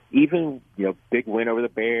even, big win over the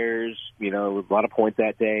Bears, a lot of points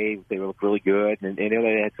that day. They looked really good. And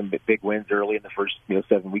they had some big wins early in the first,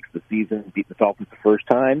 7 weeks of the season, beat the Dolphins the first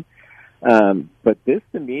time. But this,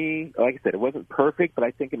 to me, like I said, it wasn't perfect, but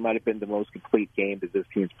I think it might have been the most complete game that this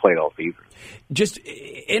team's played all season. Just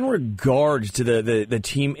in regards to the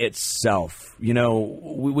team itself,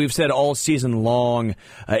 we've said all season long,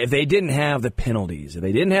 if they didn't have the penalties, if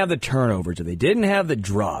they didn't have the turnovers, if they didn't have the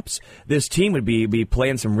drops, this team would be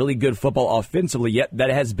playing some really good football offensively, yet that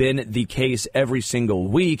has been the case every single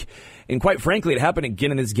week. And quite frankly, it happened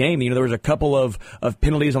again in this game. There was a couple of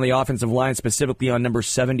penalties on the offensive line, specifically on number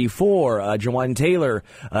 74, Jawan Taylor.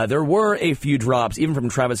 There were a few drops, even from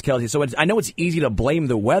Travis Kelce. So I know it's easy to blame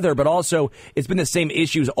the weather, but also it's been the same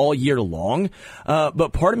issues all year long.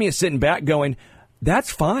 But part of me is sitting back going,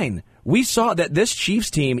 that's fine. We saw that this Chiefs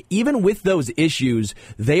team, even with those issues,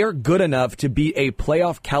 they are good enough to be a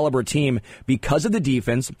playoff caliber team because of the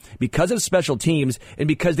defense, because of special teams, and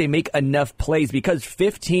because they make enough plays, because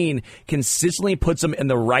 15 consistently puts them in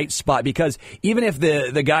the right spot, because even if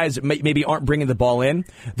the guys maybe aren't bringing the ball in,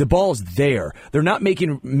 the ball's there. They're not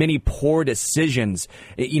making many poor decisions.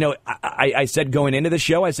 I said going into the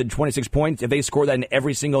show, I said 26 points. If they score that in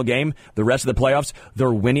every single game, the rest of the playoffs,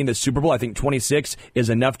 they're winning the Super Bowl. I think 26 is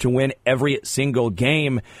enough to win every single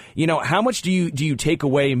game. How much do you take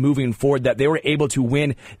away moving forward that they were able to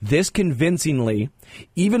win this convincingly,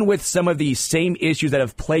 even with some of the same issues that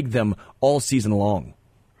have plagued them all season long?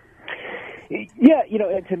 Yeah,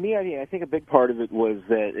 and to me, I think a big part of it was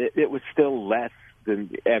that it was still less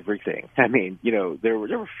than everything. There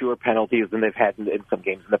were fewer penalties than they've had in some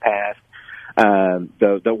games in the past.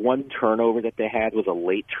 The one turnover that they had was a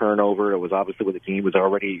late turnover. It was obviously when the game was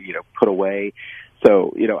already, put away.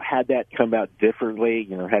 So, had that come out differently,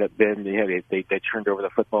 had it been, they turned over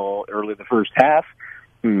the football early in the first half,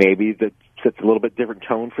 maybe that sets a little bit different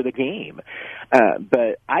tone for the game.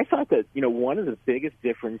 But I thought that, one of the biggest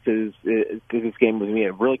differences to this game with me,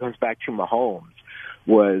 it really comes back to Mahomes,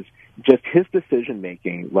 was just his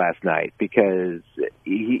decision-making last night, because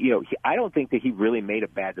I don't think that he really made a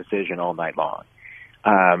bad decision all night long.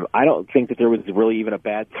 I don't think that there was really even a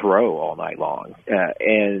bad throw all night long.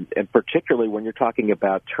 And particularly when you're talking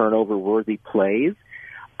about turnover-worthy plays,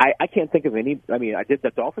 I can't think of any. Did the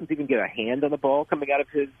Dolphins even get a hand on the ball coming out of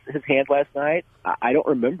his hand last night? I don't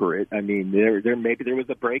remember it. There maybe there was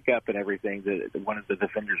a breakup and everything that one of the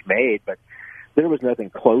defenders made, but there was nothing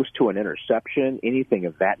close to an interception, anything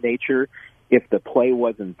of that nature. If the play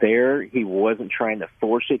wasn't there, he wasn't trying to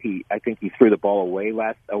force it. I think he threw the ball away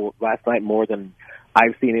last night more than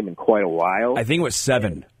I've seen him in quite a while. I think it was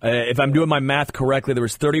 7. If I'm doing my math correctly, there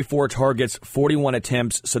was 34 targets, 41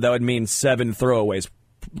 attempts, so that would mean 7 throwaways,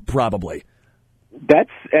 probably.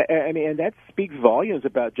 And that speaks volumes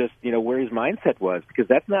about just, where his mindset was, because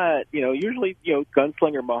that's not, usually,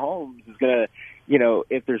 gunslinger Mahomes is going to,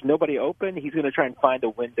 if there's nobody open, he's going to try and find a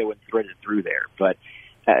window and thread it through there. But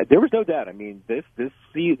there was no doubt. This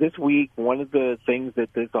week, one of the things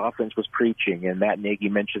that this offense was preaching, and Matt Nagy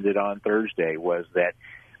mentioned it on Thursday, was that,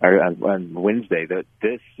 or on Wednesday, that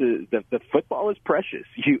the football is precious.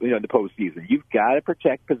 In the postseason, you've got to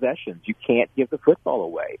protect possessions. You can't give the football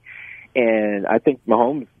away, and I think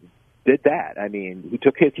Mahomes did that. He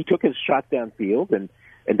took his shots downfield, and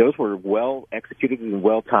those were well executed and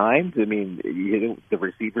well timed. The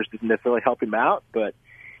receivers didn't necessarily help him out, but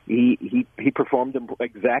he performed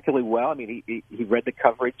exactly well. He read the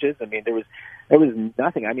coverages. There was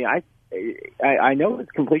nothing. I know his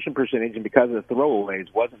completion percentage, and because of the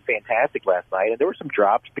throwaways, wasn't fantastic last night, and there were some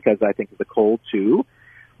drops because I think of the cold too.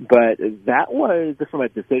 But that was, from a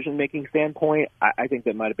decision-making standpoint, I think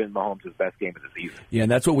that might have been Mahomes' best game of the season. Yeah,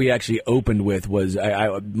 and that's what we actually opened with. Was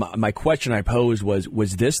my question I posed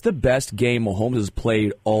was this the best game Mahomes has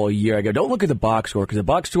played all year? I go, don't look at the box score, because the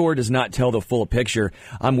box score does not tell the full picture.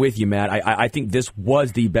 I'm with you, Matt. I think this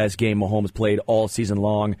was the best game Mahomes played all season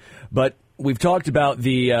long. But we've talked about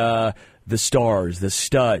the stars, the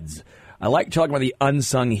studs. I like talking about the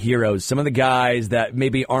unsung heroes, some of the guys that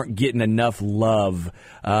maybe aren't getting enough love.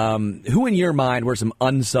 Who in your mind were some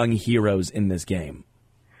unsung heroes in this game?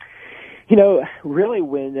 Really,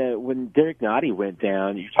 when Derrick Nottie went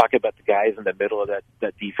down, you're talking about the guys in the middle of that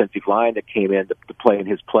defensive line that came in to play in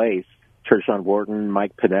his place. Tershawn Wharton,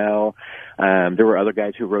 Mike Pennell. There were other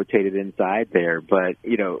guys who rotated inside there, but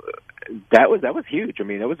that was huge.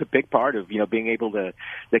 That was a big part of being able to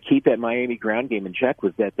keep that Miami ground game in check,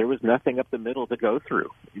 was that there was nothing up the middle to go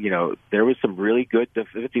through. There was some really good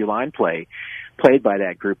defensive line play played by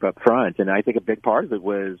that group up front, and I think a big part of it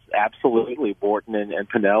was absolutely Wharton and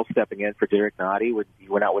Pennell stepping in for Derrick Nottie when he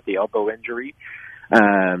went out with the elbow injury.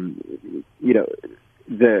 The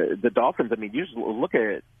Dolphins. You just look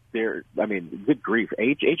at good grief.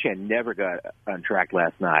 Achane never got on track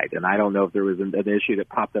last night, and I don't know if there was an issue that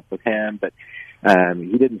popped up with him, but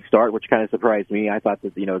he didn't start, which kind of surprised me. I thought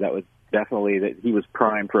that, that was definitely that he was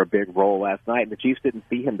primed for a big role last night, and the Chiefs didn't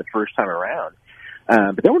see him the first time around.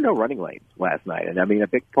 But there were no running lanes last night, and a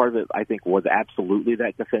big part of it, I think, was absolutely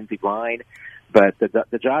that defensive line. But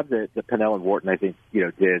the job that Pennell and Wharton, I think,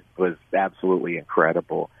 did was absolutely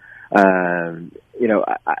incredible. The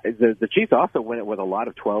Chiefs also went with a lot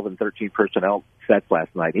of 12 and 13 personnel sets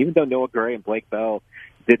last night. Even though Noah Gray and Blake Bell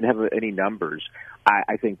didn't have any numbers,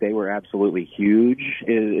 I think they were absolutely huge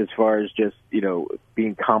as far as just,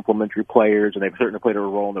 being complementary players, and they've certainly played a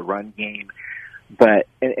role in the run game. But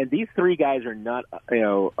and these three guys are not,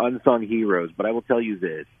 unsung heroes. But I will tell you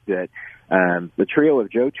this, that the trio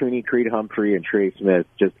of Joe Tooney, Creed Humphrey, and Trey Smith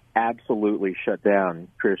just absolutely shut down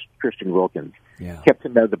Christian Wilkins. Yeah. Kept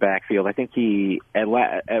him out of the backfield. I think he, at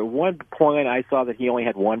one point, I saw that he only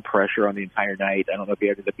had one pressure on the entire night. I don't know if he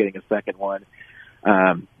ended up getting a second one.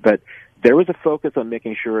 But there was a focus on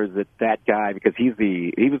making sure that guy, because he was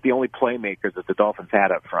the only playmaker that the Dolphins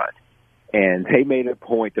had up front. And they made a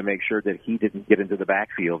point to make sure that he didn't get into the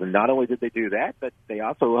backfield. And not only did they do that, but they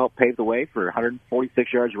also helped pave the way for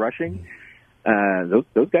 146 yards rushing.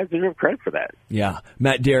 Those guys deserve credit for that. Yeah.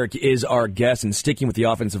 Matt Derrick is our guest, and sticking with the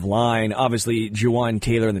offensive line, obviously Juwan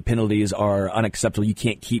Taylor and the penalties are unacceptable. You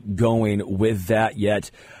can't keep going with that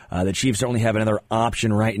yet. The Chiefs certainly have another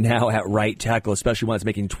option right now at right tackle, especially one that's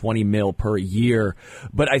making $20 million per year.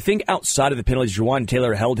 But I think outside of the penalties, Juwan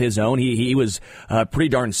Taylor held his own. He was pretty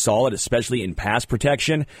darn solid, especially in pass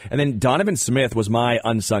protection. And then Donovan Smith was my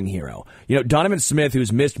unsung hero. Donovan Smith,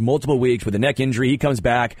 who's missed multiple weeks with a neck injury, he comes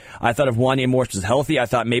back. I thought if Wanya Morris was healthy, I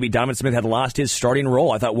thought maybe Donovan Smith had lost his starting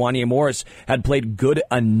role. I thought Wanya Morris had played good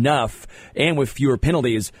enough and with fewer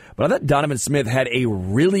penalties. But I thought Donovan Smith had a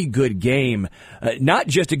really good game. Not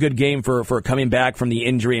just a good game for coming back from the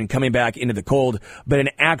injury and coming back into the cold, but an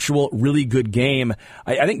actual really good game.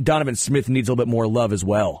 I think Donovan Smith needs a little bit more love as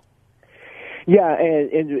well. Yeah,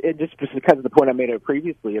 and just because of the point I made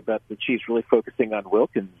previously about the Chiefs really focusing on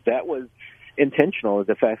Wilkins, that was intentional,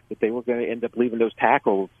 the fact that they were going to end up leaving those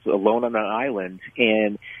tackles alone on an island,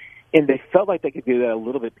 and they felt like they could do that a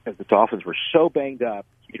little bit because the Dolphins were so banged up,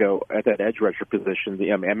 at that edge rusher position.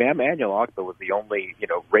 Emmanuel Ogbah was the only,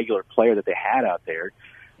 regular player that they had out there.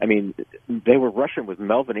 They were rushing with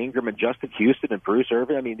Melvin Ingram and Justin Houston and Bruce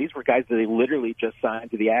Irvin. These were guys that they literally just signed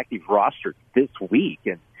to the active roster this week.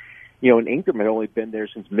 And, and Ingram had only been there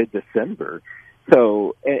since mid-December.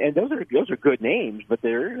 So, and those are good names, but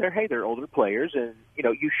they're older players, and,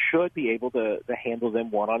 you should be able to handle them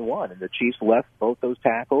one-on-one. And the Chiefs left both those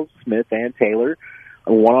tackles, Smith and Taylor,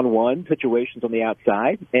 one-on-one situations on the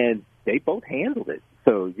outside, and they both handled it.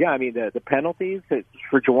 So, yeah, the penalties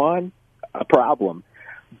for Juwan, a problem.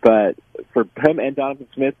 But for him and Donovan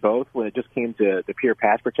Smith both, when it just came to the pure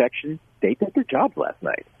pass protection, they did their jobs last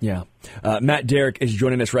night. Yeah. Matt Derrick is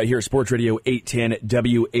joining us right here at Sports Radio 810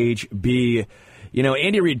 WHB.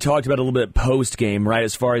 Andy Reid talked about a little bit post-game, right,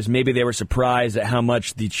 as far as maybe they were surprised at how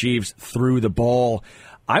much the Chiefs threw the ball.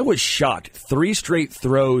 I was shocked. 3 straight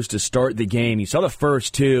throws to start the game. You saw the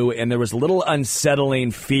first 2, and there was a little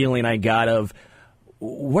unsettling feeling I got of,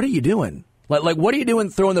 what are you doing? Like, what are you doing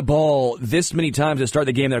throwing the ball this many times to start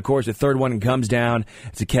the game? Then, of course, the third one comes down.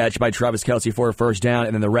 It's a catch by Travis Kelce for a first down,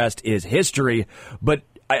 and then the rest is history. But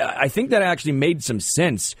I think that actually made some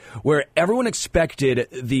sense, where everyone expected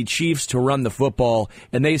the Chiefs to run the football,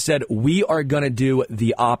 and they said, we are going to do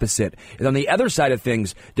the opposite. And on the other side of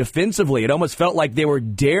things, defensively, it almost felt like they were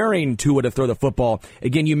daring Tua to throw the football.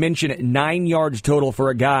 Again, you mentioned 9 yards total for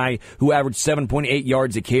a guy who averaged 7.8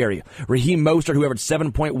 yards a carry. Raheem Mostert, who averaged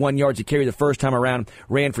 7.1 yards a carry the first time around,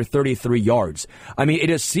 ran for 33 yards. It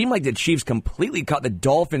just seemed like the Chiefs completely caught the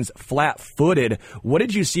Dolphins flat-footed. What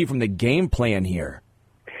did you see from the game plan here?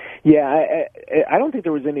 Yeah, I don't think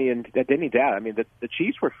there was any doubt. The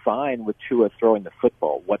Chiefs were fine with Tua throwing the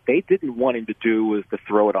football. What they didn't want him to do was to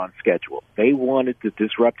throw it on schedule. They wanted to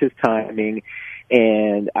disrupt his timing,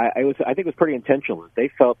 and I think it was pretty intentional.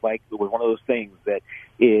 They felt like it was one of those things that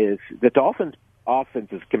is the Dolphins' offense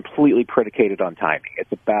is completely predicated on timing.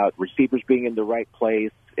 It's about receivers being in the right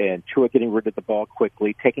place and Tua getting rid of the ball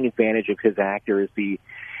quickly, taking advantage of his accuracy,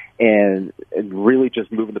 and really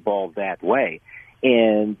just moving the ball that way.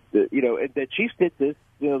 And, the Chiefs did this,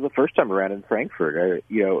 the first time around in Frankfurt.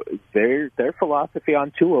 Their philosophy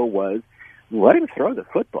on Tua was let him throw the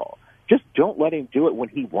football. Just don't let him do it when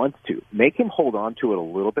he wants to. Make him hold on to it a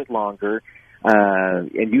little bit longer.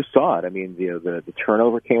 And you saw it. The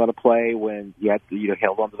turnover came out of play when you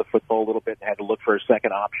held on to the football a little bit and had to look for a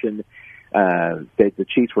second option. The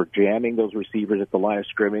Chiefs were jamming those receivers at the line of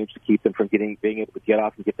scrimmage to keep them from being able to get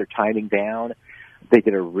off and get their timing down. They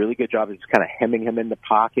did a really good job of just kind of hemming him in the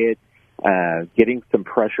pocket, getting some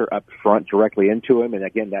pressure up front directly into him. And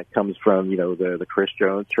again, that comes from, the Chris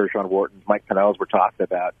Jones, Tershawn Wharton, Mike Pennells we're talking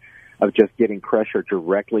about, of just getting pressure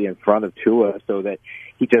directly in front of Tua so that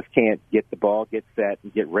he just can't get the ball, get set,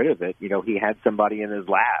 and get rid of it. He had somebody in his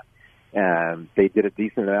lap. They did a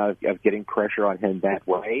decent amount of getting pressure on him that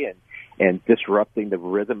way and disrupting the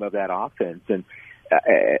rhythm of that offense. And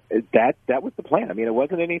that was the plan. I mean, it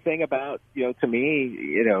wasn't anything about, to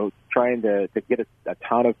me, trying to get a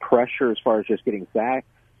ton of pressure as far as just getting sacked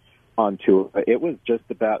onto it. It was just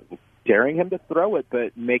about daring him to throw it,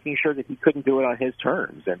 but making sure that he couldn't do it on his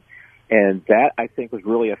terms. And that, I think, was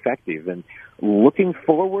really effective. And looking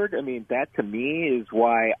forward, I mean, that to me is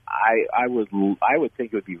why I would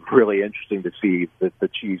think it would be really interesting to see the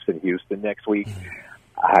Chiefs in Houston next week.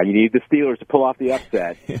 You need the Steelers to pull off the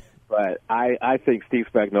upset. But I think Steve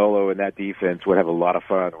Spagnuolo and that defense would have a lot of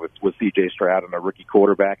fun with C.J. Stroud and a rookie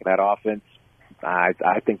quarterback in that offense.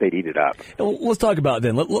 I think they'd eat it up. Let's talk about it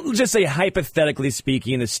then. Let's just say, hypothetically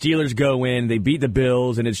speaking, the Steelers go in, they beat the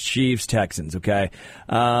Bills, and it's Chiefs-Texans, okay?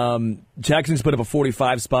 Texans put up a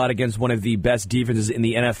 45 spot against one of the best defenses in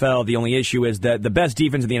the NFL. The only issue is that the best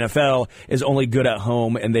defense in the NFL is only good at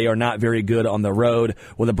home, and they are not very good on the road.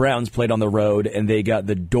 Well, the Browns played on the road, and they got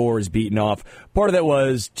the doors beaten off. Part of that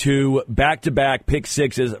was 2 back-to-back pick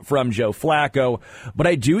sixes from Joe Flacco. But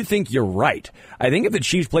I do think you're right. I think if the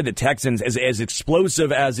Chiefs played the Texans as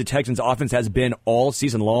explosive as the Texans' offense has been all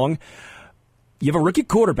season long, you have a rookie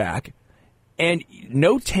quarterback and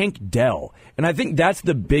no Tank Dell. And I think that's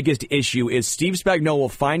the biggest issue is Steve Spagnuolo will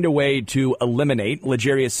find a way to eliminate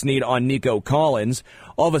L'Jarius Sneed on Nico Collins.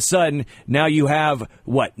 All of a sudden, now you have,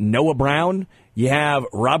 Noah Brown? You have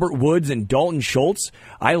Robert Woods and Dalton Schultz.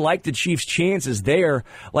 I like the Chiefs' chances there.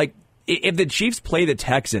 Like, if the Chiefs play the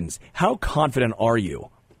Texans, how confident are you?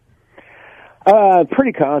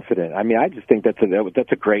 Pretty confident. I mean, I just think that's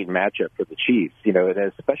a great matchup for the Chiefs, and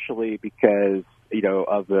especially because,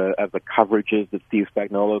 of the coverages that Steve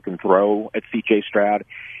Spagnuolo can throw at C.J. Stroud.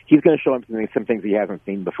 He's going to show him some things he hasn't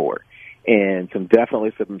seen before. And some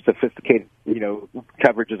sophisticated,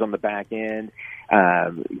 coverages on the back end.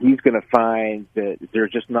 He's going to find that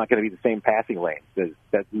there's just not going to be the same passing lanes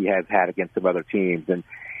that he has had against some other teams. And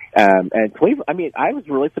Cleveland, I mean, I was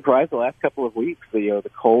really surprised the last couple of weeks, the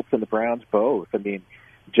Colts and the Browns both. I mean,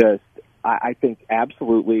 I think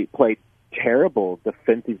absolutely played terrible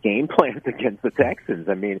defensive game plans against the Texans.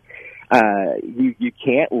 I mean, you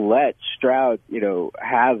can't let Stroud,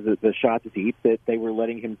 have the shots deep that they were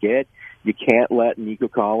letting him get. You can't let Nico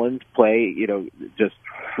Collins play, just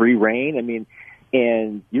free reign. I mean,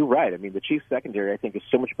 and you're right. I mean, the Chiefs secondary, I think, is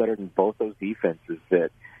so much better than both those defenses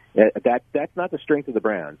that's not the strength of the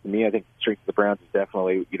Browns. To me, I think the strength of the Browns is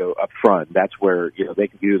definitely, up front. That's where, they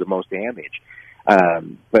can do the most damage.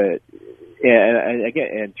 But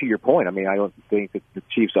again, to your point, I mean, I don't think that the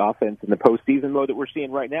Chiefs offense in the postseason mode that we're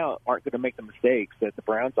seeing right now aren't going to make the mistakes that the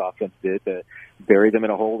Browns offense did to bury them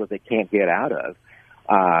in a hole that they can't get out of.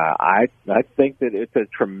 I think that it's a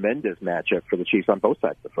tremendous matchup for the Chiefs on both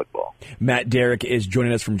sides of the football. Matt Derrick is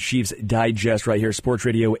joining us from Chiefs Digest right here, Sports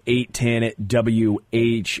Radio 810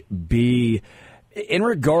 WHB. In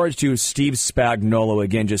regards to Steve Spagnuolo,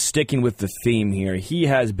 again, just sticking with the theme here, he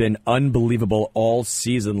has been unbelievable all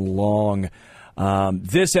season long.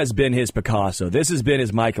 This has been his Picasso. This has been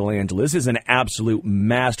his Michelangelo. This is an absolute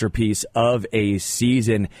masterpiece of a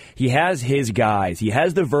season. He has his guys. He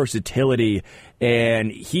has the versatility,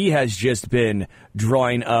 and he has just been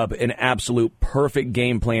drawing up an absolute perfect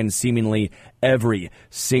game plan seemingly every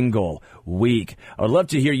single week. I would love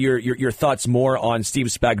to hear your thoughts more on Steve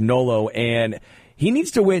Spagnuolo, and he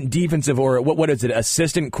needs to win defensive or what is it,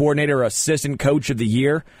 assistant coordinator or assistant coach of the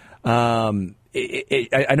year. I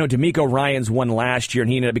know D'Amico Ryans won last year,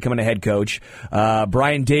 and he ended up becoming a head coach.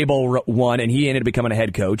 Brian Daboll won, and he ended up becoming a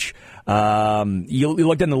head coach. You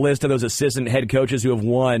looked on the list of those assistant head coaches who have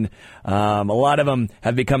won. A lot of them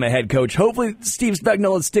have become a head coach. Hopefully, Steve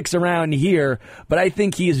Spagnuolo sticks around here, but I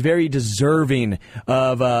think he is very deserving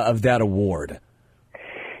of that award.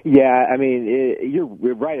 Yeah, I mean,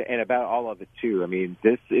 you're right, and about all of it, too. I mean,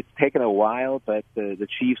 it's taken a while, but the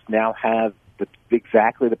Chiefs now have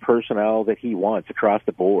exactly the personnel that he wants across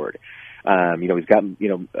the board. He's got,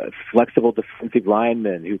 flexible defensive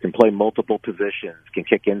linemen who can play multiple positions, can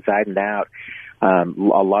kick inside and out. A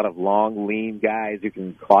lot of long, lean guys who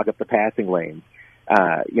can clog up the passing lanes.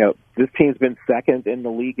 This team's been second in the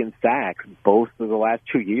league in sacks both of the last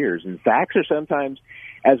 2 years. And sacks are sometimes,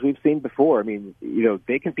 as we've seen before, I mean,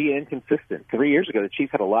 they can be inconsistent. 3 years ago, the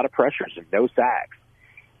Chiefs had a lot of pressures and no sacks.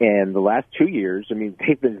 And the last 2 years, I mean,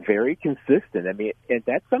 they've been very consistent. I mean, and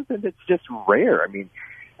that's something that's just rare. I mean,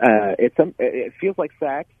 it feels like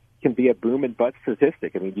sacks can be a boom and bust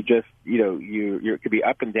statistic. I mean, you could be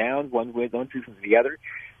up and down one season to the other.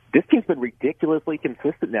 This team's been ridiculously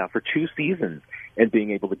consistent now for 2 seasons and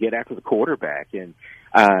being able to get after the quarterback. And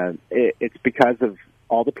it's because of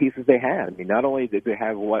all the pieces they have. I mean, not only did they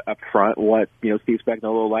have what up front, Steve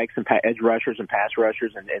Spagnuolo likes, and edge rushers and pass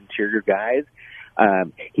rushers and interior guys.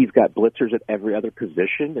 He's got blitzers at every other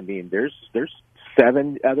position. I mean, there's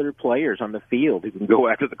 7 other players on the field who can go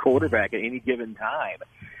after the quarterback at any given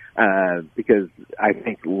time. Because I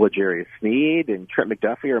think L'Jarius Sneed and Trent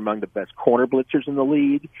McDuffie are among the best corner blitzers in the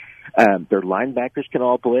league. Their linebackers can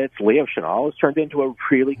all blitz. Leo Chenal has turned into a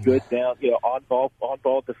really good on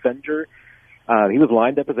ball defender. He was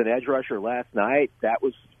lined up as an edge rusher last night. That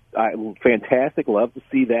was fantastic. Love to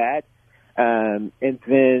see that. And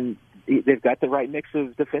then they've got the right mix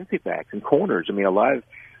of defensive backs and corners. I mean, a lot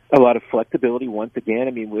of flexibility once again.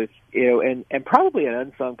 I mean, with and probably an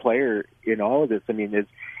unsung player in all of this. I mean, is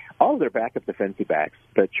all of their backup defensive backs,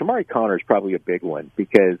 but Shamari Connor is probably a big one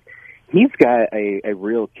because he's got a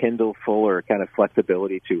real Kendall Fuller kind of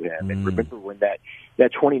flexibility to him. And remember when that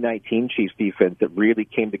 2019 Chiefs defense that really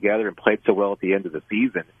came together and played so well at the end of the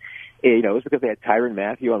season. It was because they had Tyrann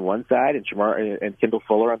Mathieu on one side and Kendall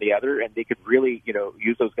Fuller on the other, and they could really,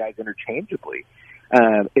 use those guys interchangeably.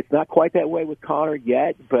 It's not quite that way with Connor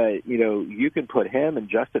yet, but, you can put him and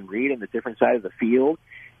Justin Reed on the different side of the field,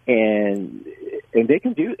 and they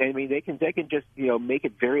can do, I mean, they can just, make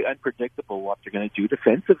it very unpredictable what they're going to do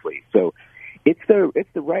defensively. So it's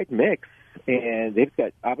the right mix, and they've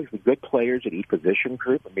got obviously good players at each position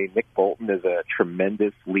group. I mean, Nick Bolton is a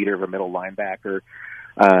tremendous leader of a middle linebacker.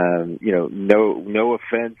 No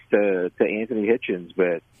offense to Anthony Hitchens,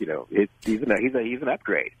 but he's an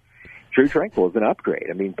upgrade. Drew Tranquil is an upgrade.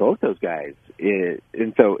 I mean, both those guys.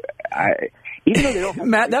 And so even though they don't have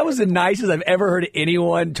Matt, that was the nicest I've ever heard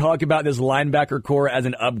anyone talk about this linebacker core as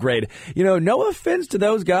an upgrade. No offense to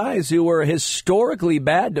those guys who were historically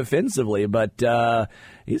bad defensively, but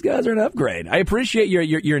these guys are an upgrade. I appreciate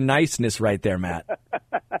your niceness right there, Matt.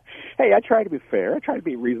 Hey, I try to be fair. I try to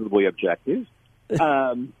be reasonably objective. But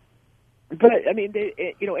I mean,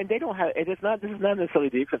 and they don't have. This is not necessarily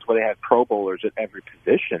defense where they have Pro Bowlers at every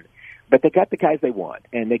position, but they got the guys they want,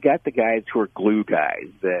 and they got the guys who are glue guys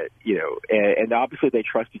that and obviously they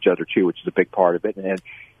trust each other too, which is a big part of it.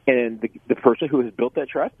 And the person who has built that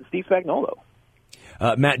trust is Steve Spagnuolo.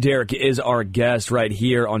 Matt Derrick is our guest right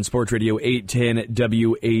here on Sports Radio 810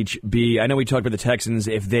 WHB. I know we talked about the Texans,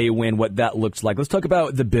 if they win, what that looks like. Let's talk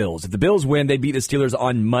about the Bills. If the Bills win, they beat the Steelers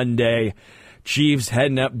on Monday. Chiefs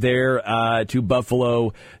heading up there to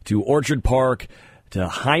Buffalo, to Orchard Park, to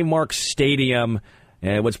Highmark Stadium,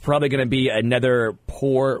 and what's probably going to be another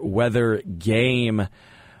poor weather game.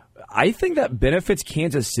 I think that benefits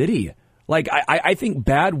Kansas City. Like, I think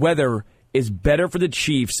bad weather is better for the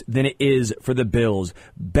Chiefs than it is for the Bills.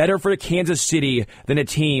 Better for Kansas City than a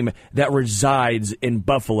team that resides in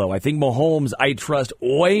Buffalo. I think Mahomes, I trust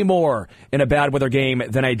way more in a bad weather game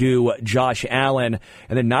than I do Josh Allen.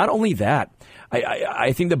 And then not only that,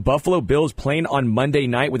 I think the Buffalo Bills playing on Monday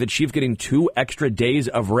night with the Chiefs getting 2 extra days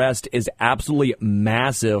of rest is absolutely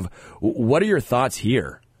massive. What are your thoughts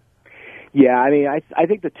here? Yeah, I mean, I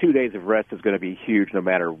think the 2 days of rest is going to be huge no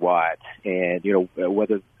matter what. And, and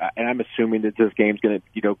I'm assuming that this game's going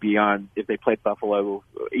to, be on, if they play Buffalo,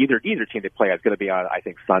 either team they play is going to be on, I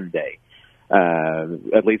think, Sunday.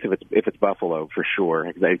 At least if it's Buffalo for sure,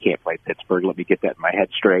 because they can't play Pittsburgh. Let me get that in my head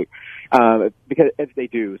straight. Because if they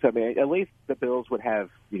do, so I mean, at least the Bills would have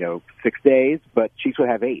 6 days, but Chiefs would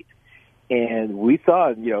have 8. And we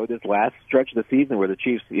saw this last stretch of the season where the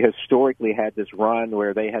Chiefs historically had this run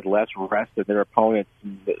where they had less rest than their opponents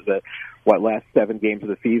in the last 7 games of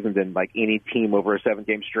the season than like any team over a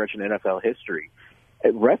 7-game stretch in NFL history.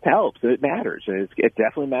 Rest helps. It matters. And it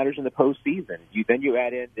definitely matters in the postseason. Then you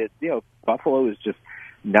add in that, Buffalo is just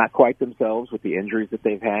not quite themselves with the injuries that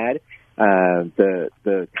they've had.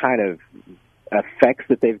 The kind of effects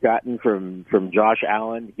that they've gotten from Josh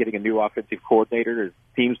Allen getting a new offensive coordinator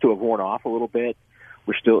seems to have worn off a little bit.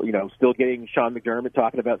 We're still getting Sean McDermott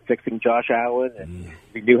talking about fixing Josh Allen, and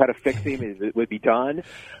if he knew how to fix him, it would be done.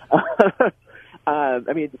 I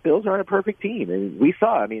mean, the Bills aren't a perfect team, and we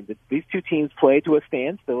saw. I mean, these two teams played to a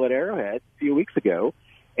standstill at Arrowhead a few weeks ago,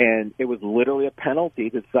 and it was literally a penalty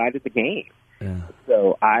that decided the game. Yeah.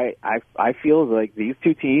 So I feel like these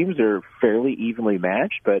two teams are fairly evenly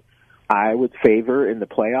matched, but I would favor in the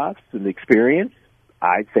playoffs and the experience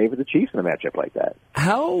I'd favor the Chiefs in a matchup like that.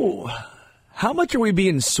 How much are we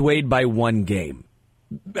being swayed by one game?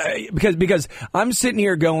 Because I'm sitting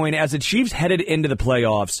here going, as the Chiefs headed into the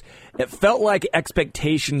playoffs, it felt like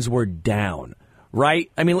expectations were down,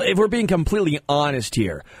 right? I mean, if we're being completely honest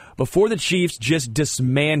here, before the Chiefs just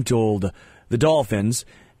dismantled the Dolphins,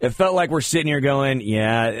 it felt like we're sitting here going,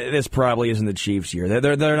 yeah, this probably isn't the Chiefs' year.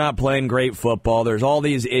 They're not playing great football. There's all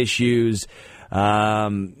these issues. Why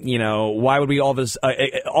would we all of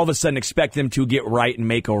a sudden expect them to get right and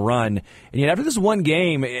make a run? And yet after this one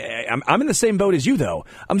game, I'm in the same boat as you, though.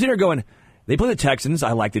 I'm sitting here going, they play the Texans,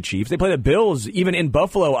 I like the Chiefs. They play the Bills, even in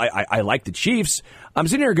Buffalo, I like the Chiefs. I'm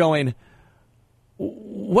sitting here going,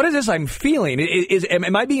 what is this I'm feeling?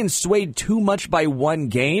 Am I being swayed too much by one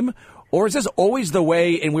game? Or is this always the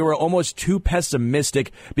way and we were almost too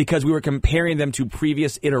pessimistic because we were comparing them to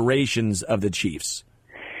previous iterations of the Chiefs?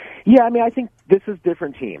 Yeah, I mean, I think this is a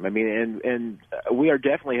different team. I mean, and we are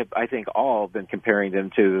definitely, I think, all been comparing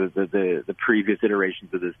them to the previous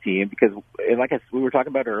iterations of this team because, and like we were talking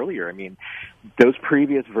about earlier, I mean, those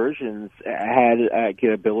previous versions had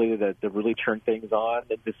the ability to really turn things on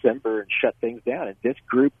in December and shut things down, and this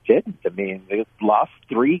group didn't. I mean, they lost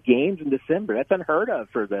 3 games in December. That's unheard of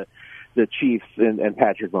for the Chiefs and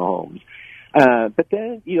Patrick Mahomes. But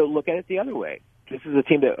then, look at it the other way. This is a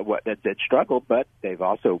team that struggled, but they've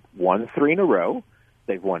also won 3 in a row.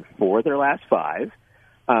 They've won 4 of their last 5.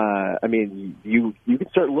 I mean, you can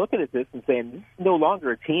start looking at this and saying this is no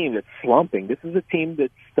longer a team that's slumping. This is a team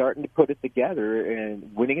that's starting to put it together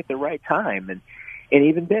and winning at the right time. And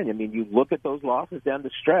even then, I mean, you look at those losses down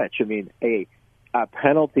the stretch. I mean, a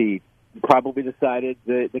penalty probably decided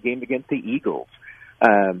the game against the Eagles.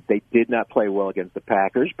 They did not play well against the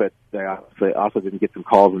Packers, but they also didn't get some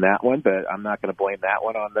calls in that one. But I'm not going to blame that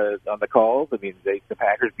one on the calls. I mean, the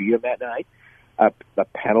Packers beat them that night. The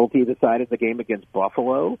penalty decided the game against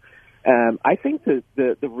Buffalo. I think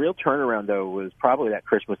the real turnaround though was probably that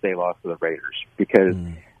Christmas Day loss to the Raiders because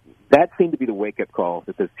that seemed to be the wake up call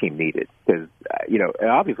that this team needed. Because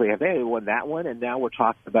obviously, if they won that one, and now we're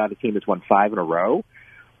talking about a team that's won 5 in a row.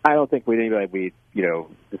 I don't think anybody would be,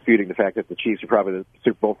 disputing the fact that the Chiefs are probably the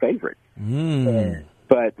Super Bowl favorite.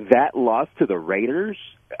 But that loss to the Raiders,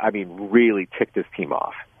 I mean, really ticked this team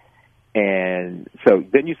off. And so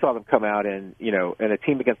then you saw them come out and a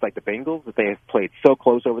team against like the Bengals that they have played so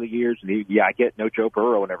close over the years. And I get no Joe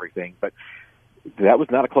Burrow and everything, but that was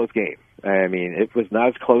not a close game. I mean, it was not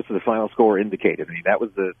as close as the final score indicated. I mean, that was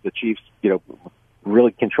the Chiefs,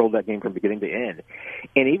 really controlled that game from beginning to end.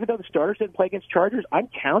 And even though the starters didn't play against Chargers, I'm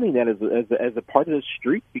counting that as a part of the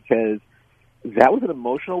streak because that was an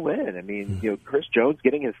emotional win. I mean, Chris Jones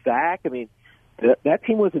getting his sack. I mean, that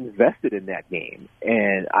team was invested in that game.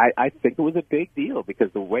 And I think it was a big deal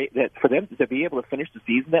because the way that for them to be able to finish the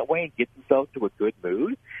season that way and get themselves to a good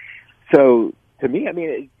mood. So to me, I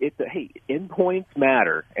mean, endpoints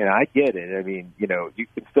matter, and I get it. I mean, you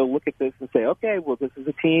can still look at this and say, okay, well, this is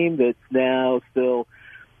a team that's now still,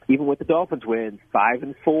 even with the Dolphins win,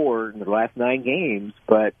 5-4 in the last 9 games,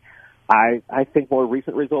 but I think more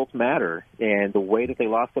recent results matter, and the way that they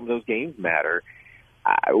lost some of those games matter.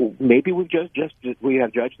 Maybe we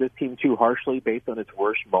have judged this team too harshly based on its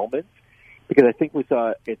worst moments, because I think we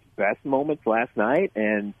saw its best moments last night,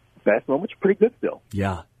 and best moments are pretty good still.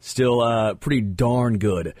 Yeah, still pretty darn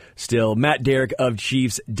good. Still, Matt Derrick of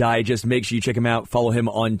Chiefs Digest. Make sure you check him out. Follow him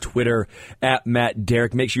on Twitter at Matt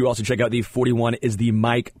Derrick. Make sure you also check out the 41 is the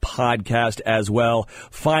Mike podcast as well.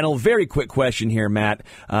 Final, very quick question here, Matt.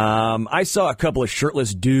 I saw a couple of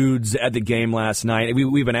shirtless dudes at the game last night.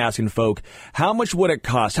 We've been asking folk, how much would it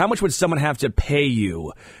cost? How much would someone have to pay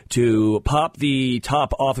you to pop the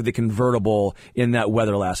top off of the convertible in that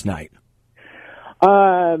weather last night?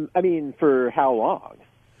 I mean, for how long?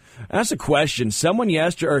 That's a question. Someone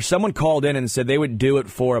called in and said they would do it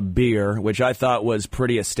for a beer, which I thought was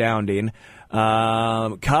pretty astounding.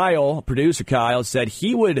 Producer Kyle, said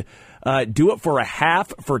he would do it for a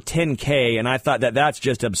half for $10K, and I thought that's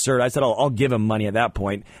just absurd. I said I'll give him money at that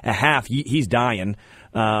point. A half, he's dying.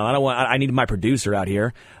 I need my producer out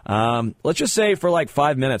here. Let's just say for like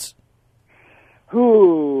 5 minutes.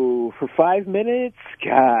 Ooh, for 5 minutes?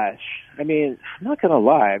 Gosh. I mean, I'm not going to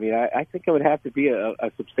lie. I mean, I think it would have to be a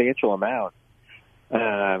substantial amount.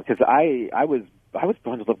 Because I was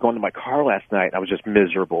going to my car last night. And I was just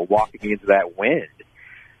miserable walking into that wind.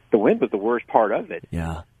 The wind was the worst part of it.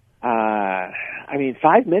 Yeah. I mean,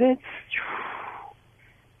 5 minutes?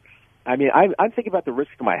 I mean, I'm thinking about the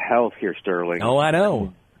risk of my health here, Sterling. Oh, I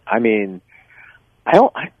know. I mean, I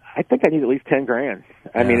think I need at least $10,000.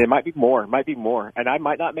 I mean, it might be more, and I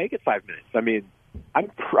might not make it 5 minutes. I mean,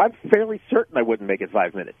 I'm fairly certain I wouldn't make it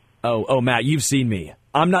 5 minutes. Oh, Matt, you've seen me.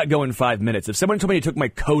 I'm not going 5 minutes. If someone told me to took my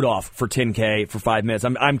coat off for 10K for 5 minutes,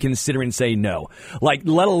 I'm considering saying no. Like,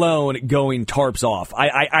 let alone going tarps off.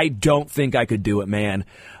 I don't think I could do it, man.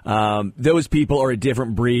 Those people are a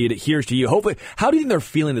different breed. Here's to you. Hopefully, how do you think they're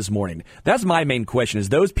feeling this morning? That's my main question, is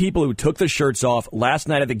those people who took the shirts off last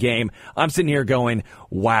night at the game, I'm sitting here going,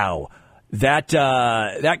 wow, that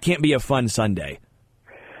can't be a fun Sunday.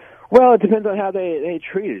 Well, it depends on how they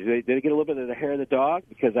treated it. Did they get a little bit of the hair of the dog?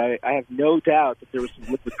 Because I have no doubt that there was some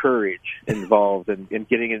liquid courage involved in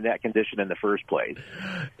getting in that condition in the first place.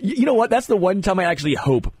 You know what? That's the one time I actually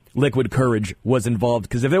hope liquid courage was involved,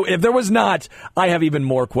 because if there was not, I have even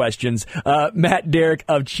more questions. Matt Derrick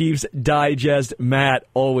of Chiefs Digest. Matt,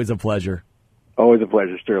 always a pleasure. Always a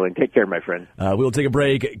pleasure, Sterling. Take care, my friend. We'll take a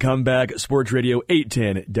break. Come back. Sports Radio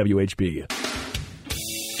 810 WHB.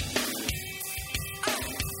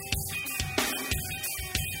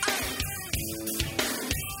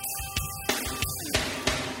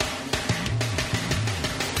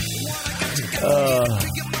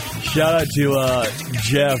 Shout out to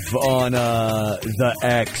Jeff on the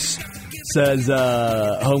X. Says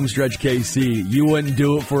Homestretch KC, you wouldn't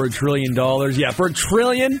do it for $1 trillion. Yeah, for $1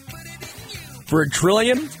 trillion? For $1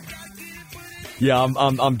 trillion? Yeah,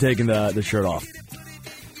 I'm taking the shirt off.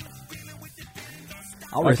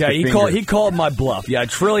 Okay, he called my bluff. Yeah, $1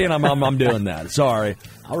 trillion. I'm doing that. Sorry.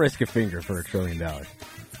 I'll risk a finger for $1 trillion.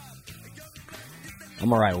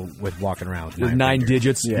 I'm all right with walking around with nine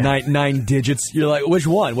digits. Yeah. Nine digits. You're like, which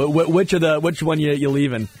one? Which one you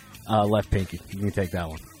leaving? Left pinky. You can take that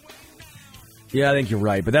one. Yeah, I think you're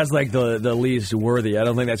right, but that's like the least worthy. I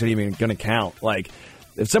don't think that's even going to count. Like,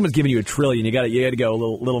 if someone's giving you $1 trillion, you got to go a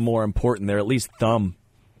little more important there. At least thumb,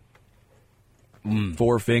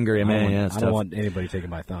 forefinger. Man, I don't want anybody taking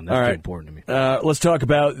my thumb. That's too important to me. Let's talk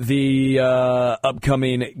about the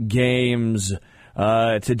upcoming games.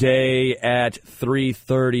 Today at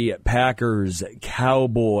 3:30, Packers,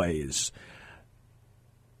 Cowboys.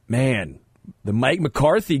 Man, the Mike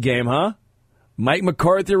McCarthy game, huh? Mike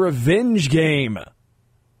McCarthy revenge game.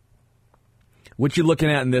 What you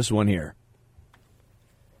looking at in this one here?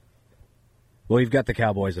 Well, you've got the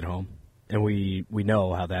Cowboys at home, and we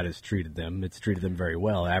know how that has treated them. It's treated them very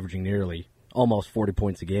well, averaging nearly almost 40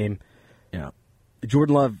 points a game. Yeah.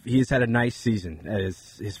 Jordan Love, he's had a nice season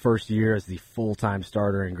as his first year as the full-time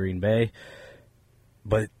starter in Green Bay,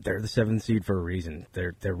 but they're the 7th seed for a reason.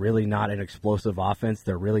 They're really not an explosive offense.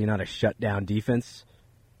 They're really not a shutdown defense.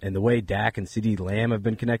 And the way Dak and CeeDee Lamb have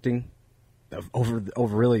been connecting over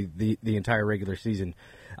really the entire regular season,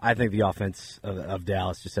 I think the offense of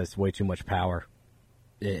Dallas just has way too much power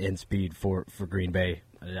and speed for Green Bay.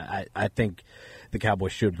 I think the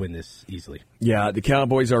Cowboys should win this easily. Yeah, the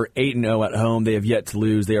Cowboys are 8-0 at home. They have yet to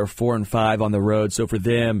lose. They are 4-5 on the road. So for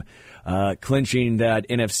them, clinching that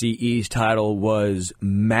NFC East title was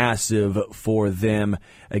massive for them.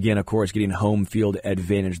 Again, of course, getting home field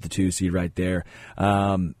advantage, the 2 seed right there.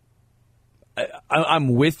 I'm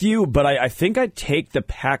with you, but I think I'd take the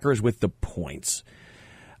Packers with the points.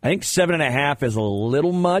 I think 7.5 is a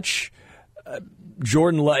little much.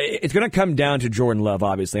 Jordan Love, it's going to come down to Jordan Love,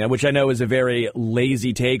 obviously, which I know is a very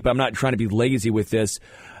lazy take, but I'm not trying to be lazy with this.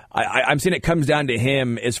 I'm saying it comes down to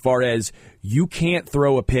him as far as you can't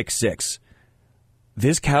throw a pick six.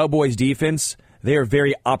 This Cowboys defense, they are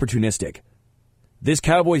very opportunistic. This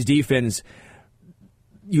Cowboys defense,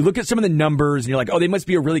 you look at some of the numbers and you're like, oh, they must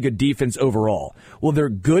be a really good defense overall. Well, they're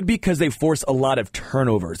good because they force a lot of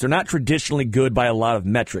turnovers. They're not traditionally good by a lot of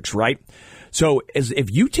metrics, right? So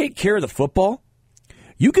if you take care of the football,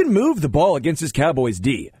 you can move the ball against this Cowboys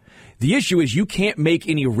D. The issue is you can't make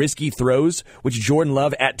any risky throws, which Jordan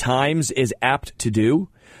Love at times is apt to do.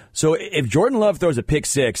 So if Jordan Love throws a pick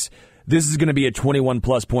six, this is going to be a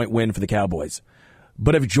 21-plus point win for the Cowboys.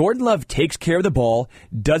 But if Jordan Love takes care of the ball,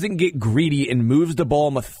 doesn't get greedy, and moves the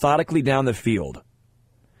ball methodically down the field,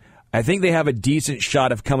 I think they have a decent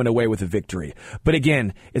shot of coming away with a victory. But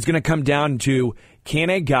again, it's going to come down to,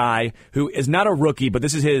 can a guy who is not a rookie, but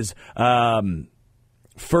this is his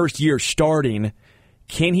first year starting,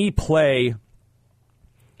 can he play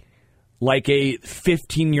like a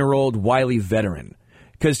 15-year-old wily veteran?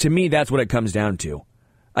 Because to me, that's what it comes down to.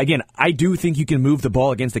 Again, I do think you can move the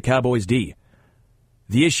ball against the Cowboys D.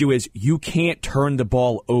 The issue is you can't turn the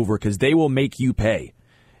ball over because they will make you pay.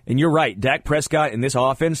 And you're right, Dak Prescott and this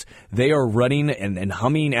offense, they are running and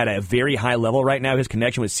humming at a very high level right now. His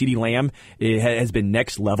connection with CeeDee Lamb has been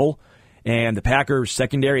next level, and the Packers'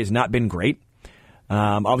 secondary has not been great.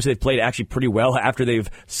 Obviously, they've played actually pretty well after they've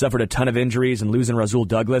suffered a ton of injuries and losing Rasul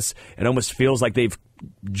Douglas. It almost feels like they've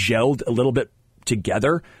gelled a little bit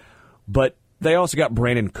together. But they also got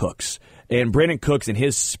Brandon Cooks. And Brandon Cooks and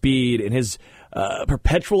his speed and his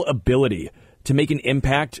perpetual ability to make an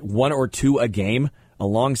impact, 1 or 2 a game,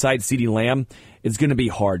 alongside CeeDee Lamb, it's going to be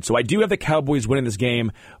hard. So I do have the Cowboys winning this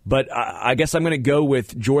game, but I guess I'm going to go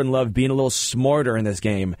with Jordan Love being a little smarter in this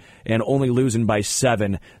game and only losing by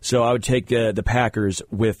 7. So I would take the Packers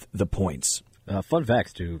with the points. Fun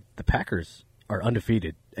facts, too. The Packers are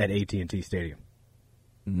undefeated at AT&T Stadium.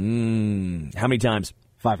 How many times?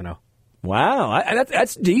 5-0. Wow,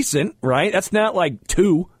 that's decent, right? That's not like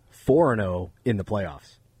 2. 4-0 in the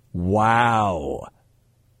playoffs. Wow.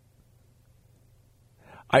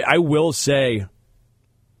 I will say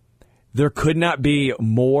there could not be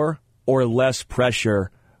more or less pressure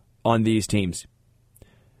on these teams.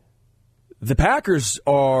 The Packers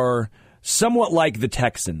are somewhat like the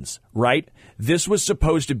Texans, right? This was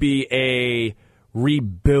supposed to be a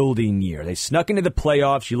rebuilding year. They snuck into the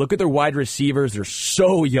playoffs. You look at their wide receivers, they're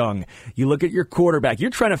so young. You look at your quarterback, you're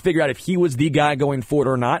trying to figure out if he was the guy going forward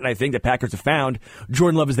or not, and I think the Packers have found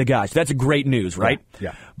Jordan Love is the guy. So that's great news, right?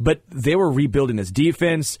 Yeah. But they were rebuilding this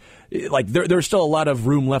defense. Like there's still a lot of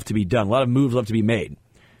room left to be done, a lot of moves left to be made.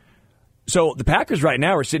 So the Packers right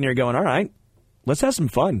now are sitting here going, all right, let's have some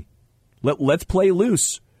fun. Let's play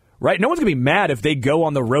loose. Right? No one's going to be mad if they go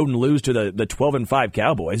on the road and lose to the 12-5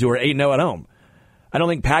 Cowboys who are 8-0 at home. I don't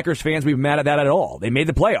think Packers fans will be mad at that at all. They made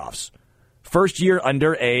the playoffs. First year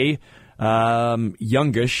under a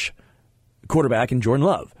youngish quarterback in Jordan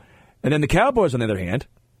Love. And then the Cowboys, on the other hand,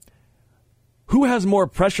 who has more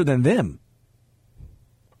pressure than them?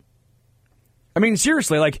 I mean,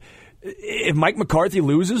 seriously, like, if Mike McCarthy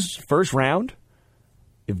loses first round,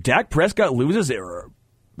 if Dak Prescott loses,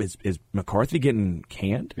 is McCarthy getting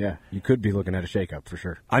canned? Yeah, you could be looking at a shakeup for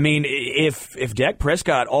sure. I mean, if Dak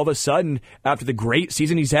Prescott all of a sudden, after the great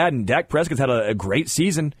season he's had, and Dak Prescott's had a great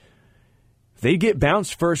season, they get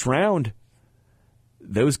bounced first round,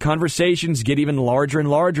 those conversations get even larger and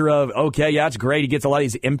larger of, okay, yeah, it's great, he gets a lot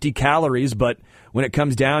of these empty calories, but when it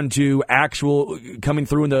comes down to actual coming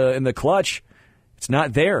through in the clutch, it's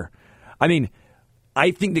not there. I mean, I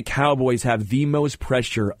think the Cowboys have the most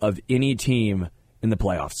pressure of any team in the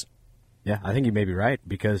playoffs. Yeah, I think you may be right,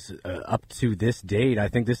 because up to this date, I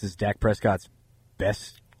think this is Dak Prescott's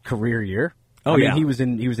best career year. I mean, he was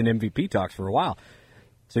in MVP talks for a while.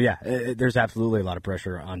 So yeah, there's absolutely a lot of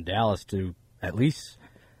pressure on Dallas to at least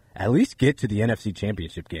get to the NFC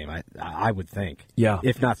Championship game. I would think. Yeah.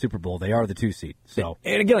 If not Super Bowl, they are the 2 seed. So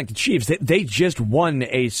and again, like the Chiefs, they just won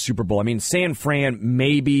a Super Bowl. I mean, San Fran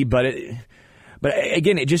maybe, but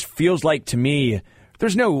again, it just feels like to me,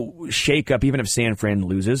 there's no shakeup even if San Fran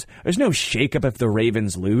loses. There's no shakeup if the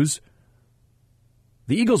Ravens lose.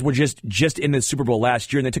 The Eagles were just in the Super Bowl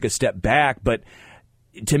last year, and they took a step back. But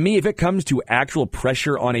to me, if it comes to actual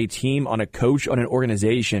pressure on a team, on a coach, on an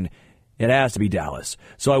organization, it has to be Dallas.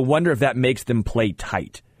 So I wonder if that makes them play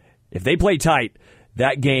tight. If they play tight,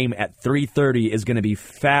 that game at 3:30 is going to be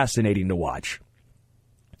fascinating to watch.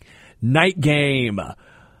 Night game.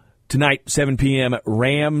 Tonight, 7 p.m.,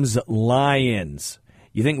 Rams-Lions.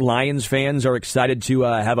 You think Lions fans are excited to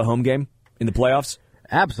have a home game in the playoffs?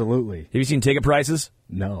 Absolutely. Have you seen ticket prices?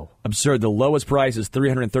 No. Absurd. The lowest price is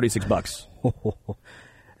 $336. What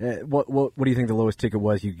do you think the lowest ticket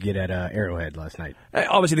was you could get at Arrowhead last night?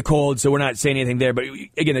 Obviously the cold, so we're not saying anything there. But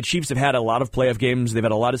again, the Chiefs have had a lot of playoff games. They've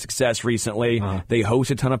had a lot of success recently. Uh-huh. They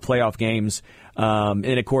host a ton of playoff games. And,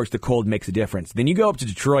 of course, the cold makes a difference. Then you go up to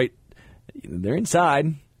Detroit. They're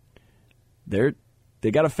inside. They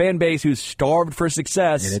got a fan base who's starved for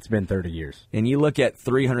success. And it's been 30 years. And you look at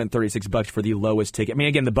 $336 for the lowest ticket. I mean,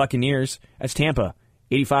 again, the Buccaneers, that's Tampa,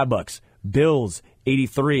 $85. Bills,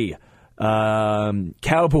 $83.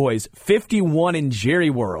 Cowboys, $51 in Jerry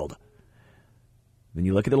World. Then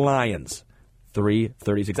you look at the Lions,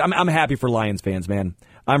 $336. I'm happy for Lions fans, man.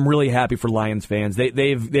 I'm really happy for Lions fans.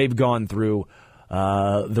 They've gone through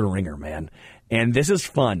the ringer, man. And this is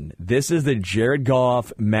fun. This is the Jared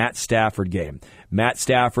Goff, Matt Stafford game. Matt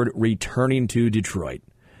Stafford returning to Detroit.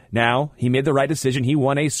 Now, he made the right decision. He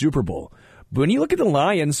won a Super Bowl. But when you look at the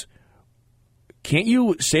Lions, can't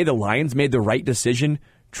you say the Lions made the right decision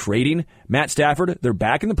trading Matt Stafford? They're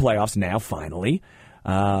back in the playoffs now, finally.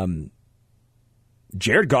 Jared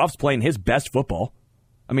Goff's playing his best football.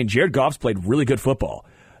 I mean, Jared Goff's played really good football.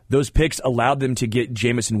 Those picks allowed them to get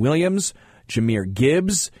Jamison Williams, Jahmyr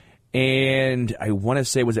Gibbs, and I want to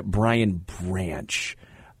say, was it Brian Branch?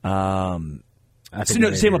 Sam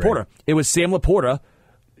Laporta. Right. It was Sam Laporta,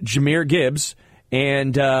 Jahmyr Gibbs,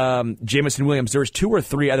 and Jamison Williams. There was 2 or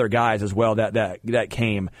 3 other guys as well that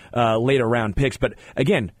came later round picks. But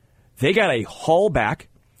again, they got a haul back,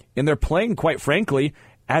 and they're playing, quite frankly,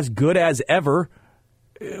 as good as ever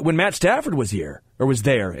when Matt Stafford was here or was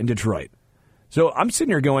there in Detroit. So I'm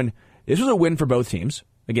sitting here going, this was a win for both teams.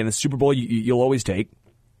 Again, the Super Bowl you'll always take.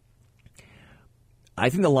 I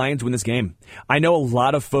think the Lions win this game. I know a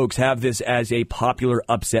lot of folks have this as a popular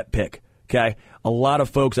upset pick. Okay, a lot of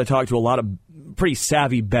folks, I talk to a lot of pretty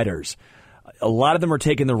savvy bettors. A lot of them are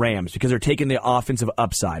taking the Rams because they're taking the offensive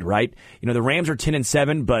upside, right? You know, the Rams are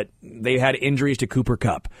 10-7, but they had injuries to Cooper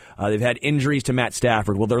Kupp. They've had injuries to Matt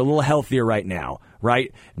Stafford. Well, they're a little healthier right now,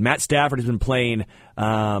 right? Matt Stafford has been playing.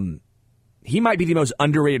 He might be the most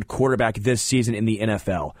underrated quarterback this season in the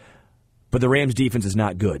NFL, but the Rams defense is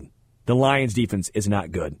not good. The Lions defense is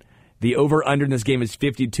not good. The over-under in this game is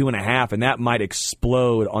 52.5, and that might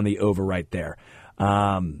explode on the over right there.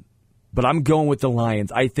 But I'm going with the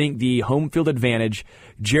Lions. I think the home field advantage.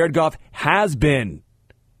 Jared Goff has been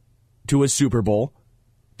to a Super Bowl.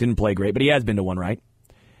 Didn't play great, but he has been to one, right?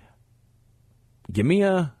 Give me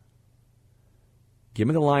the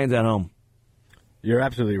Lions at home. You're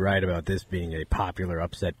absolutely right about this being a popular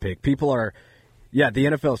upset pick. People are, the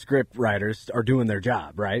NFL script writers are doing their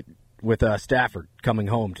job, right? With Stafford coming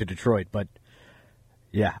home to Detroit. But,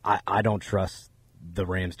 I don't trust the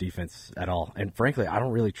Rams defense at all. And frankly, I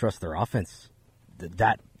don't really trust their offense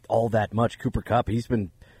all that much. Cooper Kupp, he's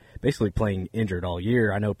been basically playing injured all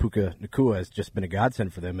year. I know Puka Nacua has just been a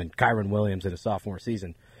godsend for them, and Kyron Williams in his sophomore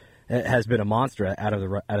season has been a monster out of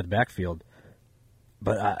the backfield.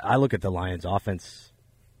 But I look at the Lions offense.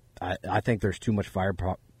 I think there's too much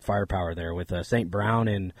firepower there with St. Brown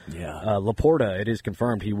and Laporta. It is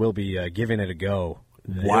confirmed he will be giving it a go.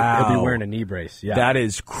 Wow. He'll be wearing a knee brace. Yeah. That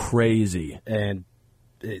is crazy. And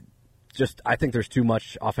I think there's too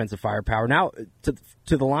much offensive firepower. Now,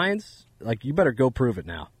 to the Lions, you better go prove it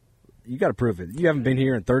now. You got to prove it. You haven't been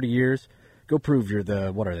here in 30 years. Go prove you're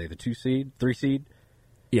what are they, the 2 seed, 3 seed?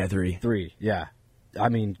 Yeah, 3. 3, yeah. I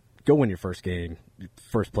mean, go win your first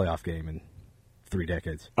playoff game in 3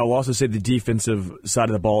 decades. I'll also say the defensive side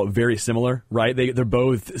of the ball, very similar, right? They're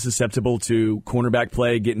both susceptible to cornerback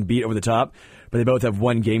play, getting beat over the top, but they both have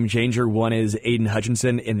one game changer. One is Aiden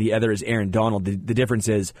Hutchinson, and the other is Aaron Donald. The difference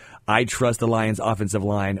is I trust the Lions' offensive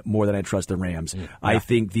line more than I trust the Rams. Yeah. I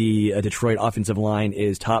think the Detroit offensive line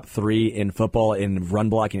is top 3 in football in run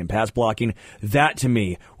blocking and pass blocking. That, to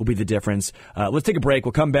me, will be the difference. Let's take a break.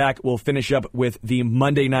 We'll come back. We'll finish up with the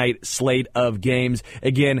Monday night slate of games.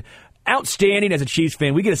 Again, outstanding as a Chiefs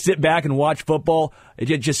fan. We get to sit back and watch football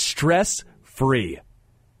just stress-free.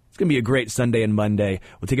 It's going to be a great Sunday and Monday.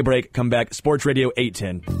 We'll take a break, come back. Sports Radio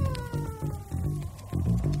 810.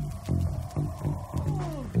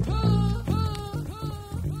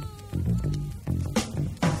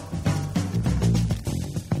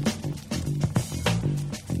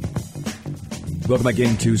 Welcome back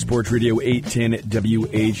into Sports Radio 810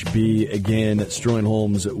 WHB. Again, Sterling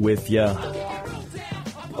Holmes with you.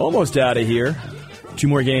 Almost out of here. 2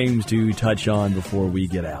 more games to touch on before we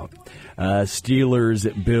get out. Steelers,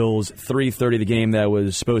 Bills, 3:30, the game that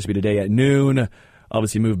was supposed to be today at noon.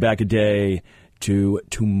 Obviously moved back a day to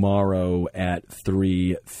tomorrow at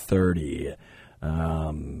 3:30.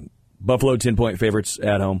 Buffalo 10-point favorites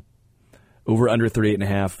at home. Over under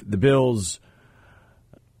 38.5. The Bills,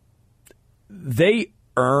 they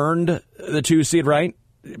earned the 2 seed, right?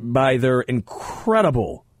 By their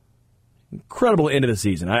incredible end of the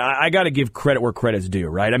season. I got to give credit where credit's due,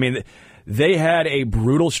 right? I mean, they had a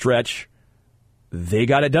brutal stretch. They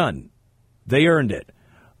got it done. They earned it.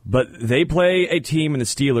 But they play a team in the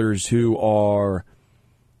Steelers who are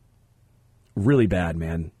really bad,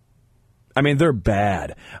 man. I mean, they're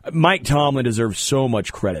bad. Mike Tomlin deserves so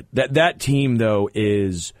much credit. That team, though,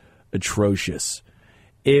 is atrocious.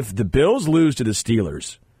 If the Bills lose to the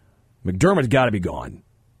Steelers, McDermott's got to be gone.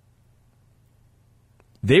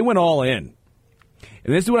 They went all in.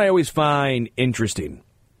 And this is what I always find interesting.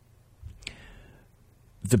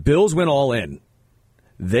 The Bills went all in.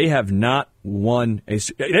 They have not won they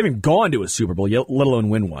haven't gone to a Super Bowl, let alone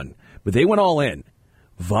win one. But they went all in.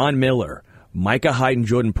 Von Miller, Micah Hyde, and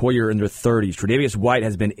Jordan Poyer in their 30s. Tre'Davious White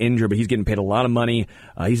has been injured, but he's getting paid a lot of money.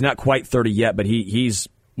 He's not quite 30 yet, but he's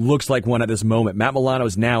looks like one at this moment. Matt Milano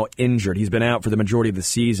is now injured. He's been out for the majority of the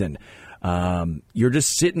season. You're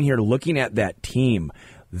just sitting here looking at that team.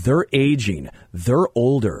 They're aging. They're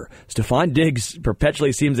older. Stephon Diggs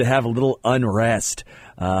perpetually seems to have a little unrest.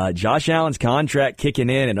 Josh Allen's contract kicking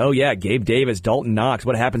in, and Gabe Davis, Dalton Knox,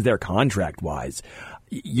 what happens there contract-wise?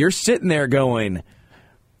 You're sitting there going,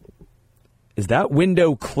 is that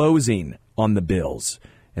window closing on the Bills?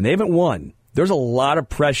 And they haven't won. There's a lot of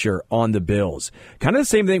pressure on the Bills. Kind of the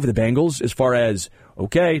same thing for the Bengals as far as,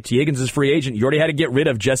 okay, T. Higgins is free agent. You already had to get rid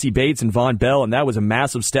of Jesse Bates and Von Bell, and that was a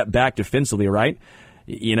massive step back defensively, right?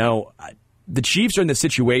 You know, the Chiefs are in the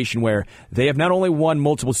situation where they have not only won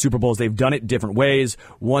multiple Super Bowls, they've done it different ways.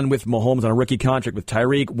 One with Mahomes on a rookie contract with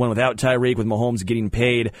Tyreek, one without Tyreek, with Mahomes getting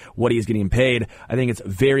paid what he's getting paid. I think it's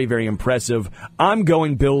very, very impressive. I'm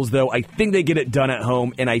going Bills, though. I think they get it done at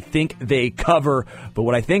home, and I think they cover. But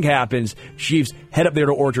what I think happens, Chiefs head up there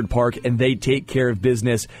to Orchard Park, and they take care of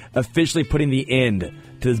business, officially putting the end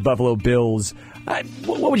to this Buffalo Bills.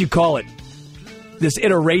 What would you call it? This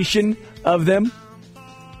iteration of them?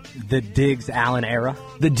 The Diggs-Allen era?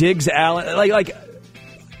 The Diggs-Allen.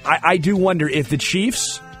 I do wonder if the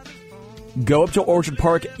Chiefs go up to Orchard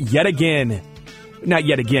Park yet again. Not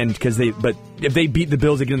yet again, but if they beat the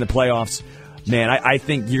Bills again in the playoffs, man, I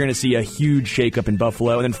think you're going to see a huge shakeup in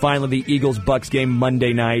Buffalo. And then finally, the Eagles-Bucks game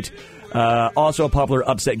Monday night. Also a popular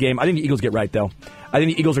upset game. I think the Eagles get right, though. I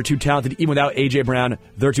think the Eagles are too talented. Even without A.J. Brown,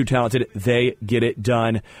 they're too talented. They get it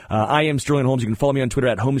done. I am Sterling Holmes. You can follow me on Twitter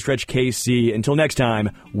at HomestretchKC. Until next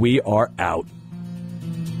time, we are out.